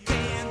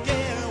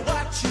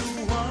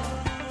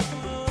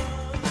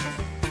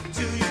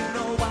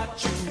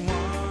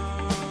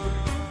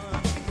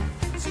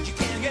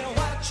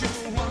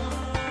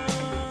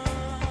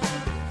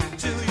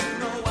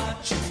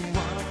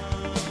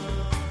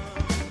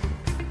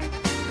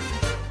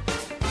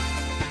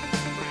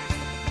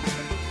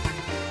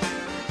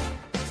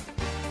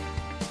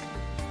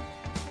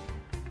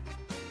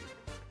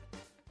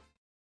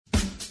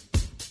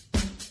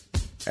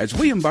 As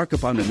we embark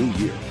upon a new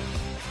year,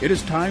 it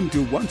is time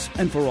to once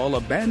and for all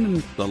abandon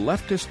the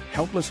leftist,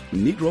 helpless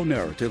Negro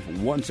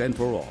narrative once and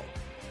for all.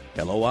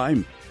 Hello,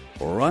 I'm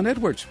Ron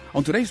Edwards.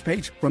 On today's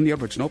page from the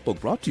Edwards Notebook,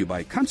 brought to you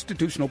by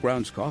Constitutional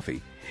Grounds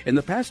Coffee. In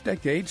the past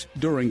decades,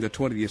 during the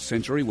 20th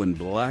century, when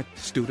black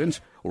students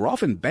were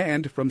often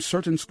banned from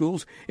certain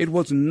schools, it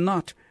was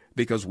not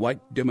because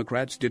white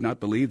Democrats did not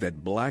believe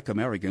that black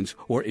Americans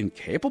were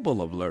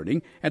incapable of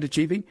learning and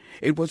achieving.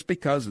 It was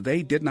because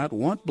they did not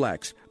want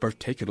blacks,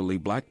 particularly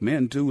black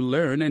men, to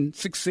learn and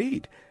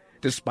succeed.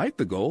 Despite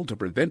the goal to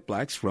prevent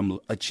blacks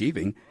from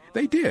achieving,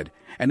 they did,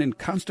 and in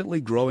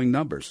constantly growing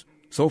numbers.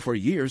 So for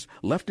years,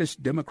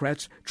 leftist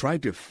Democrats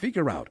tried to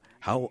figure out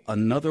how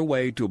another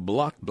way to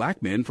block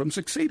black men from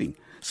succeeding.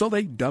 So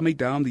they dummied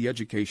down the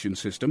education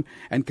system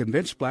and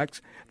convinced blacks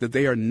that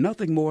they are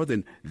nothing more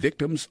than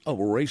victims of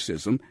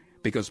racism,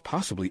 because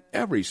possibly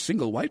every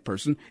single white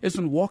person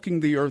isn't walking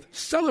the earth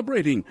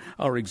celebrating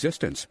our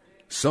existence.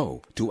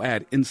 So, to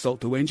add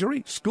insult to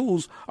injury,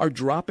 schools are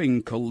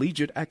dropping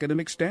collegiate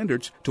academic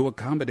standards to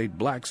accommodate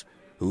blacks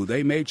who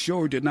they made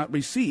sure did not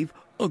receive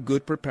a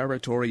good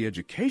preparatory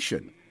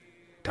education.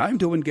 Time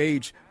to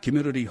engage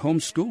community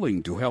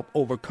homeschooling to help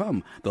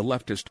overcome the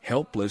leftist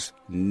helpless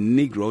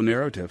Negro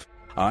narrative.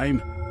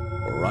 I'm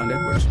Ron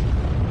Edwards.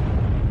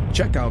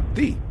 Check out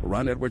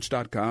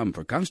theronedwards.com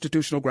for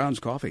Constitutional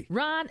Grounds Coffee.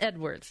 Ron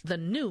Edwards, the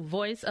new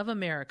voice of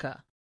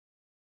America.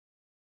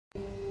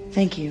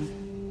 Thank you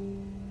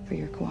for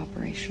your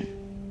cooperation.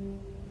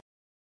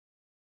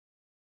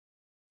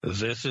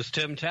 This is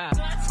Tim Tapp.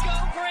 Let's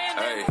go,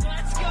 Brandon. Hey.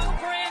 Let's go,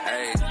 Brandon.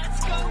 Hey.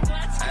 Let's go.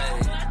 Let's go.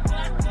 Hey.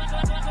 Let's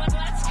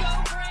go,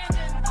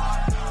 Brandon.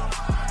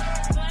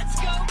 Let's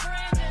go,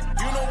 Brandon.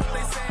 You know what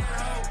they saying,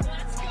 ho?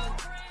 Let's go,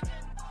 Brandon.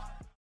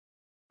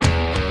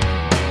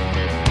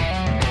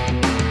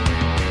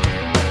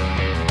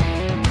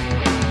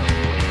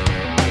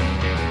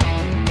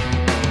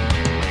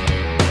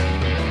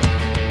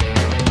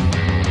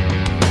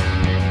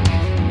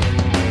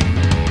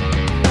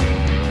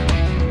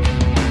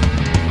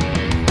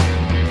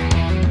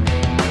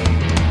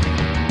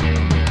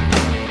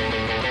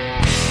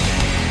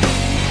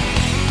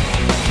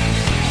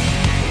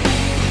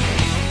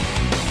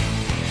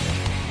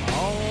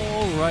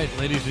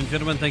 Ladies and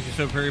gentlemen, thank you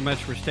so very much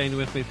for staying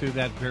with me through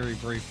that very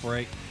brief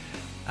break.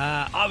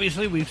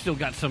 Obviously, we've still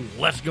got some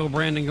Let's Go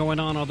Brandon going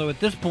on, although at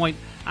this point,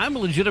 I'm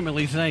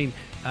legitimately saying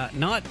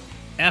not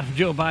F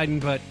Joe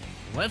Biden, but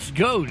let's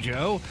go,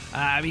 Joe.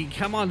 I mean,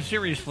 come on,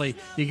 seriously.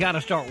 You got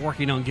to start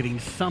working on getting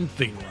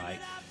something right.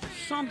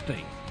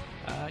 Something.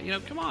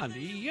 Come on.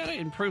 You got to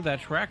improve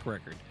that track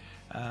record.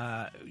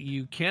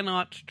 You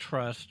cannot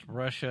trust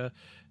Russia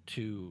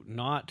to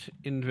not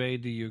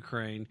invade the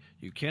Ukraine.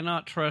 You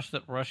cannot trust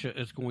that Russia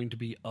is going to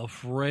be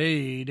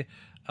afraid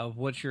of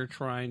what you're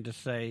trying to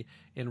say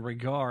in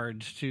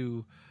regards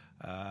to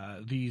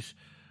the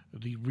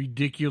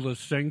ridiculous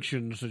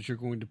sanctions that you're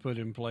going to put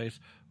in place.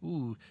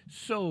 Ooh,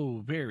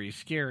 so very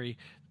scary.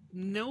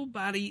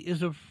 Nobody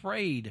is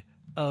afraid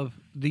of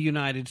the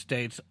United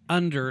States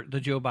under the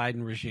Joe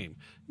Biden regime.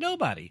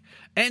 Nobody.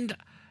 And,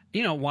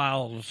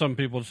 while some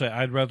people say,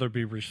 I'd rather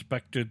be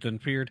respected than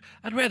feared,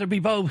 I'd rather be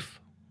both.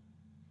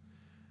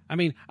 I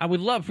mean, I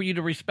would love for you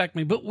to respect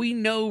me, but we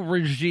know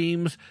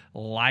regimes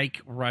like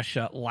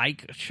Russia,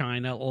 like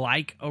China,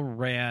 like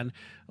Iran,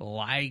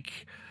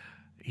 like,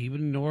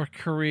 even North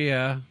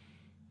Korea,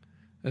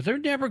 they're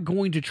never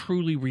going to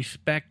truly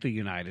respect the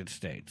United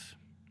States.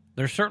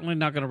 They're certainly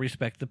not going to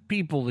respect the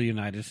people of the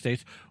United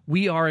States.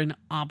 We are an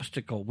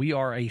obstacle. We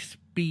are a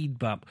speed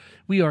bump.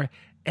 We are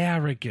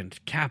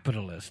arrogant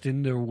capitalists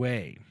in their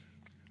way.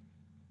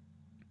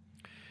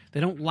 They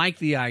don't like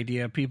the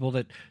idea of people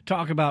that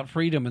talk about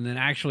freedom and then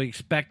actually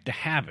expect to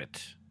have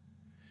it.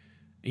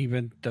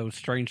 Even though,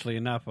 strangely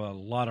enough, a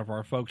lot of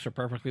our folks are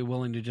perfectly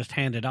willing to just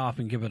hand it off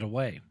and give it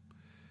away.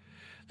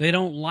 They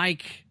don't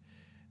like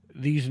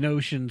these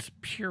notions,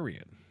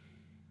 period.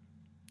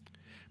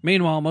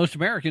 Meanwhile, most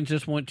Americans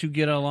just want to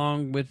get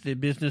along with the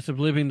business of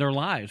living their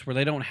lives where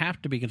they don't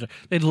have to be concerned.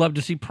 They'd love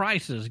to see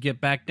prices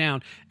get back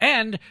down.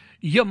 And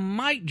you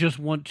might just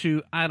want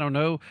to, I don't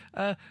know,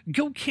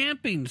 go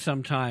camping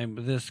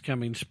sometime this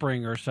coming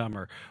spring or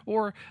summer,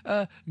 or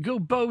go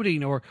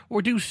boating, or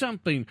do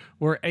something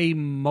where a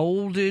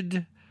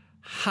molded,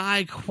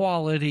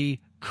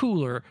 high-quality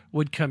cooler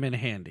would come in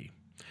handy.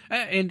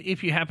 And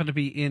if you happen to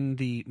be in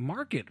the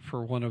market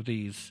for one of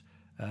these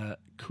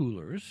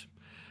coolers,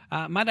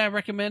 might I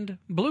recommend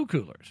Blue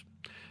Coolers?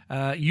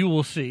 You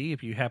will see,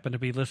 if you happen to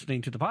be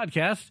listening to the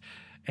podcast,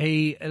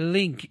 a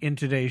link in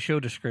today's show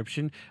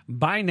description.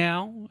 By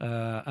now,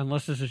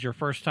 unless this is your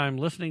first time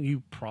listening,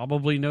 you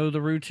probably know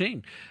the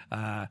routine.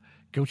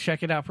 Go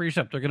check it out for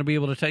yourself. They're going to be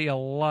able to tell you a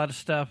lot of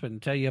stuff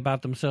and tell you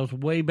about themselves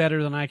way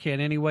better than I can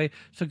anyway.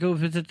 So go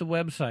visit the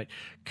website.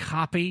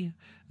 Copy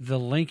the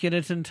link in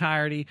its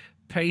entirety.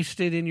 Paste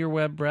it in your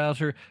web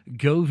browser,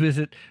 go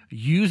visit.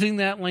 Using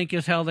that link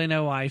is how they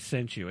know I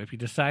sent you. If you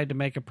decide to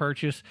make a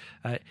purchase,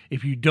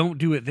 if you don't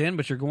do it then,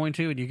 but you're going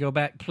to, and you go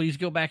back, please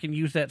go back and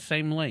use that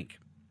same link.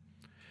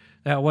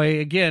 That way,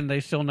 again, they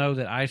still know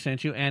that I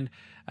sent you, and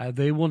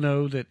they will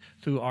know that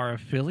through our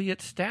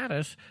affiliate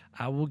status,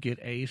 I will get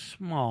a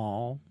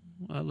small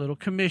little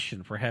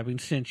commission for having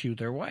sent you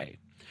their way.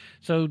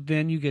 So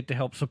then you get to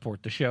help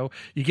support the show.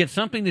 You get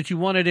something that you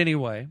wanted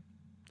anyway.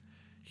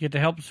 You get to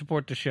help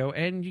support the show,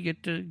 and you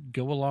get to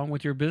go along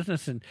with your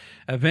business and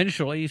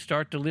eventually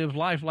start to live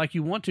life like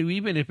you want to,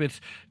 even if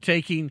it's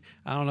taking,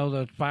 I don't know,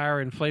 the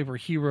Fire and Flavor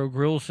Hero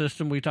Grill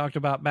system we talked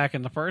about back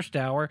in the first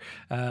hour,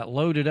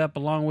 load it up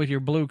along with your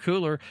Blue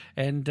Cooler,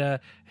 and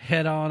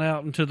head on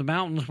out into the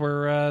mountains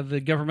where the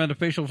government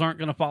officials aren't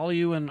going to follow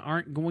you and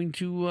aren't going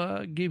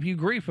to give you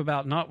grief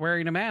about not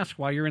wearing a mask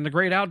while you're in the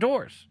great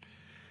outdoors.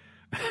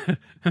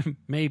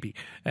 Maybe.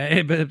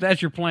 But if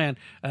that's your plan,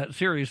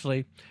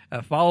 seriously,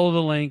 follow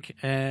the link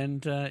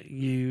and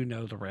you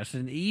know the rest.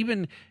 And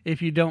even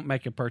if you don't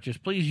make a purchase,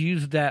 please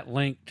use that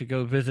link to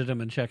go visit them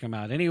and check them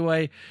out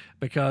anyway,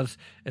 because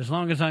as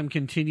long as I'm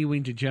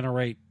continuing to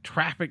generate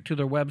traffic to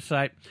their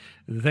website,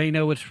 they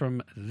know it's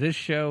from this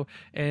show,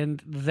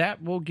 and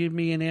that will give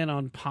me an in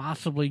on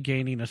possibly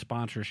gaining a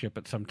sponsorship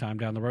at some time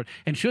down the road.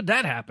 And should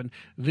that happen,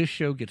 this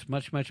show gets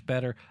much, much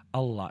better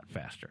a lot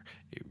faster.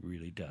 It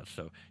really does.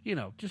 So,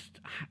 just,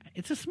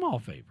 it's a small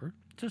favor.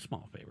 It's a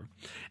small favor.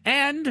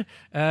 And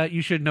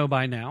you should know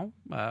by now,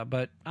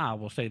 but I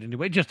will say it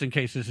anyway, just in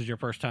case this is your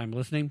first time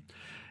listening.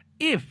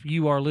 If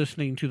you are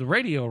listening to the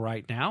radio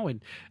right now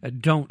and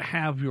don't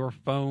have your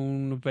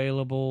phone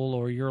available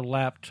or your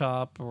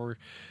laptop or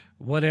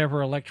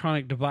whatever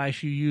electronic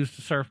device you use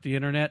to surf the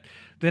internet,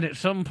 then at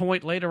some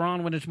point later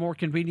on when it's more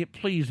convenient,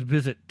 please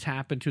visit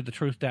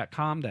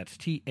tappintothetruth.com. That's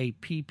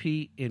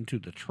TAPP into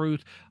the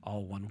truth,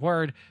 all one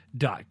word,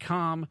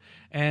 .com.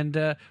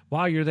 And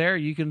while you're there,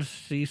 you can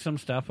see some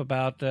stuff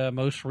about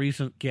most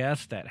recent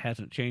guests. That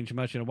hasn't changed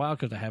much in a while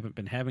because I haven't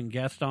been having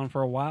guests on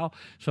for a while,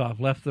 so I've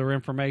left their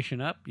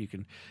information up. You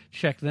can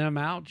check them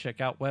out,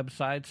 check out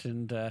websites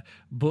and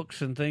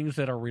books and things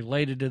that are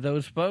related to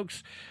those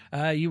folks.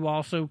 You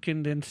also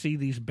can then see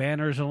these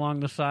banners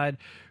along the side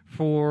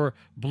for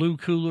Blue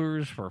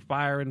Coolers, for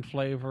Fire and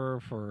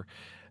Flavor, for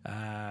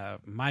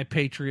My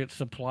Patriot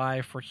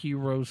Supply, for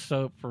Hero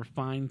Soap, for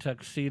Fine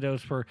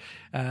Tuxedos, for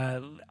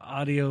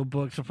audio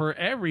books, for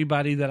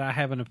everybody that I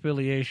have an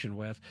affiliation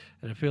with,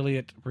 an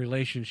affiliate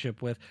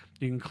relationship with.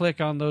 You can click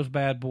on those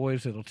bad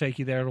boys. It'll take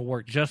you there. It'll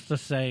work just the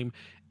same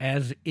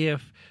as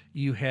if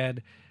you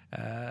had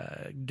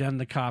done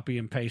the copy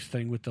and paste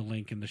thing with the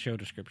link in the show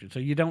description. So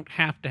you don't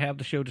have to have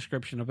the show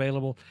description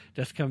available.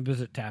 Just come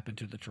visit Tap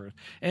Into the Truth.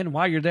 And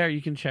while you're there,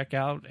 you can check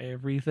out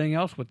everything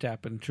else with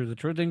Tap Into the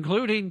Truth,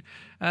 including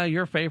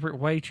your favorite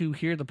way to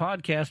hear the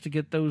podcast to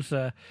get those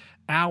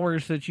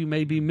hours that you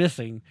may be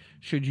missing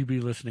should you be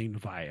listening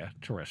via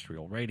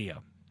terrestrial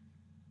radio.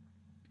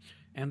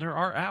 And there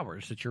are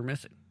hours that you're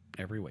missing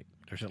every week.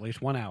 There's at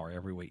least 1 hour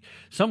every week.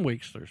 Some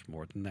weeks there's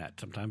more than that.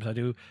 Sometimes I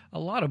do a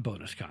lot of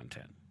bonus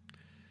content.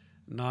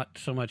 Not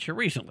so much here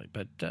recently,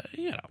 but,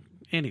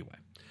 anyway.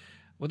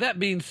 With that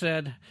being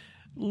said,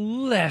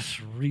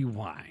 let's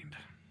rewind.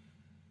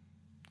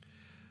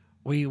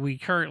 We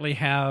currently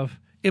have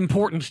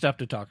important stuff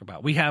to talk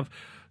about. We have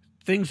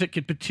things that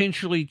could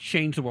potentially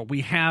change the world.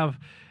 We have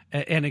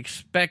an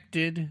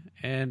expected,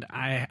 and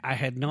I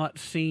had not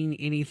seen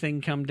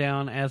anything come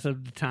down as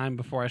of the time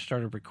before I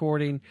started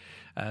recording.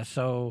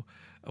 So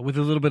With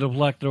a little bit of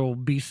luck, there will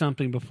be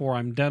something before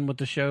I'm done with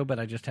the show, but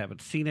I just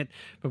haven't seen it.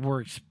 But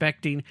we're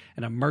expecting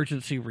an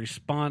emergency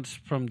response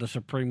from the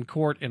Supreme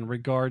Court in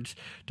regards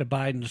to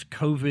Biden's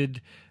COVID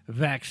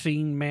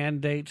vaccine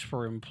mandates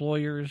for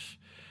employers.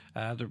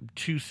 There are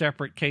two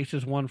separate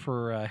cases, one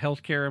for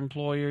healthcare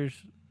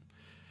employers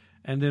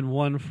and then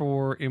one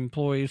for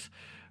employees,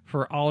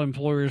 for all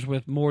employers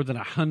with more than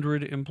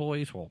 100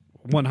 employees, well,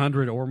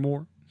 100 or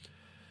more.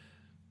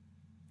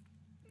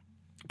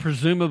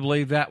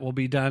 Presumably that will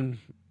be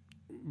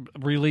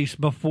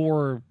released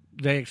before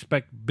they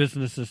expect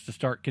businesses to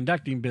start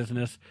conducting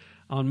business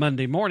on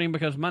Monday morning,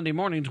 because Monday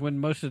morning's when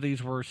most of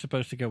these were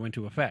supposed to go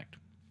into effect.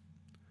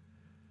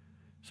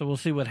 So we'll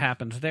see what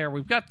happens there.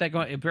 We've got that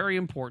going. Very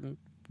important.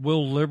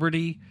 Will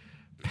liberty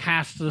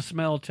pass the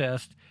smell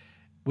test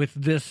with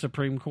this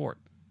Supreme Court?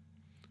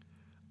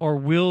 Or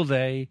will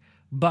they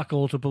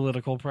buckle to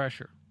political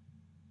pressure?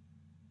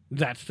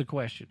 That's the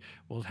question.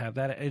 We'll have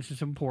that. It's an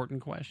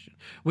important question.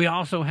 We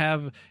also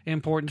have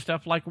important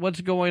stuff like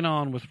what's going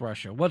on with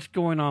Russia, what's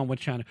going on with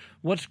China,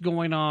 what's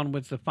going on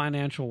with the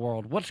financial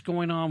world, what's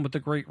going on with the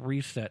Great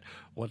Reset,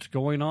 what's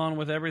going on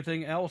with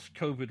everything else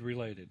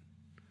COVID-related.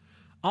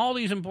 All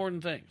these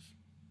important things.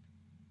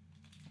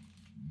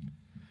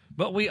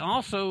 But we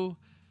also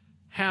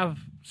have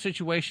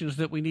situations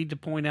that we need to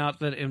point out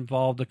that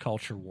involve the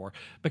culture war,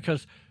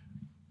 because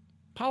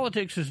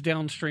politics is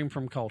downstream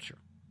from culture.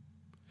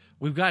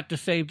 We've got to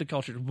save the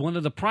culture. One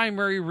of the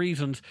primary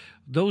reasons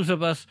those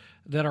of us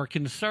that are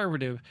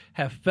conservative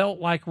have felt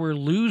like we're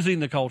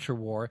losing the culture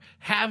war,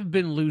 have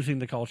been losing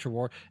the culture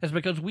war, is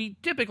because we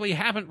typically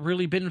haven't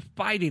really been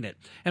fighting it.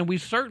 And we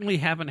certainly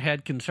haven't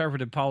had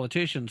conservative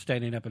politicians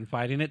standing up and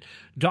fighting it.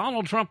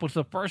 Donald Trump was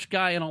the first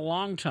guy in a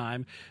long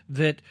time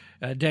that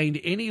deigned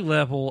any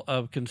level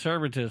of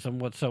conservatism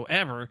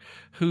whatsoever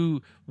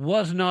who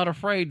was not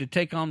afraid to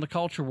take on the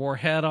culture war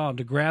head on,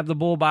 to grab the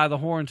bull by the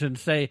horns and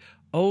say,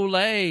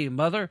 "Olay,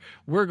 mother,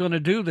 we're going to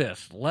do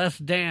this. Let's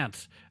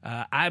dance."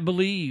 I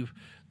believe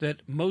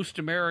that most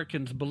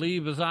Americans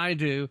believe as I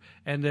do,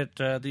 and that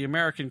the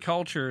American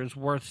culture is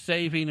worth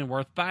saving and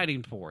worth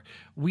fighting for.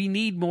 We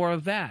need more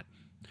of that.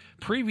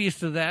 Previous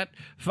to that,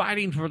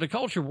 fighting for the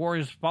culture war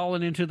has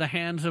fallen into the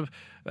hands of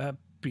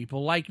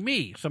people like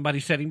me, somebody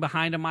sitting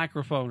behind a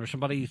microphone or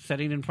somebody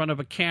sitting in front of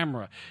a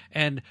camera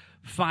and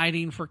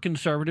fighting for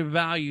conservative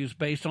values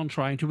based on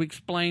trying to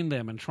explain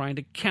them and trying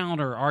to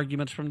counter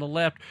arguments from the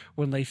left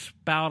when they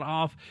spout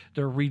off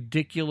their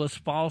ridiculous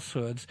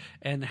falsehoods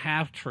and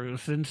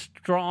half-truths and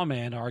straw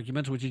man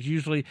arguments, which is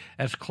usually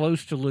as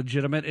close to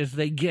legitimate as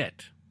they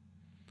get.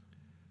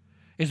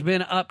 It's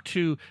been up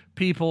to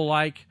people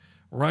like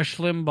Rush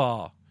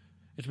Limbaugh.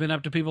 It's been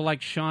up to people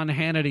like Sean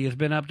Hannity. It's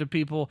been up to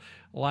people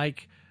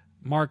like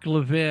Mark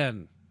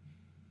Levin.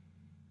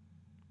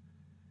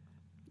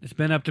 It's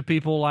been up to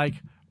people like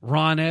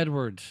Ron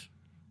Edwards,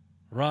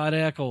 Rod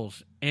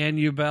Eccles, Ann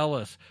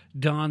Ubellis,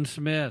 Don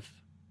Smith,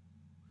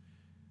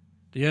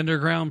 the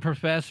Underground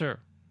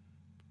Professor.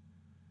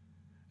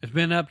 It's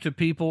been up to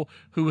people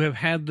who have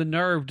had the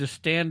nerve to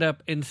stand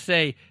up and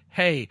say,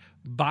 "Hey,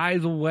 by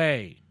the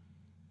way,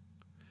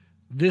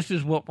 this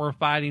is what we're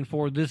fighting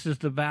for. This is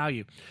the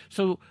value."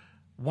 So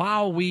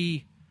while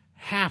we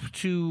have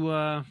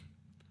to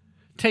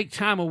take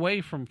time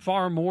away from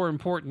far more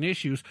important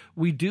issues,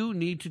 we do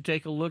need to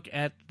take a look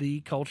at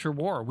the culture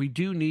war. We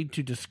do need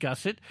to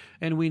discuss it,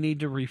 and we need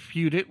to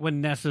refute it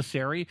when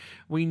necessary.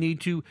 We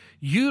need to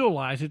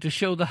utilize it to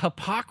show the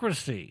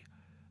hypocrisy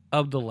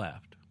of the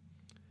left.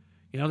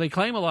 You know, they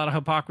claim a lot of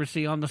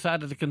hypocrisy on the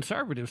side of the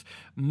conservatives.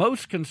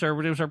 Most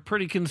conservatives are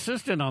pretty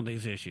consistent on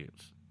these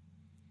issues.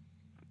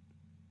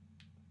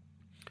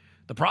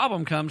 The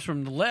problem comes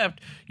from the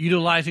left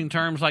utilizing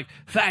terms like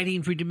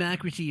fighting for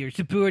democracy or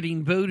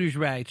supporting voters'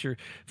 rights or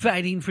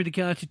fighting for the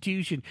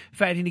Constitution,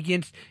 fighting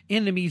against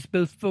enemies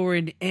both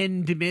foreign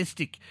and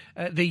domestic.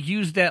 They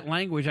use that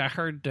language. I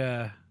heard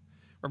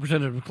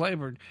Representative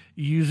Claiborne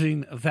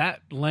using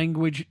that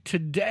language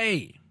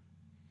today.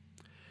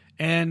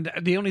 And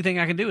the only thing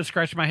I can do is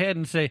scratch my head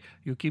and say,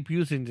 "You keep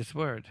using this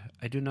word.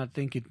 I do not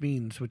think it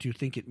means what you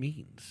think it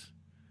means."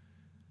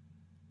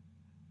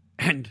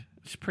 And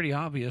it's pretty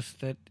obvious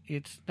that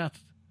it's not.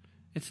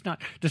 It's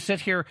not. To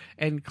sit here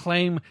and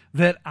claim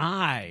that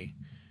I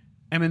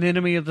am an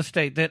enemy of the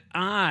state, that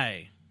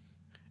I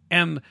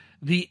am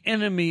the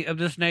enemy of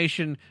this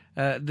nation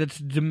that's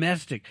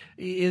domestic,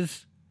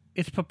 it's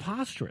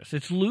preposterous.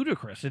 It's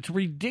ludicrous. It's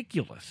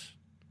ridiculous.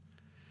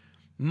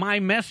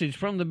 My message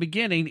from the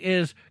beginning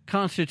is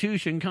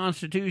Constitution,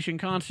 Constitution,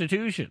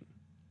 Constitution.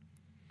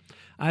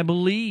 I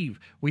believe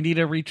we need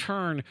a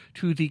return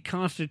to the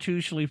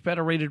constitutionally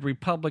federated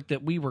republic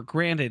that we were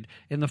granted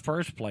in the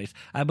first place.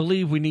 I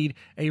believe we need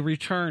a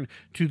return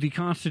to the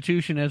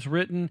Constitution as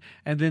written,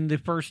 and then the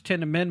first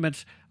 10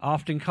 amendments,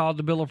 often called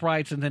the Bill of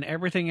Rights, and then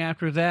everything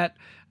after that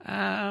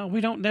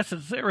we don't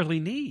necessarily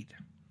need.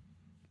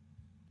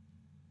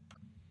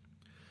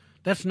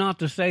 That's not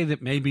to say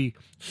that maybe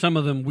some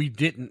of them we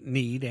didn't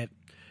need at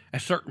a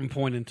certain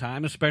point in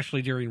time,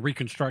 especially during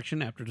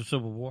Reconstruction after the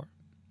Civil War.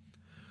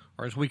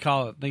 or as we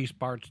call it in these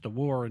parts, the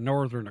war of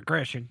northern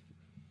aggression.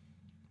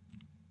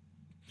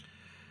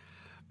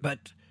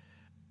 But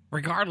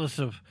regardless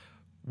of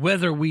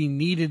whether we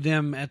needed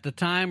them at the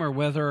time or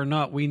whether or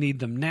not we need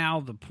them now,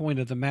 the point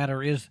of the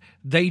matter is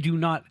they do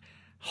not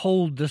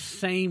hold the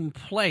same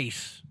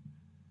place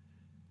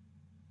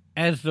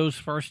as those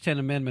first 10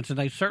 amendments, and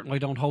they certainly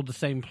don't hold the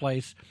same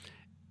place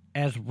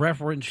as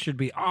reference should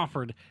be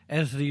offered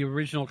as the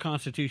original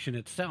Constitution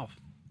itself.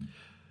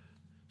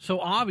 So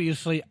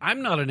obviously,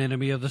 I'm not an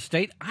enemy of the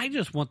state. I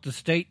just want the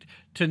state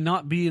to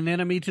not be an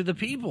enemy to the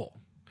people.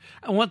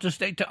 I want the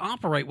state to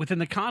operate within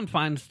the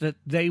confines that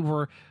they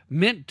were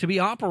meant to be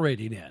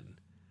operating in.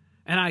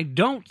 And I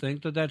don't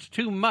think that that's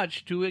too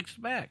much to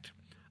expect.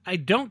 I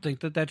don't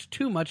think that that's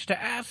too much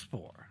to ask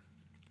for.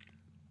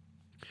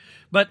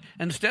 But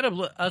instead of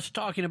us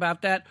talking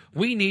about that,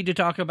 we need to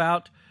talk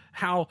about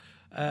how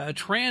a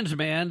trans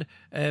man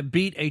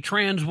beat a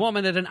trans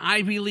woman at an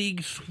Ivy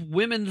League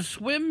women's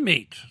swim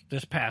meet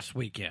this past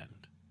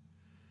weekend.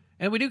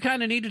 And we do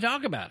kind of need to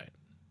talk about it.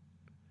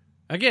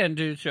 Again,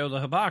 to show the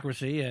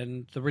hypocrisy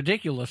and the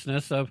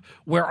ridiculousness of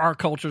where our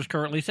culture is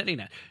currently sitting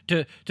at.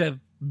 To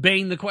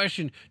bang the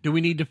question, do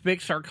we need to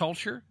fix our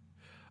culture?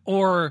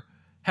 Or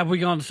have we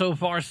gone so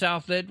far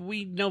south that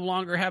we no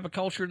longer have a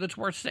culture that's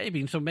worth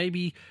saving? So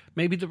maybe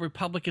the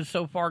Republic is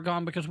so far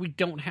gone because we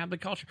don't have the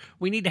culture.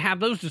 We need to have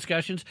those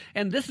discussions,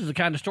 and this is the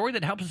kind of story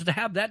that helps us to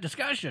have that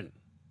discussion.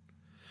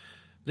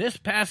 This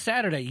past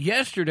Saturday,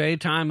 yesterday,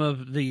 time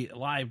of the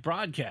live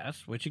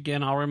broadcast, which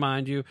again, I'll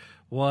remind you,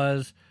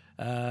 was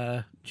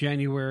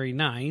January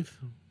 9th.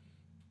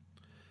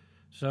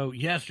 So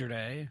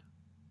yesterday,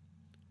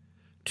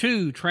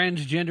 2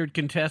 transgendered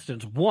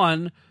contestants,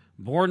 one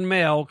born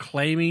male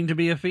claiming to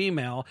be a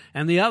female,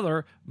 and the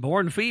other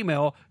born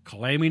female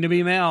claiming to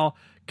be male,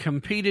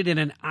 competed in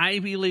an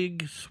Ivy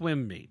League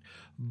swim meet,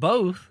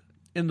 both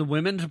in the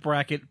women's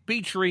bracket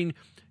featuring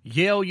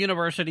Yale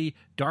University,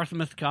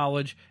 Dartmouth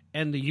College,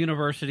 and the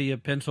University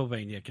of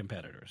Pennsylvania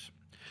competitors.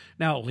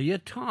 Now, Leah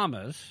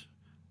Thomas,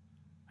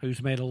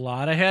 who's made a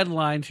lot of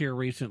headlines here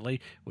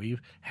recently.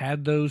 We've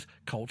had those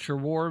culture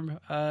war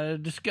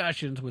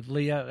discussions with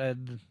Leah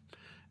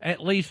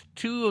at least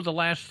 2 of the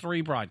last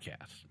 3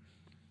 broadcasts.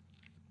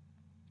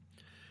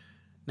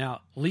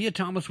 Now, Leah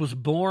Thomas was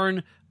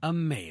born a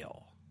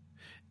male,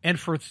 and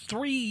for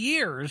 3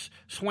 years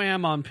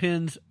swam on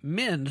Penn's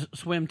men's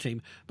swim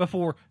team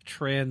before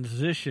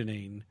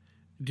transitioning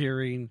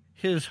during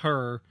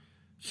her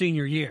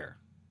senior year.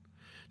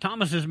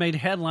 Thomas has made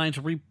headlines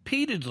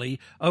repeatedly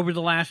over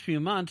the last few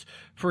months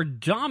for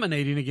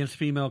dominating against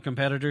female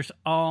competitors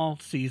all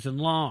season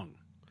long.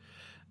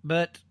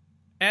 But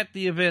at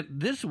the event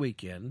this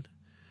weekend,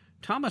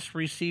 Thomas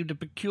received a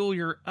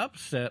peculiar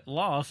upset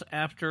loss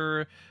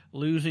after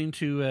losing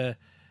to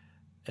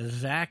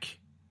Zach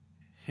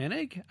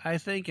Hennig, I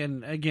think.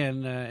 And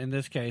again, in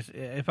this case,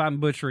 if I'm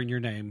butchering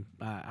your name,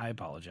 I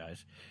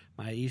apologize.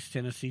 My East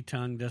Tennessee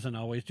tongue doesn't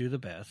always do the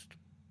best.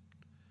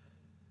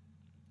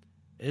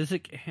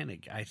 Isaac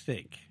Hennig, I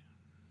think,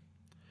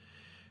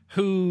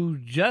 who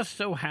just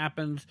so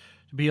happens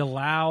to be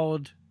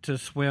allowed to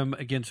swim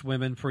against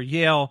women for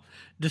Yale,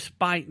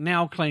 despite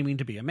now claiming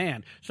to be a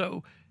man.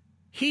 So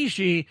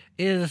she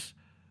is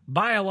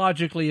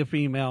biologically a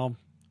female,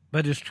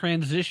 but is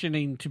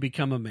transitioning to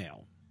become a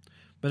male,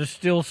 but is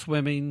still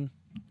swimming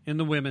in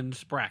the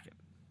women's bracket.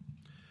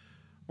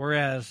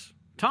 Whereas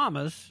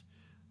Thomas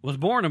was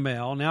born a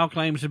male, now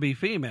claims to be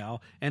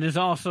female, and is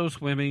also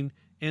swimming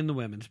in the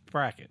women's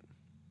bracket.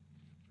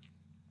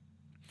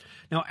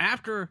 Now,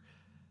 after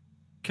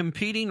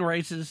competing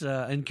races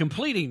and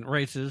completing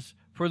races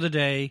for the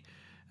day,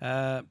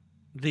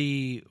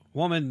 the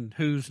woman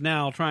who's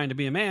now trying to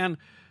be a man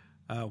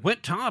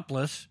went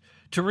topless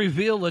to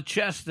reveal a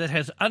chest that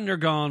has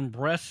undergone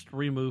breast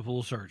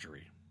removal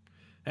surgery.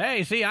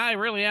 Hey, see, I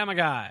really am a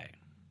guy.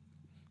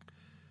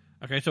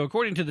 Okay, so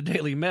according to the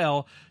Daily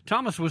Mail,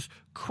 Thomas was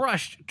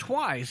crushed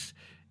twice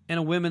in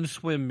a women's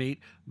swim meet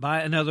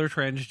by another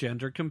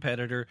transgender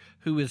competitor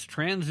who is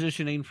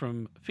transitioning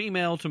from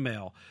female to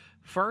male.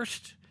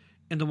 First,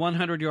 in the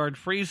 100-yard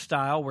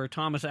freestyle, where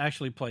Thomas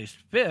actually placed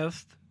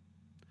 5th,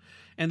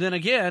 and then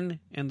again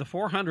in the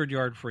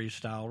 400-yard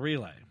freestyle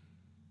relay.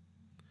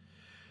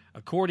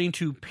 According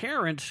to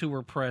parents who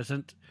were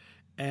present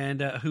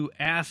and who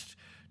asked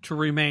to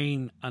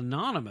remain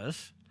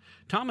anonymous,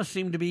 Thomas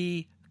seemed to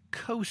be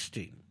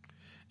coasting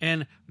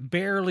and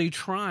barely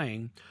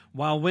trying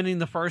while winning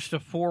the first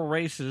of 4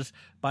 races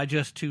by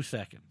just 2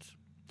 seconds.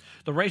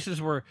 The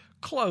races were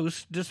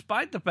close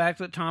despite the fact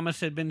that Thomas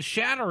had been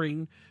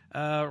shattering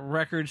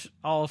records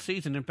all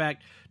season. In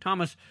fact,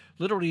 Thomas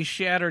literally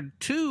shattered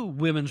 2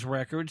 women's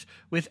records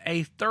with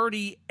a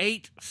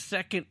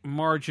 38-second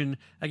margin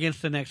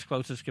against the next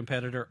closest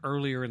competitor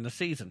earlier in the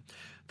season.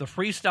 The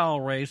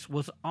freestyle race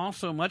was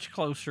also much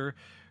closer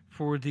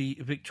for the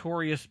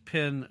victorious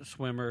Penn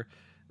swimmer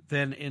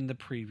than in the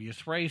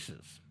previous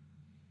races.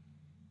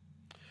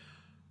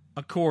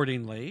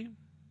 Accordingly,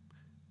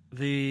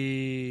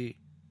 the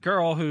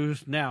girl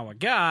who's now a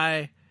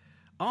guy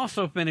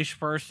also finished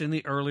first in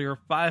the earlier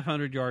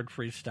 500-yard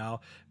freestyle,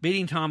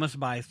 beating Thomas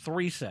by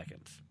 3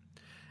 seconds.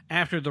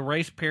 After the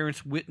race,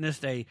 parents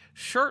witnessed a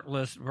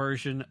shirtless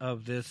version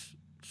of this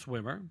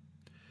swimmer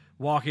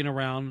walking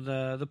around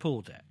the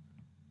pool deck.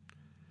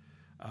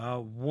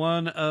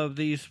 One of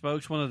these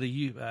folks, one of the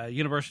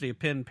University of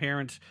Penn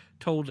parents,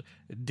 told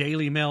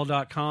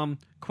DailyMail.com,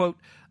 quote,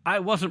 "I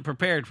wasn't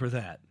prepared for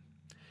that.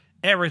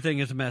 Everything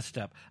is messed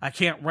up. I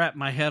can't wrap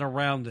my head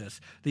around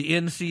this. The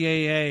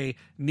NCAA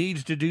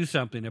needs to do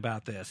something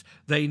about this.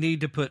 They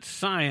need to put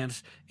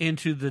science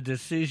into the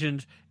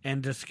decisions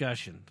and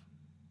discussions."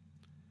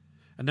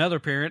 Another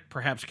parent,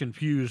 perhaps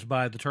confused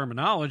by the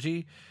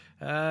terminology,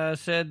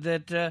 said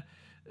that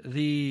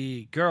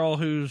the girl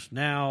who's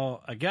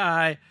now a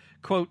guy,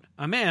 quote,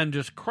 "A man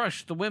just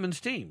crushed the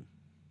women's team."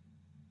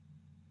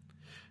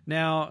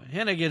 Now,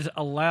 Hennig is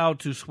allowed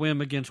to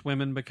swim against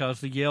women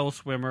because the Yale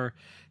swimmer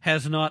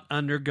has not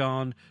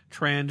undergone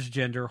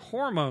transgender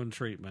hormone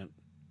treatment.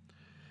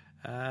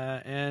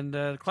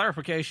 And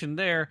clarification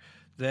there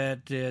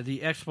that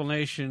the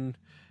explanation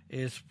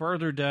is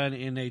further done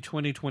in a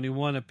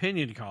 2021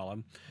 opinion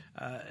column.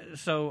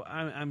 So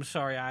I'm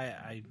sorry,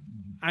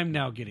 I'm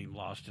now getting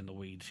lost in the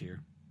weeds here.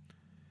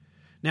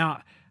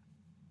 Now,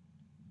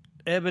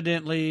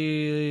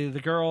 evidently, the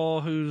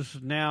girl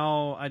who's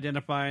now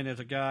identifying as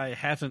a guy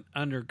hasn't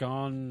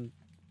undergone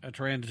a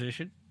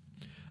transition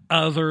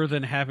other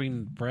than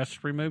having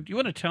breasts removed. You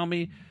want to tell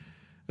me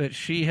that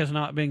she has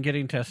not been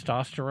getting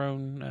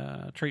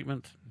testosterone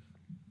treatment?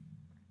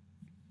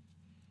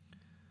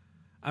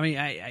 I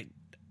mean,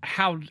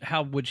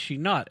 how would she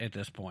not at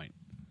this point?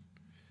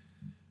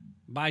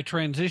 By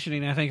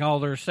transitioning, I think all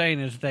they're saying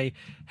is they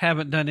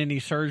haven't done any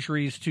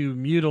surgeries to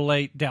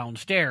mutilate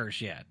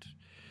downstairs yet.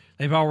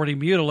 They've already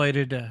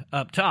mutilated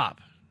up top.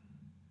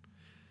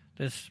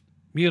 This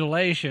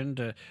mutilation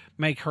to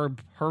make her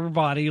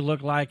body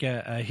look like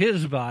a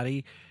his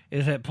body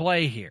is at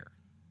play here.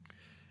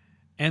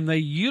 And they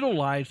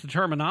utilize the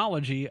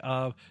terminology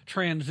of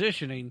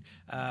transitioning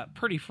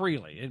pretty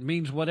freely. It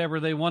means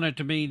whatever they want it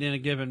to mean in a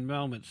given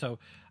moment. So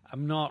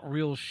I'm not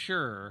real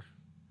sure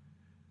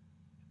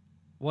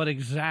what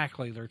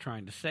exactly they're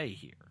trying to say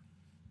here.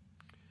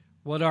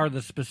 What are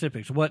the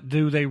specifics? What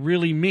do they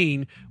really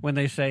mean when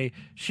they say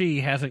she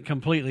hasn't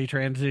completely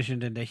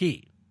transitioned into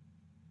he?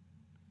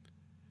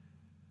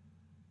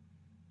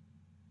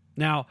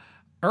 Now,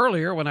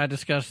 earlier when I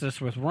discussed this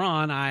with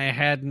Ron, I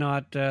had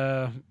not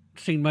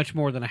seen much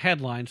more than a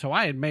headline, so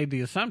I had made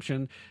the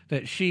assumption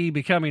that she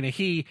becoming a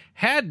he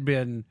had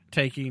been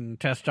taking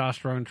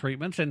testosterone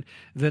treatments, and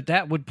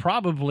that would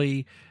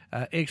probably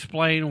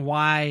explain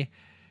why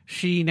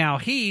she, now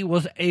he,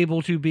 was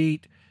able to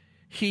beat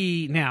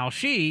he, now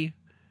she,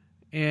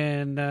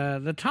 in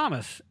the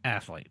Thomas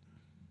athlete.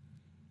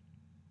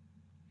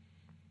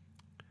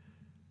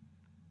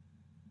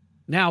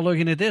 Now,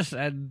 looking at this,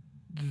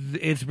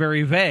 it's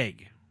very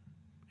vague.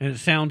 And it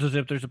sounds as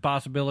if there's a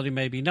possibility,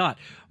 maybe not.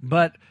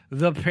 But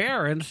the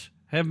parents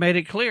have made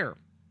it clear.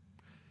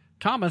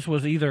 Thomas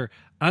was either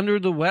under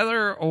the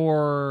weather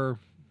or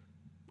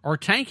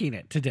tanking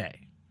it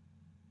today.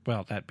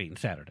 Well, that being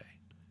Saturday.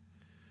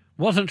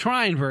 Wasn't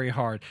trying very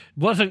hard.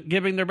 Wasn't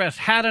giving their best.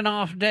 Had an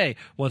off day.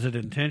 Was it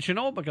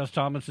intentional because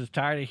Thomas is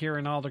tired of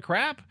hearing all the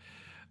crap?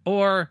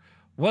 Or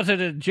was it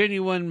a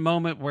genuine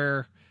moment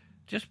where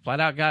just flat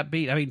out got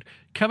beat? I mean,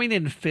 coming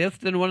in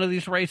fifth in one of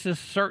these races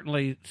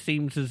certainly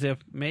seems as if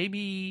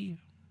maybe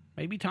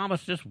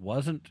Thomas just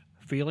wasn't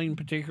feeling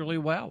particularly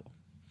well.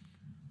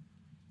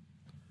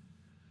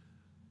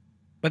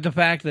 But the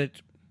fact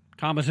that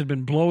Thomas had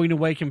been blowing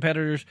away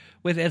competitors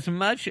with as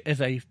much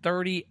as a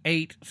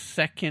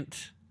 38-second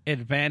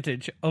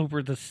advantage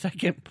over the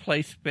second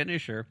place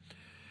finisher.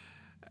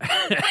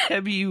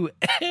 Have you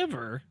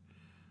ever,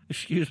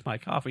 excuse my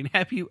coughing,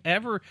 have you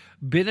ever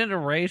been in a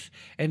race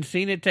and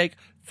seen it take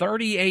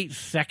 38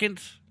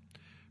 seconds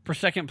for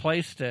second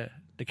place to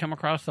come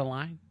across the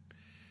line?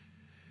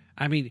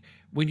 I mean,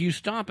 when you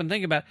stop and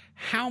think about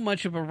how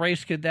much of a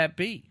race could that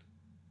be?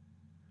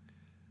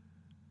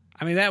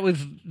 I mean, that would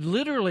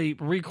literally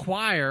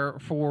require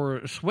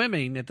for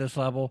swimming at this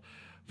level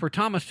for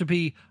Thomas to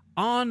be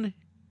on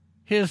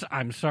his,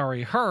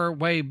 her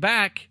way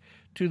back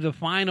to the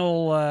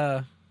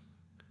final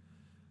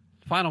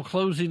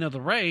closing of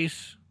the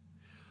race,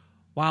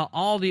 while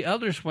all the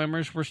other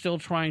swimmers were still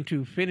trying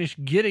to finish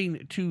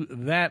getting to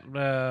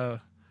that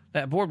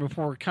board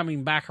before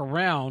coming back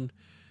around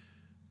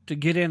to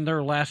get in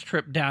their last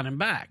trip down and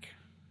back.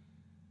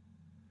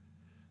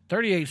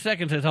 38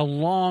 seconds is a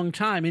long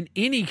time in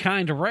any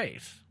kind of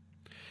race.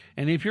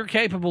 And if you're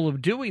capable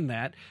of doing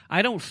that,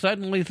 I don't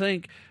suddenly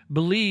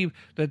believe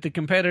that the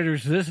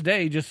competitors this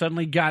day just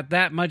suddenly got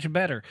that much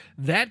better.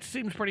 That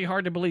seems pretty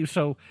hard to believe.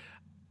 So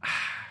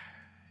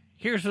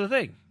here's the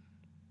thing.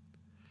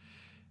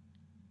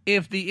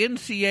 If the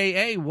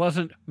NCAA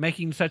wasn't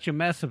making such a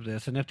mess of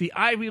this, and if the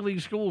Ivy League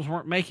schools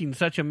weren't making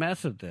such a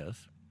mess of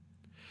this,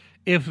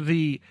 if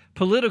the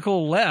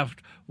political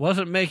left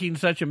wasn't making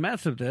such a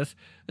mess of this,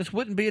 this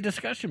wouldn't be a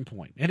discussion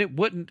point, and it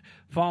wouldn't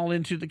fall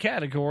into the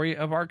category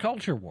of our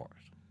culture wars.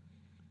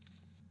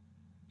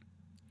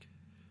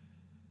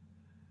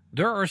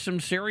 there are some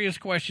serious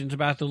questions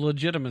about the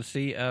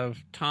legitimacy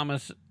of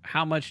Thomas,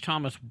 how much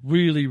Thomas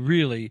really,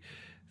 really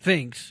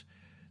thinks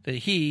that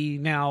he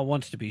now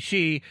wants to be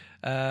she,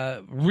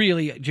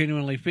 really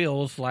genuinely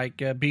feels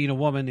like being a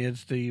woman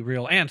is the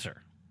real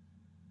answer.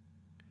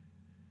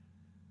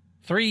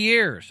 3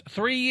 years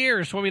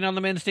swimming on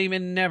the men's team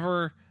and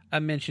never a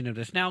mention of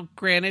this. Now,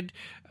 granted,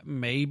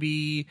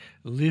 maybe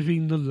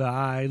living the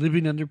lie,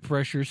 living under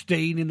pressure,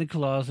 staying in the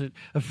closet,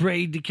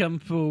 afraid to come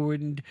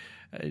forward and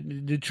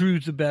the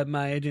truth about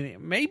my identity.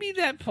 Maybe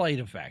that played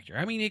a factor.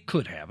 I mean, it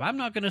could have. I'm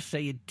not going to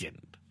say it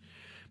didn't.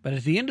 But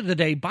at the end of the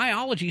day,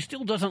 biology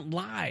still doesn't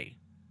lie.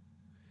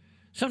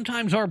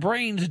 Sometimes our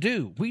brains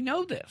do. We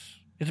know this.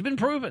 It's been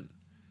proven.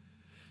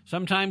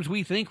 Sometimes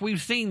we think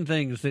we've seen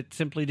things that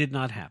simply did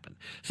not happen.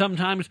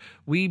 Sometimes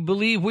we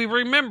believe we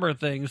remember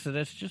things that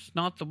it's just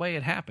not the way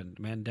it happened.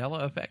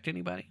 Mandela effect,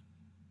 anybody?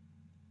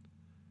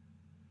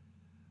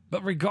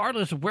 But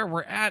regardless of where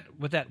we're at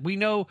with that, we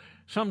know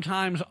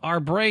sometimes our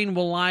brain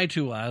will lie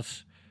to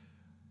us,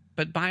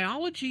 but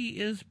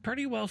biology is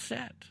pretty well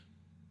set.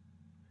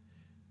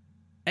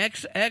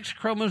 XX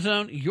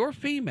chromosome, you're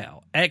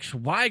female.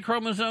 XY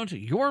chromosomes,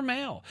 you're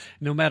male.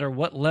 No matter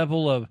what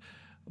level of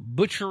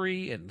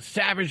butchery and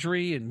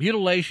savagery and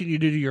mutilation you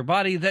do to your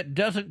body, that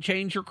doesn't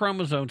change your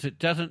chromosomes. It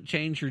doesn't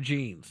change your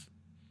genes.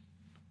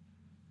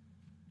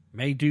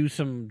 May do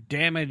some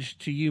damage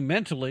to you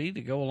mentally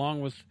to go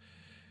along with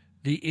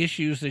the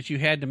issues that you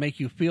had to make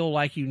you feel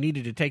like you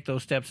needed to take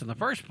those steps in the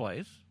first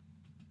place.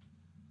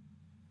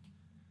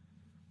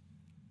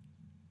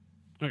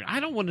 Look, I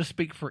don't want to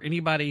speak for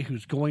anybody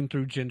who's going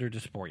through gender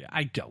dysphoria.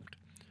 I don't.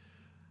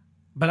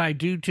 But I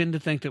do tend to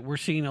think that we're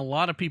seeing a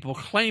lot of people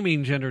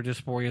claiming gender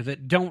dysphoria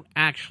that don't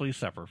actually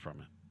suffer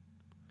from it.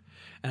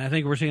 And I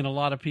think we're seeing a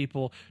lot of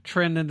people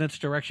trend in this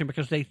direction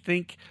because they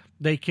think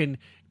they can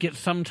get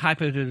some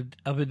type of an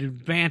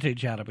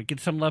advantage out of it, get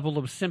some level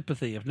of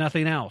sympathy, if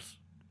nothing else.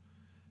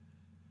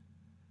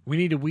 We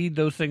need to weed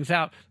those things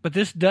out. But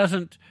this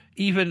doesn't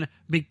even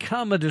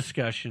become a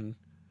discussion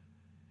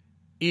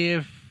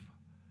if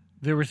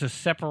there is a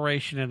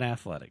separation in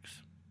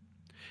athletics.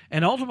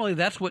 And ultimately,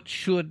 that's what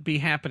should be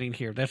happening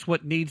here. That's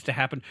what needs to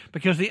happen,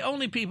 because the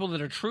only people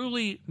that are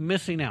truly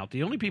missing out,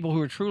 the only people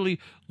who are truly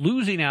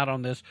losing out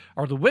on this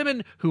are the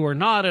women who are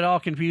not at all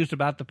confused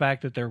about the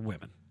fact that they're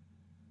women.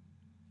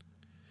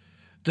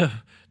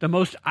 The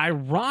most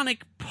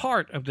ironic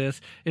part of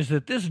this is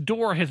that this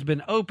door has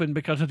been opened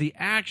because of the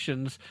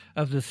actions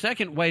of the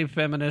second wave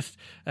feminists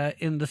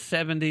in the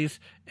 70s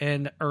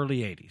and early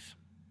 80s.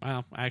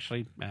 Well,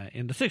 actually,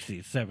 in the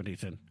 60s,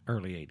 70s, and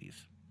early 80s.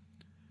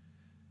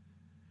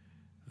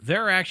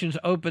 Their actions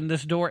opened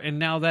this door, and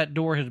now that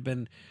door has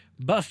been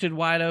busted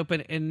wide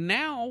open, and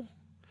now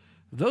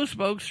those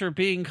folks are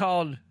being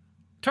called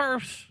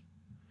TERFs,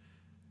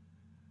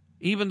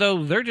 even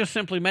though they're just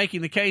simply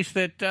making the case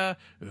that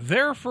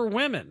they're for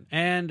women,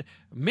 and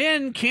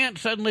men can't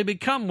suddenly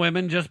become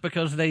women just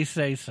because they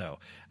say so.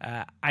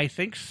 I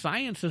think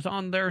science is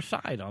on their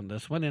side on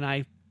this one, and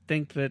I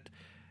think that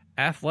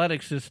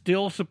athletics is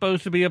still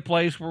supposed to be a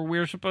place where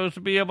we're supposed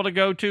to be able to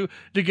go to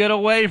get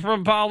away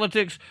from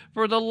politics.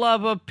 For the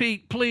love of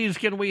Pete, please,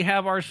 can we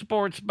have our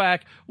sports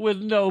back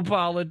with no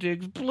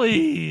politics,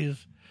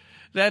 please?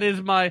 That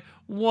is my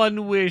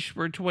one wish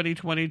for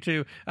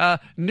 2022.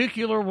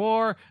 Nuclear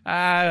war,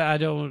 I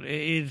don't,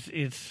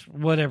 it's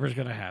whatever's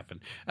going to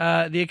happen.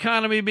 The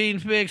economy being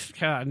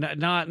fixed,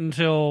 not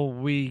until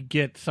we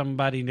get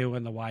somebody new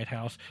in the White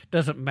House.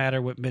 Doesn't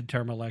matter what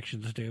midterm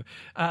elections do.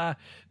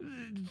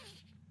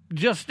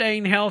 Just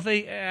staying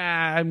healthy,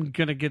 I'm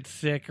going to get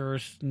sick or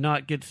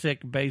not get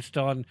sick based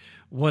on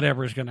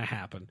whatever's going to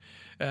happen.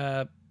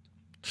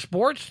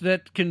 Sports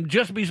that can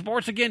just be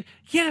sports again,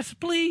 yes,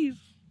 please.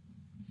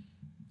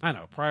 I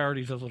know,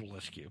 priorities a little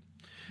askew.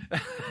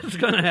 It's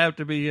going to have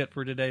to be it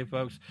for today,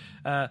 folks.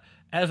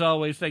 As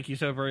always, thank you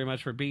so very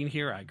much for being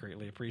here. I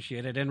greatly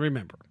appreciate it. And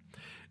remember,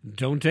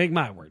 don't take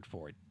my word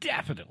for it.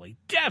 Definitely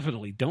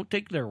don't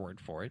take their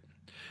word for it.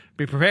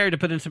 Be prepared to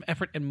put in some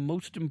effort, and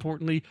most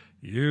importantly,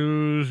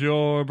 use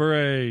your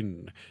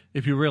brain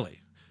if you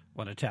really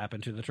want to tap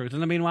into the truth.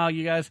 In the meanwhile,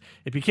 you guys,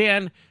 if you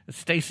can,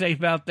 stay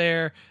safe out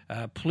there.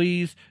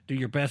 Please do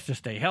your best to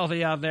stay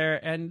healthy out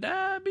there, and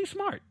be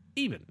smart,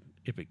 even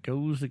if it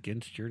goes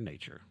against your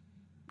nature.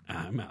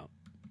 I'm out.